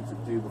else I need to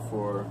do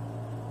before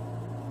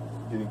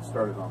getting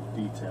started on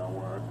detail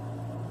work.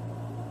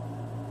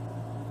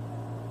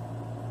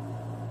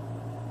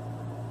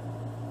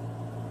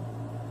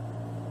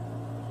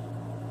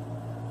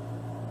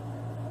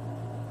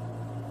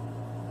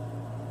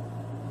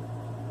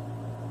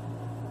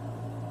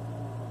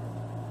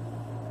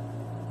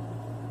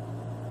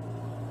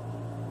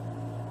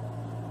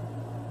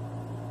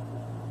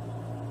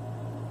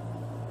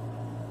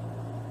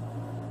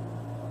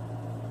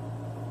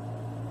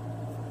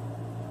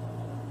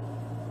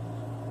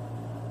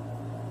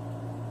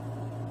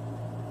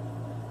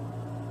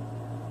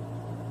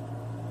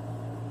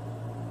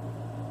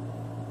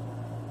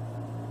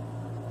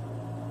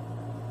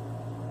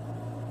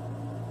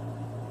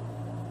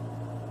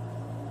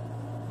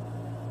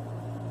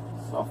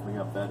 Softening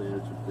up that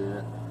edge a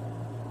bit.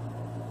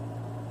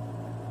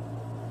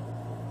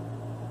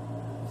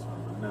 So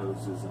the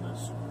nose isn't a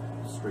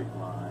straight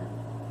line.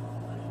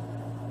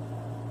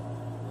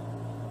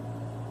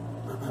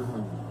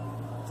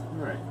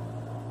 Alright.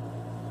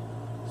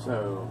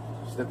 So,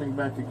 stepping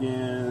back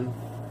again.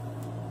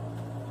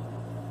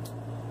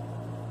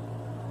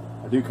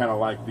 I do kind of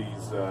like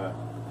these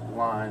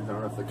lines. I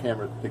don't know if the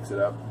camera picks it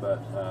up,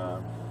 but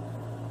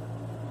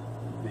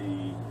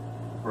the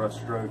brush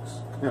strokes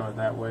going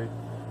that way.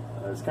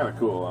 It's kind of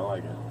cool. I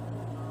like it.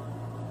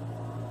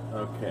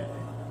 Okay.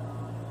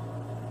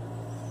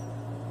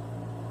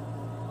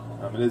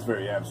 It is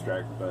very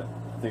abstract, but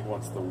I think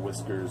once the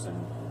whiskers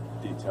and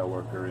detail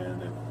work are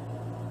in,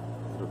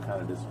 it'll kind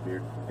of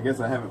disappear. I guess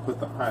I haven't put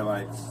the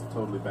highlights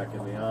totally back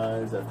in the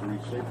eyes after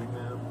reshaping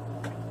them.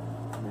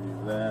 Let me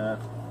do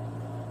that.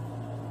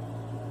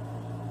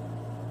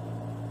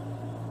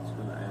 Just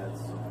going to add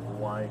some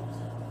white.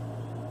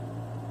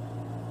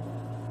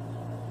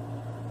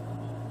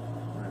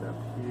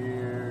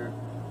 Here,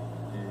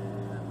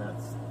 and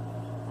that's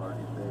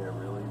already there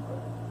really,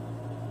 but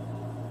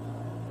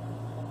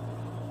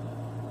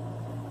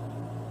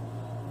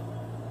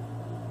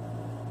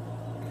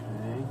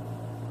okay.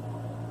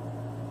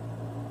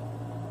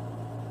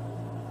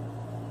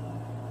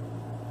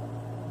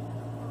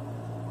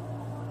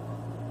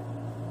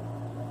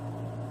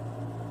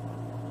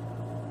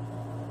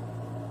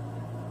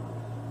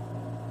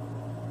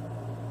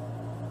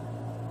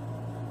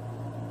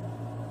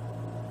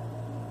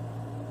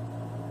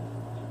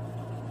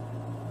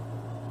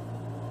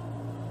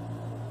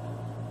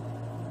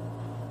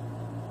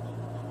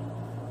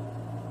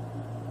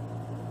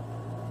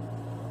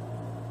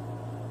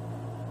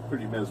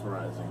 Pretty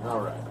mesmerizing.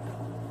 Alright,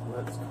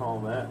 let's call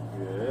that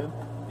good.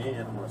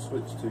 And I'm going to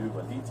switch to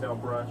a detail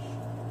brush.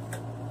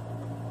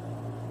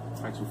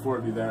 Actually, before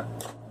I do that,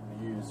 I'm going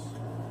to use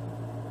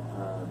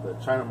the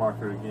China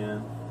marker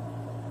again,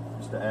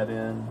 just to add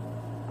in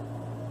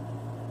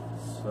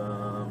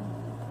some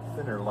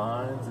thinner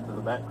lines into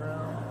the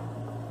background.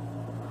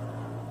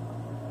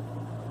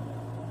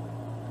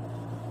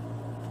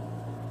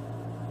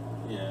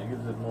 Yeah, it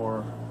gives it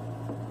more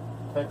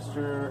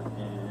texture,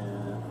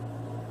 and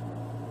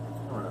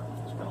I don't know,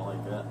 just kind of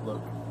like that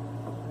look.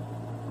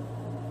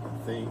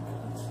 I think,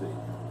 let's see.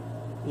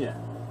 Yeah,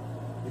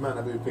 you might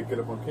not be able to pick it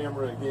up on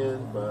camera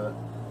again, but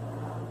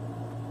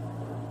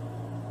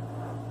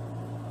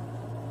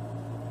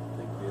I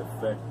think the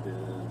effect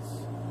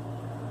is,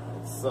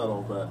 it's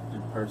subtle, but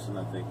in person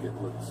I think it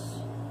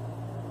looks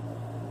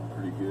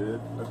pretty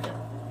good. Okay,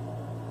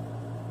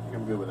 I think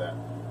I'm good with that.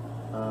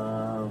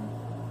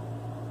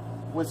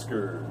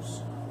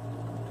 Whiskers.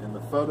 In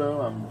the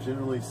photo, I'm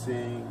generally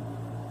seeing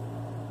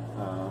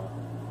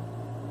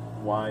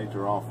white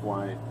or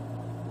off-white,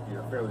 you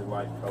know, fairly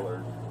light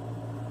colored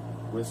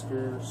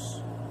whiskers.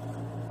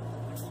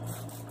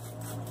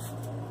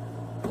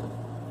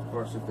 Of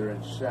course, if they're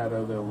in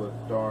shadow, they'll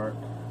look dark,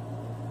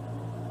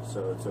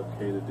 so it's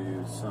okay to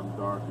do some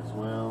dark as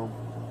well.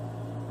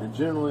 And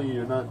generally,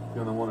 you're not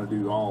going to want to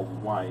do all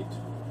white.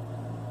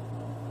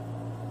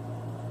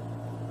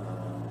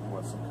 You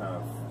want some kind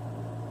of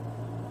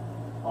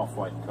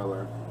off-white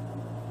color,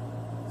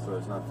 so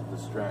as not to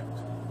distract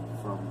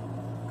from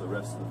the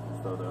rest of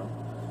the photo.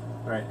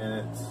 Alright,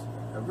 and it's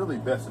really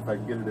best if I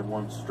can get it in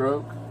one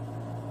stroke.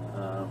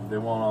 They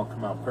won't all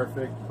come out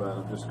perfect, but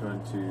I'm just going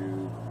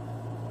to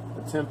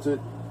attempt it.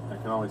 I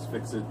can always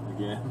fix it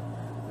again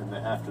and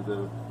after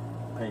the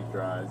paint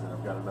dries, and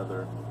I've got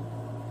another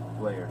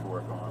layer to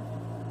work on.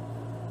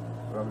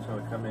 But I'm just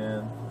going to come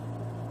in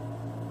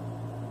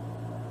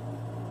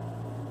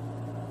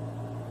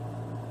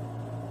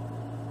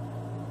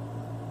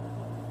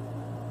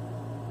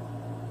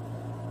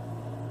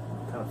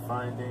kind of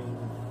finding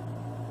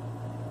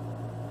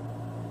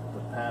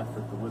the path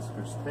that the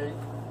whiskers take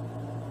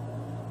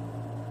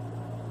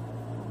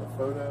in the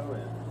photo,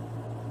 and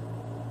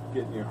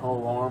getting your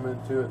whole arm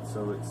into it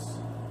so it's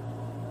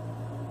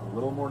a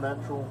little more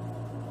natural.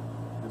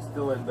 You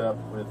still end up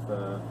with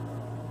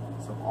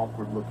some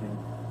awkward looking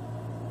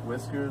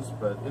whiskers,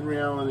 but in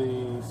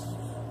reality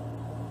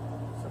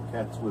some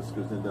cats'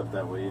 whiskers end up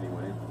that way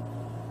anyway.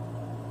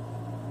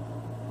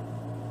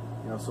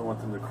 You also want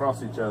them to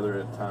cross each other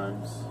at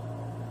times,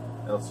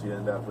 else you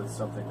end up with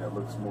something that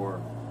looks more,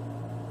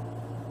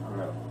 I don't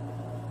know,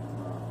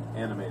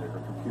 animated or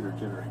computer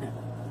generated,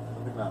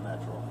 something not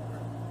natural.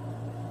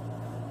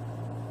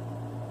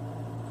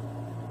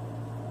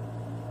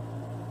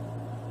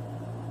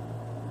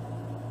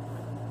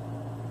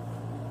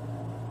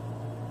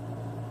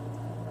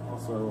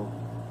 Also,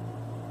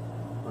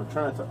 I'm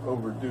trying to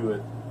overdo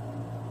it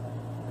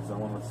because I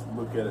want to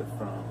look at it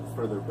from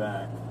further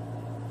back.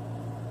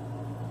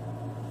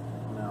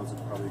 Now's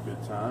probably a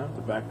good time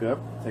to back up,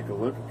 take a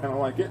look. I kind of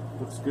like it.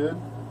 Looks good.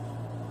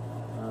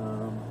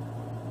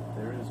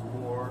 There is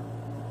more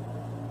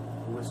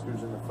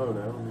whiskers in the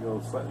photo. Let me go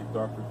a slightly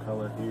darker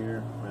color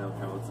here. Well, it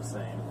kind of looks the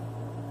same.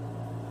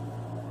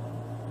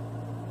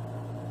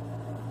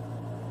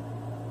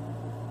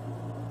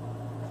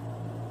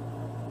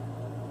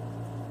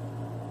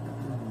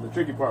 The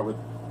tricky part with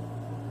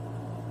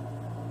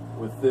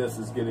this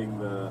is getting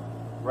the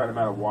right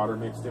amount of water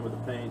mixed in with the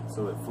paint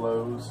so it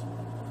flows,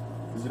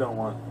 because you don't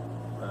want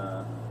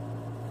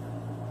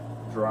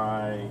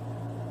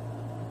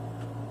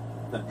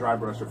that dry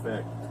brush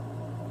effect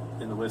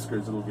in the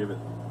whiskers. It'll give it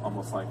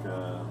almost like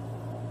a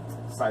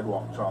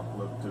sidewalk chalk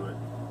look to it.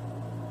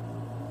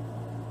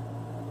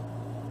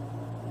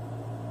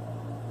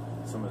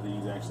 Some of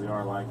these actually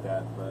are like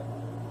that, but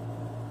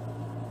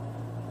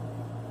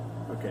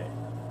okay.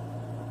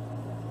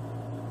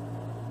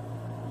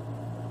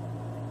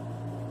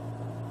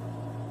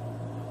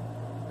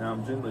 Now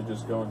I'm generally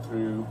just going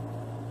through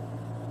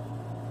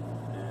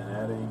and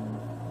adding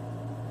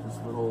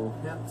just little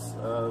hints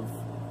of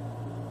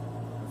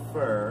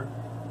fur.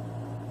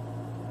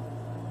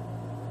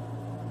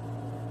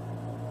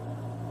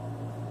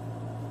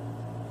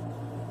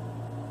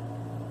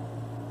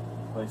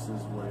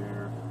 Places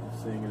where I'm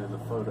seeing it in the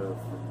photo.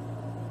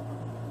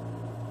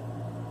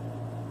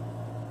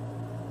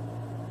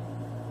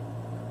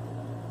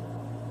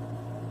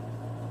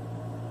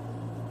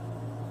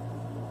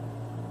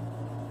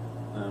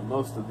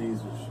 Most of these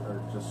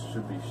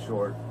should be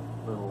short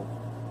little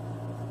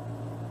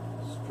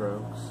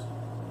strokes.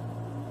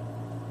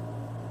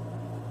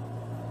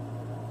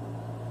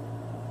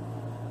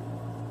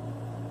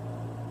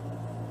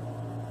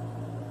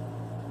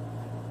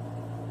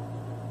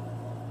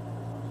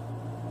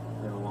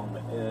 Then along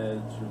the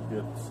edge you'll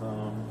get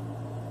some.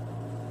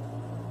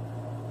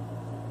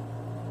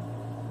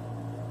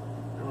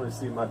 I don't really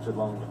see much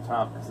along the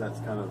top because that's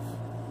kind of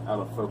out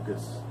of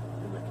focus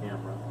in the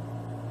camera.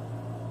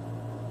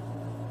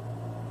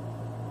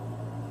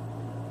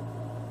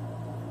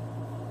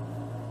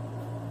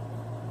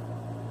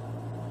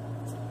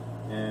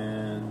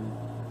 And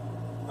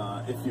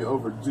if you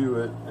overdo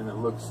it and it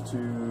looks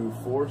too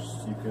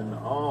forced, you can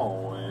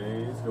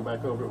always go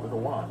back over it with a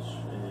wash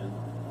and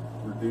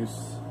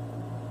reduce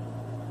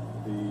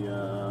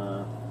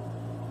the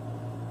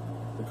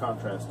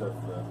contrast of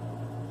the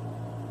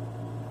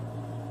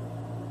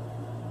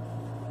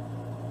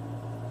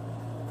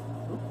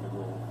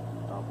little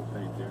doppel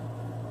paint here.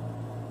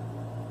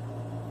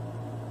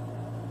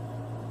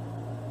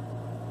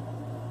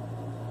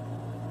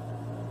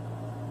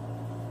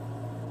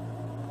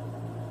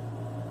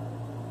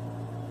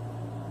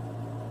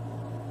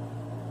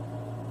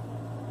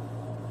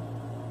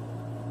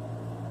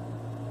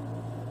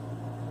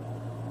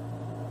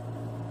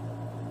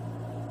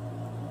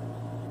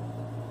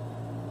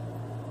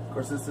 Of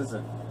course, this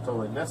isn't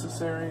totally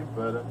necessary,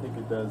 but I think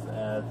it does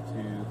add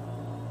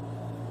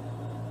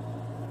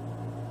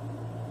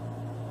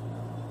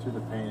to the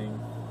painting,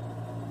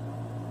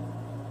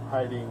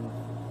 hiding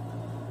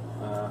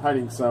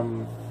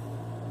some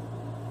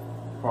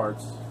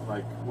parts.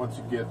 Like once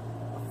you get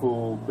a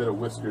full bit of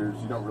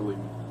whiskers, you don't really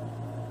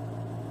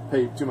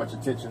pay too much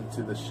attention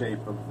to the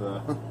shape of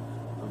the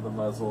of the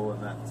muzzle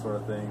and that sort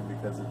of thing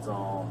because it's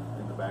all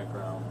in the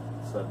background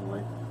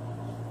suddenly.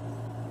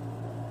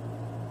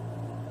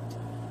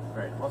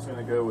 Alright, I'm also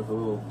going to go with a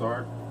little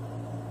dark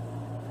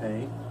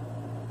paint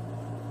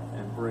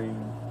and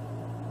bring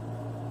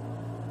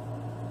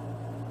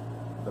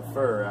the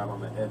fur out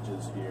on the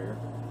edges here.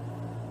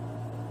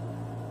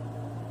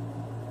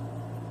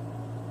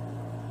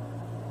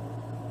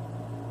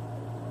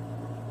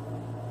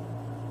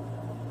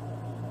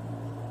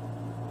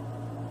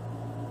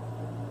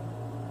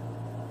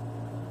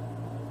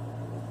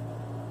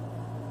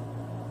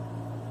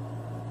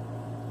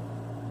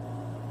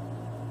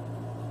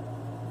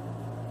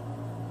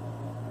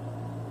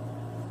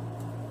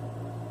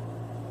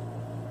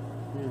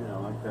 Yeah, I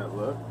like that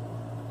look.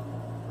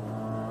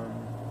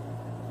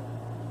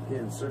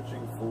 Again,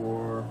 searching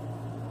for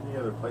any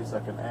other place I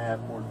can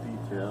add more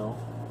detail.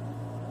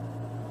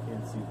 You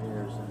can see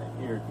hairs in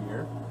the ear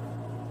here.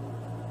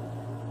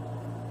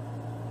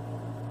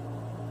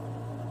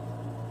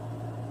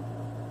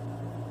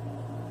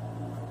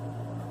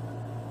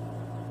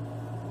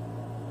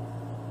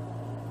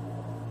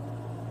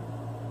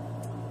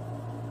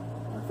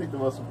 think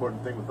the most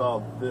important thing with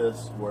all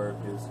this work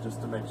is just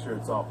to make sure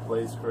it's all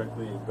placed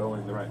correctly and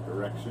going in the right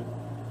direction.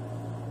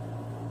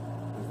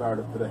 If I were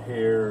to put a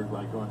hair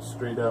like going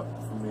straight up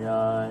from the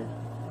eye,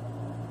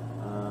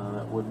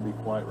 that wouldn't be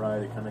quite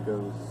right. It kind of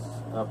goes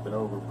up and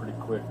over pretty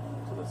quick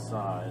to the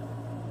side.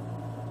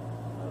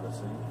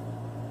 Noticing.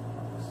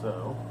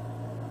 So.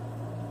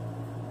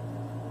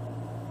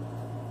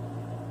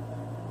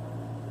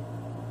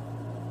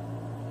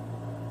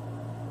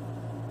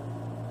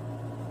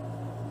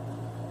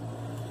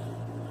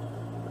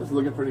 It's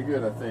looking pretty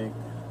good, I think.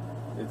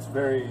 It's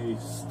very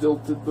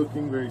stilted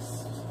looking, very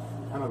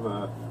kind of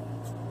a,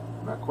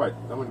 not quite,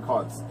 I wouldn't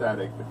call it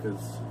static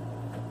because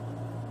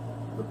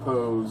the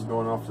pose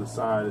going off to the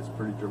side is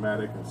pretty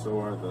dramatic, and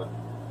so are the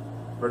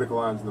vertical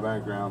lines in the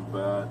background,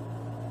 but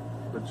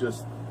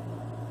just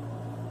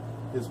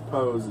his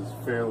pose is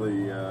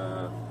fairly,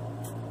 I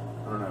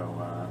don't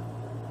know,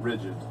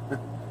 rigid,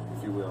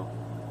 if you will.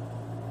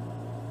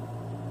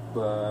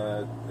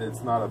 But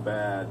it's not a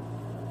bad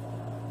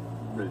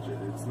rigid.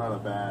 It's not a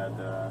bad,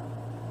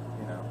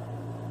 you know,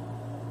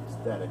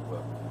 static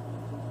look.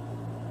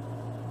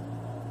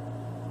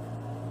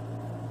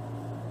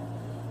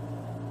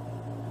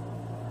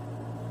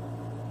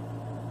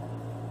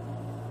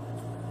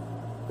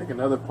 I think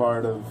another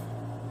part of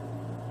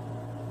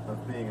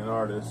being an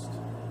artist,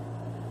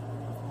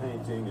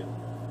 painting and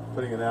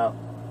putting it out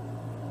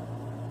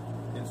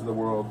into the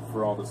world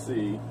for all to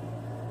see,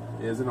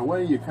 is in a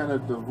way you kind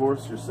of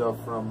divorce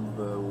yourself from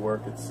the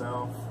work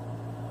itself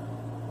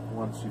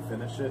once you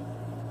finish it.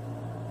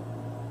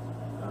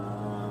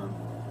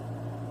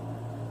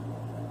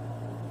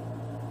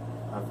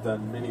 I've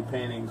done many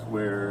paintings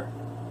where,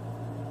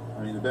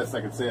 I mean, the best I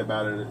could say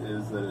about it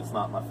is that it's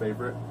not my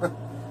favorite.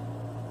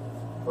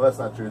 Well, that's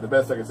not true. The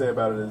best I can say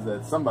about it is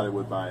that somebody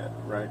would buy it,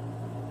 right?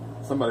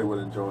 Somebody would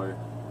enjoy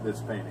this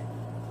painting.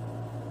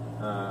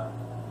 Not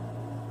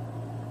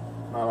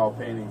all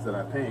paintings that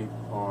I paint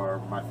are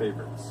my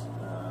favorites.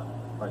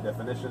 By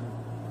definition,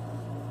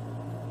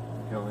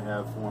 you can only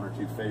have one or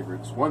two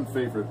favorites. One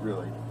favorite,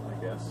 really, I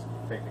guess,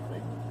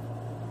 technically.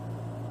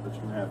 But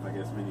you can have, I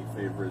guess, many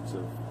favorites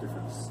of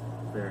different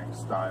varying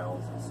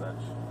styles and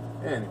such.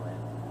 Anyway.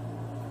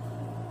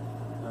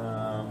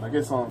 I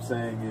guess all I'm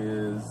saying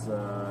is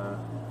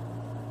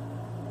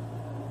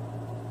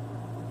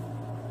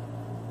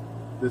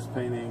this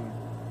painting,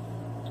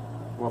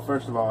 well,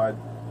 first of all, I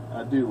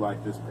do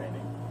like this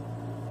painting,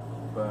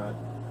 but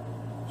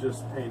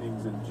just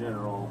paintings in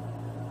general,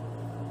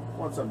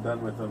 once I'm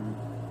done with them,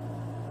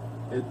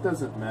 it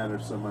doesn't matter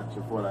so much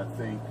of what I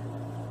think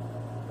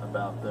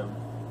about them.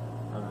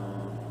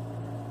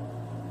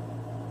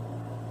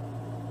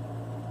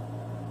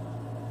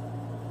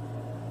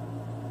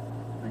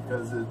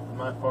 Because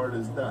my part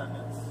is done.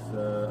 It's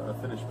a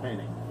finished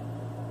painting.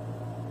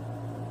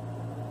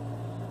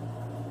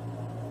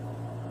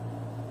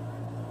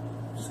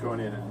 Just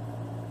going in and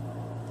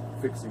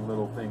fixing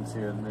little things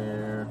here and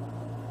there,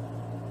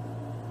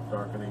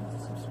 darkening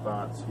some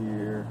spots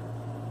here.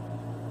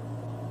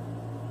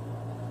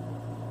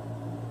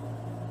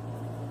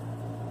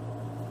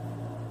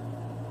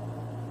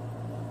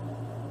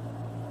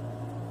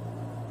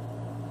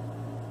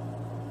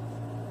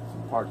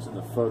 Parts in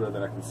the photo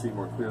that I can see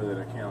more clearly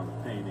than I can on the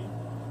painting.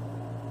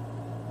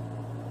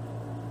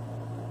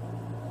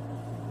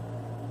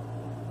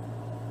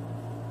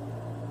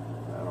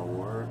 That'll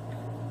work.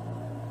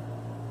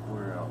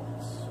 Where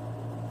else?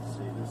 Let's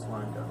see, this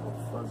line got a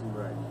little fuzzy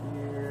right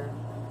here.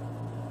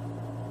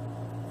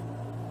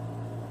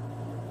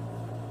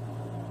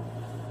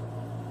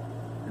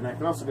 And I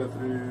can also go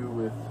through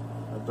with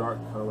a dark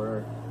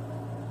color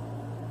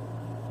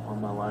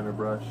on my liner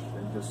brush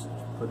and just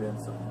put in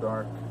some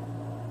dark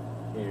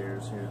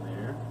hairs here and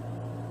there.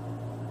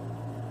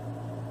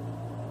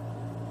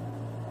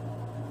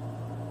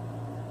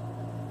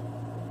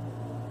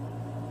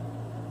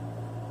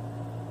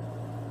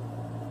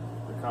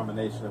 The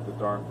combination of the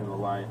dark and the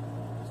light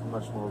is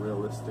much more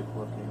realistic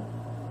looking,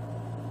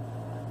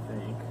 I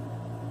think.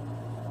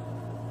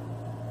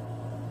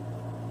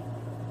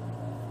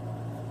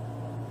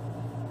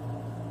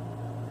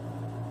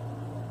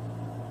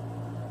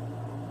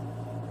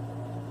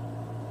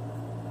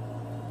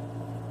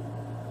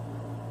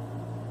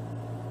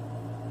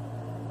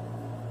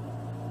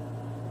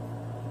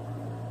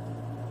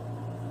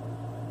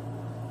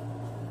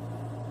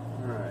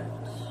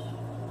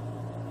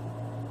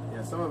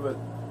 Some of it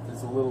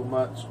is a little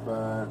much,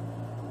 but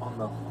on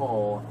the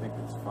whole, I think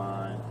it's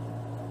fine.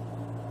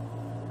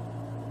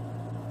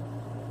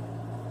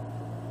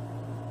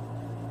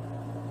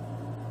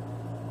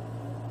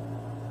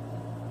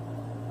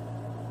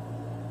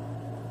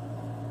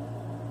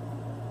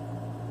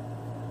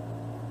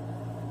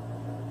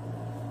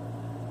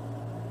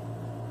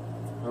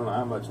 I don't know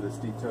how much of this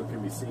detail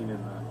can be seen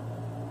in the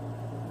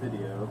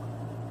video.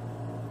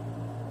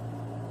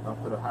 I'll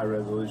put a higher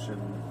resolution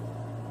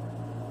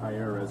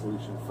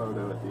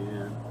photo at the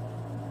end.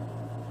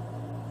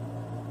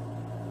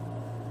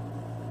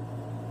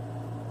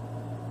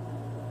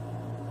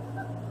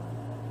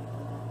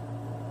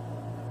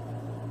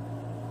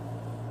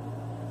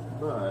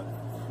 But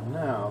for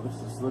now, this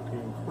is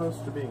looking close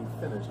to being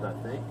finished, I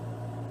think.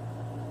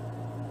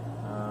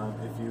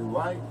 If you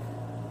like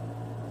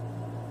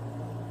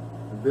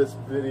this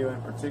video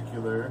in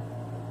particular,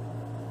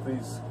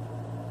 please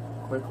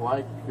click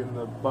like in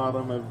the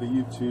bottom of the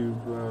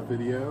YouTube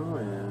video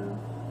and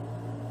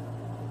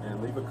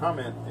leave a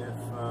comment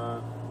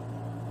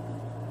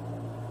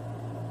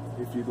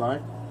if you'd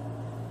like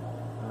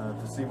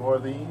to see more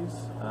of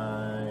these.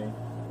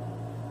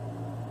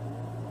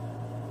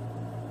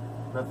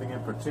 Nothing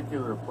in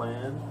particular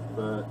planned,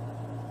 but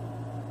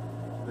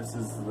this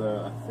is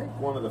I think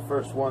one of the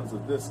first ones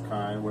of this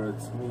kind where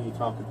it's me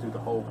talking through the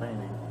whole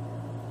painting.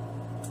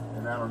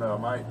 And I don't know, I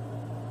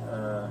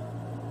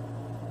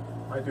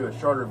might do a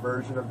shorter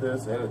version of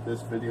this, edit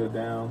this video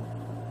down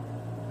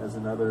as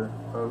another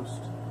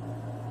post.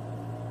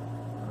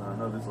 I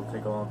know this will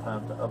take a long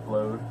time to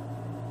upload.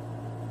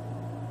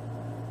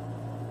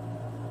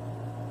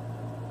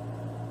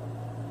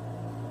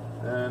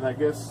 And I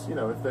guess, you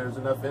know, if there's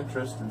enough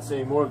interest in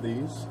seeing more of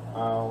these,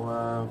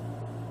 I'll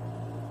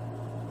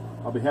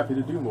be happy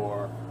to do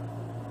more.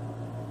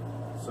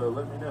 So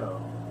let me know.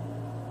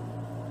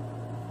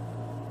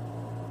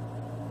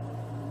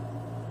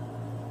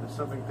 There's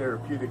something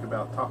therapeutic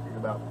about talking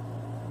about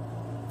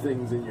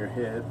things in your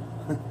head,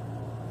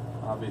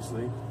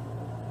 obviously.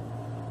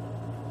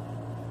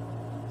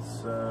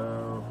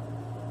 So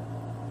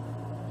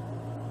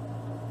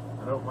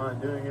I don't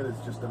mind doing it.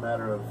 It's just a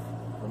matter of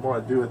the more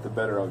I do it, the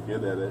better I'll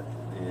get at it,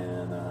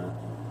 and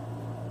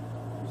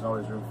there's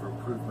always room for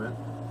improvement.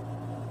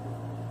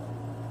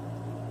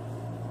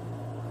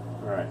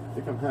 Alright, I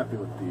think I'm happy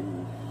with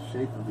the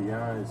shape of the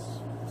eyes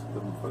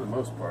for the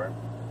most part.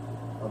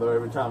 Although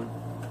every time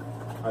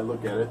I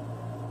look at it,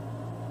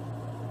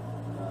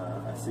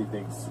 I see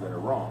things that are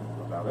wrong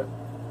about it.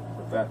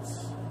 But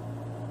that's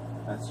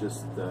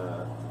just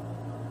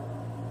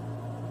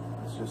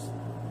it's just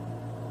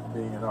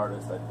being an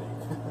artist, I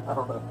think. I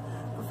don't know,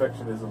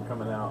 perfectionism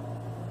coming out. I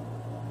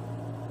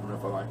don't know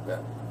if I like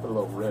that. Put a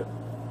little red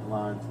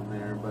lines in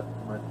there, but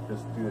I might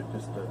just do it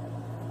just to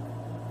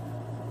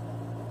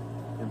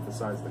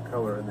emphasize the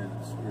color and then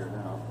smear it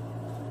out.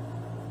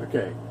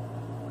 Okay,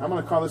 I'm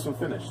going to call this one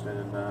finished,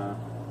 and I'm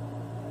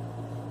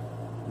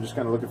just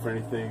kind of looking for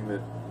anything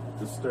that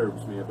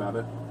disturbs me about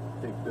it.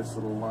 I think this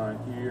little line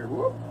here,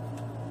 whoop,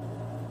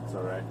 it's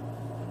alright.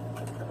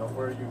 Don't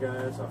worry, you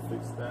guys, I'll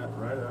fix that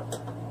right up.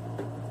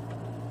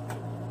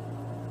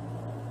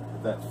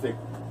 That thick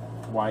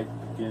white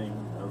beginning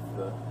of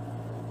the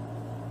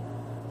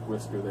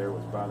whisker there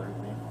was bothering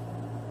me.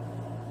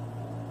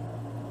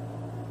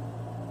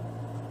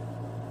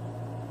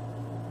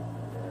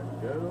 There we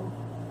go.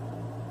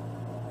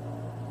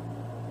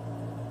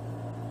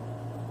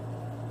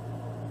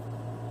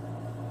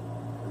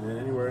 And then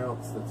anywhere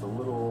else that's a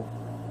little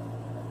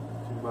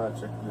too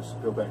much, I can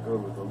just go back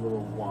over with a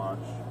little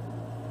wash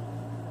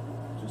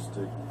just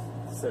to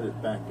set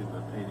it back in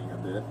the painting a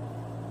bit.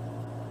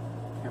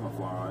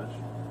 Camouflage,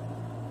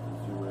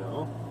 if you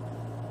will.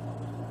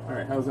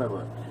 Alright, how's that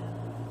look?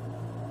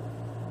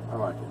 I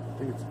like it. I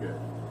think it's good.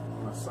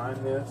 I'm going to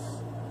sign this.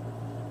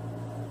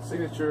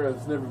 Signature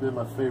has never been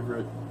my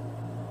favorite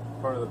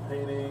part of the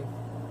painting.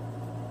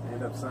 I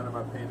end up signing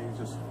my paintings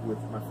just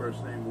with my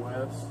first name,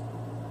 Wes,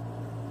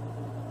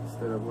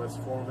 instead of Wes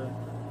Foreman.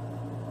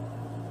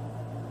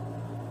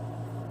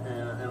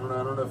 And I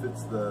don't know if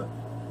it's the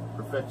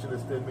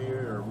perfectionist in me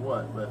or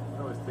what, but it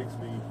always takes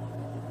me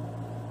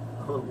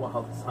a little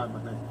while to sign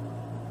my name.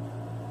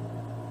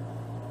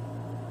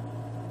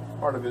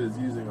 Part of it is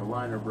using a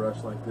liner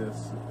brush like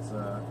this. It's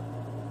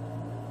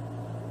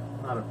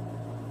not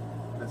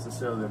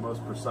necessarily the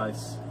most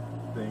precise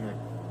thing. I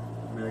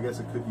mean, I guess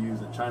I could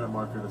use a China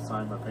marker to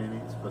sign my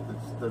paintings, but it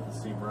just doesn't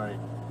seem right.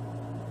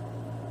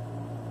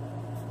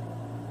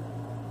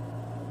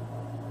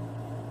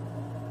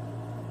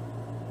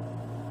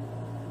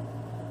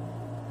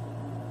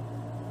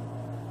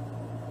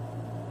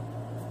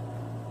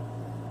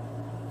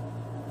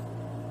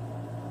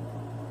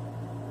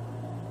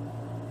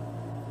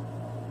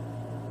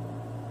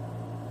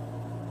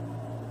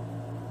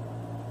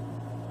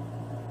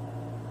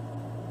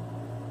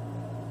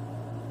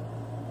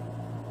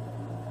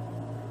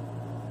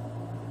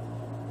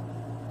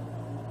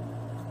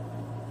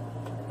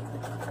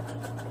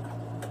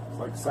 It's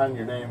like signing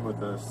your name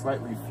with a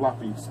slightly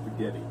floppy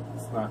spaghetti.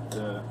 It's not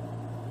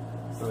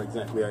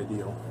exactly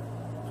ideal.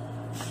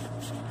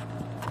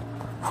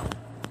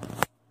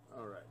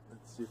 Alright,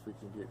 let's see if we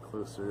can get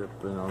closer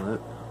up in on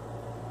it.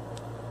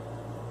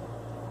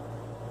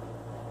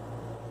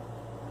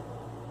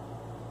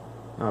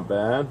 Not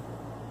bad.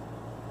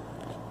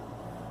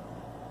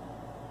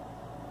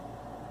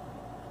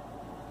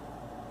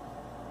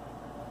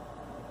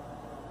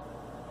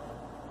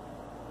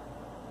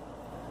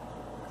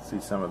 See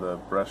some of the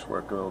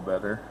brushwork a little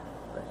better,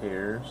 the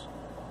hairs.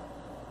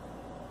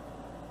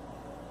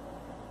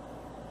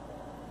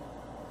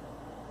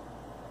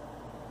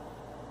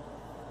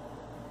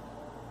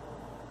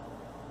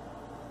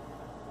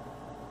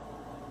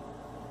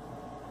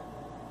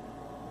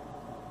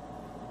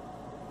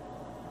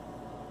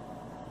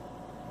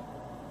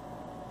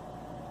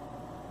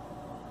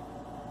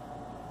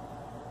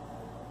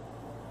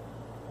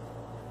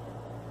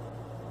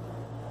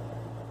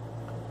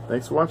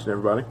 Thanks for watching,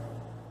 everybody.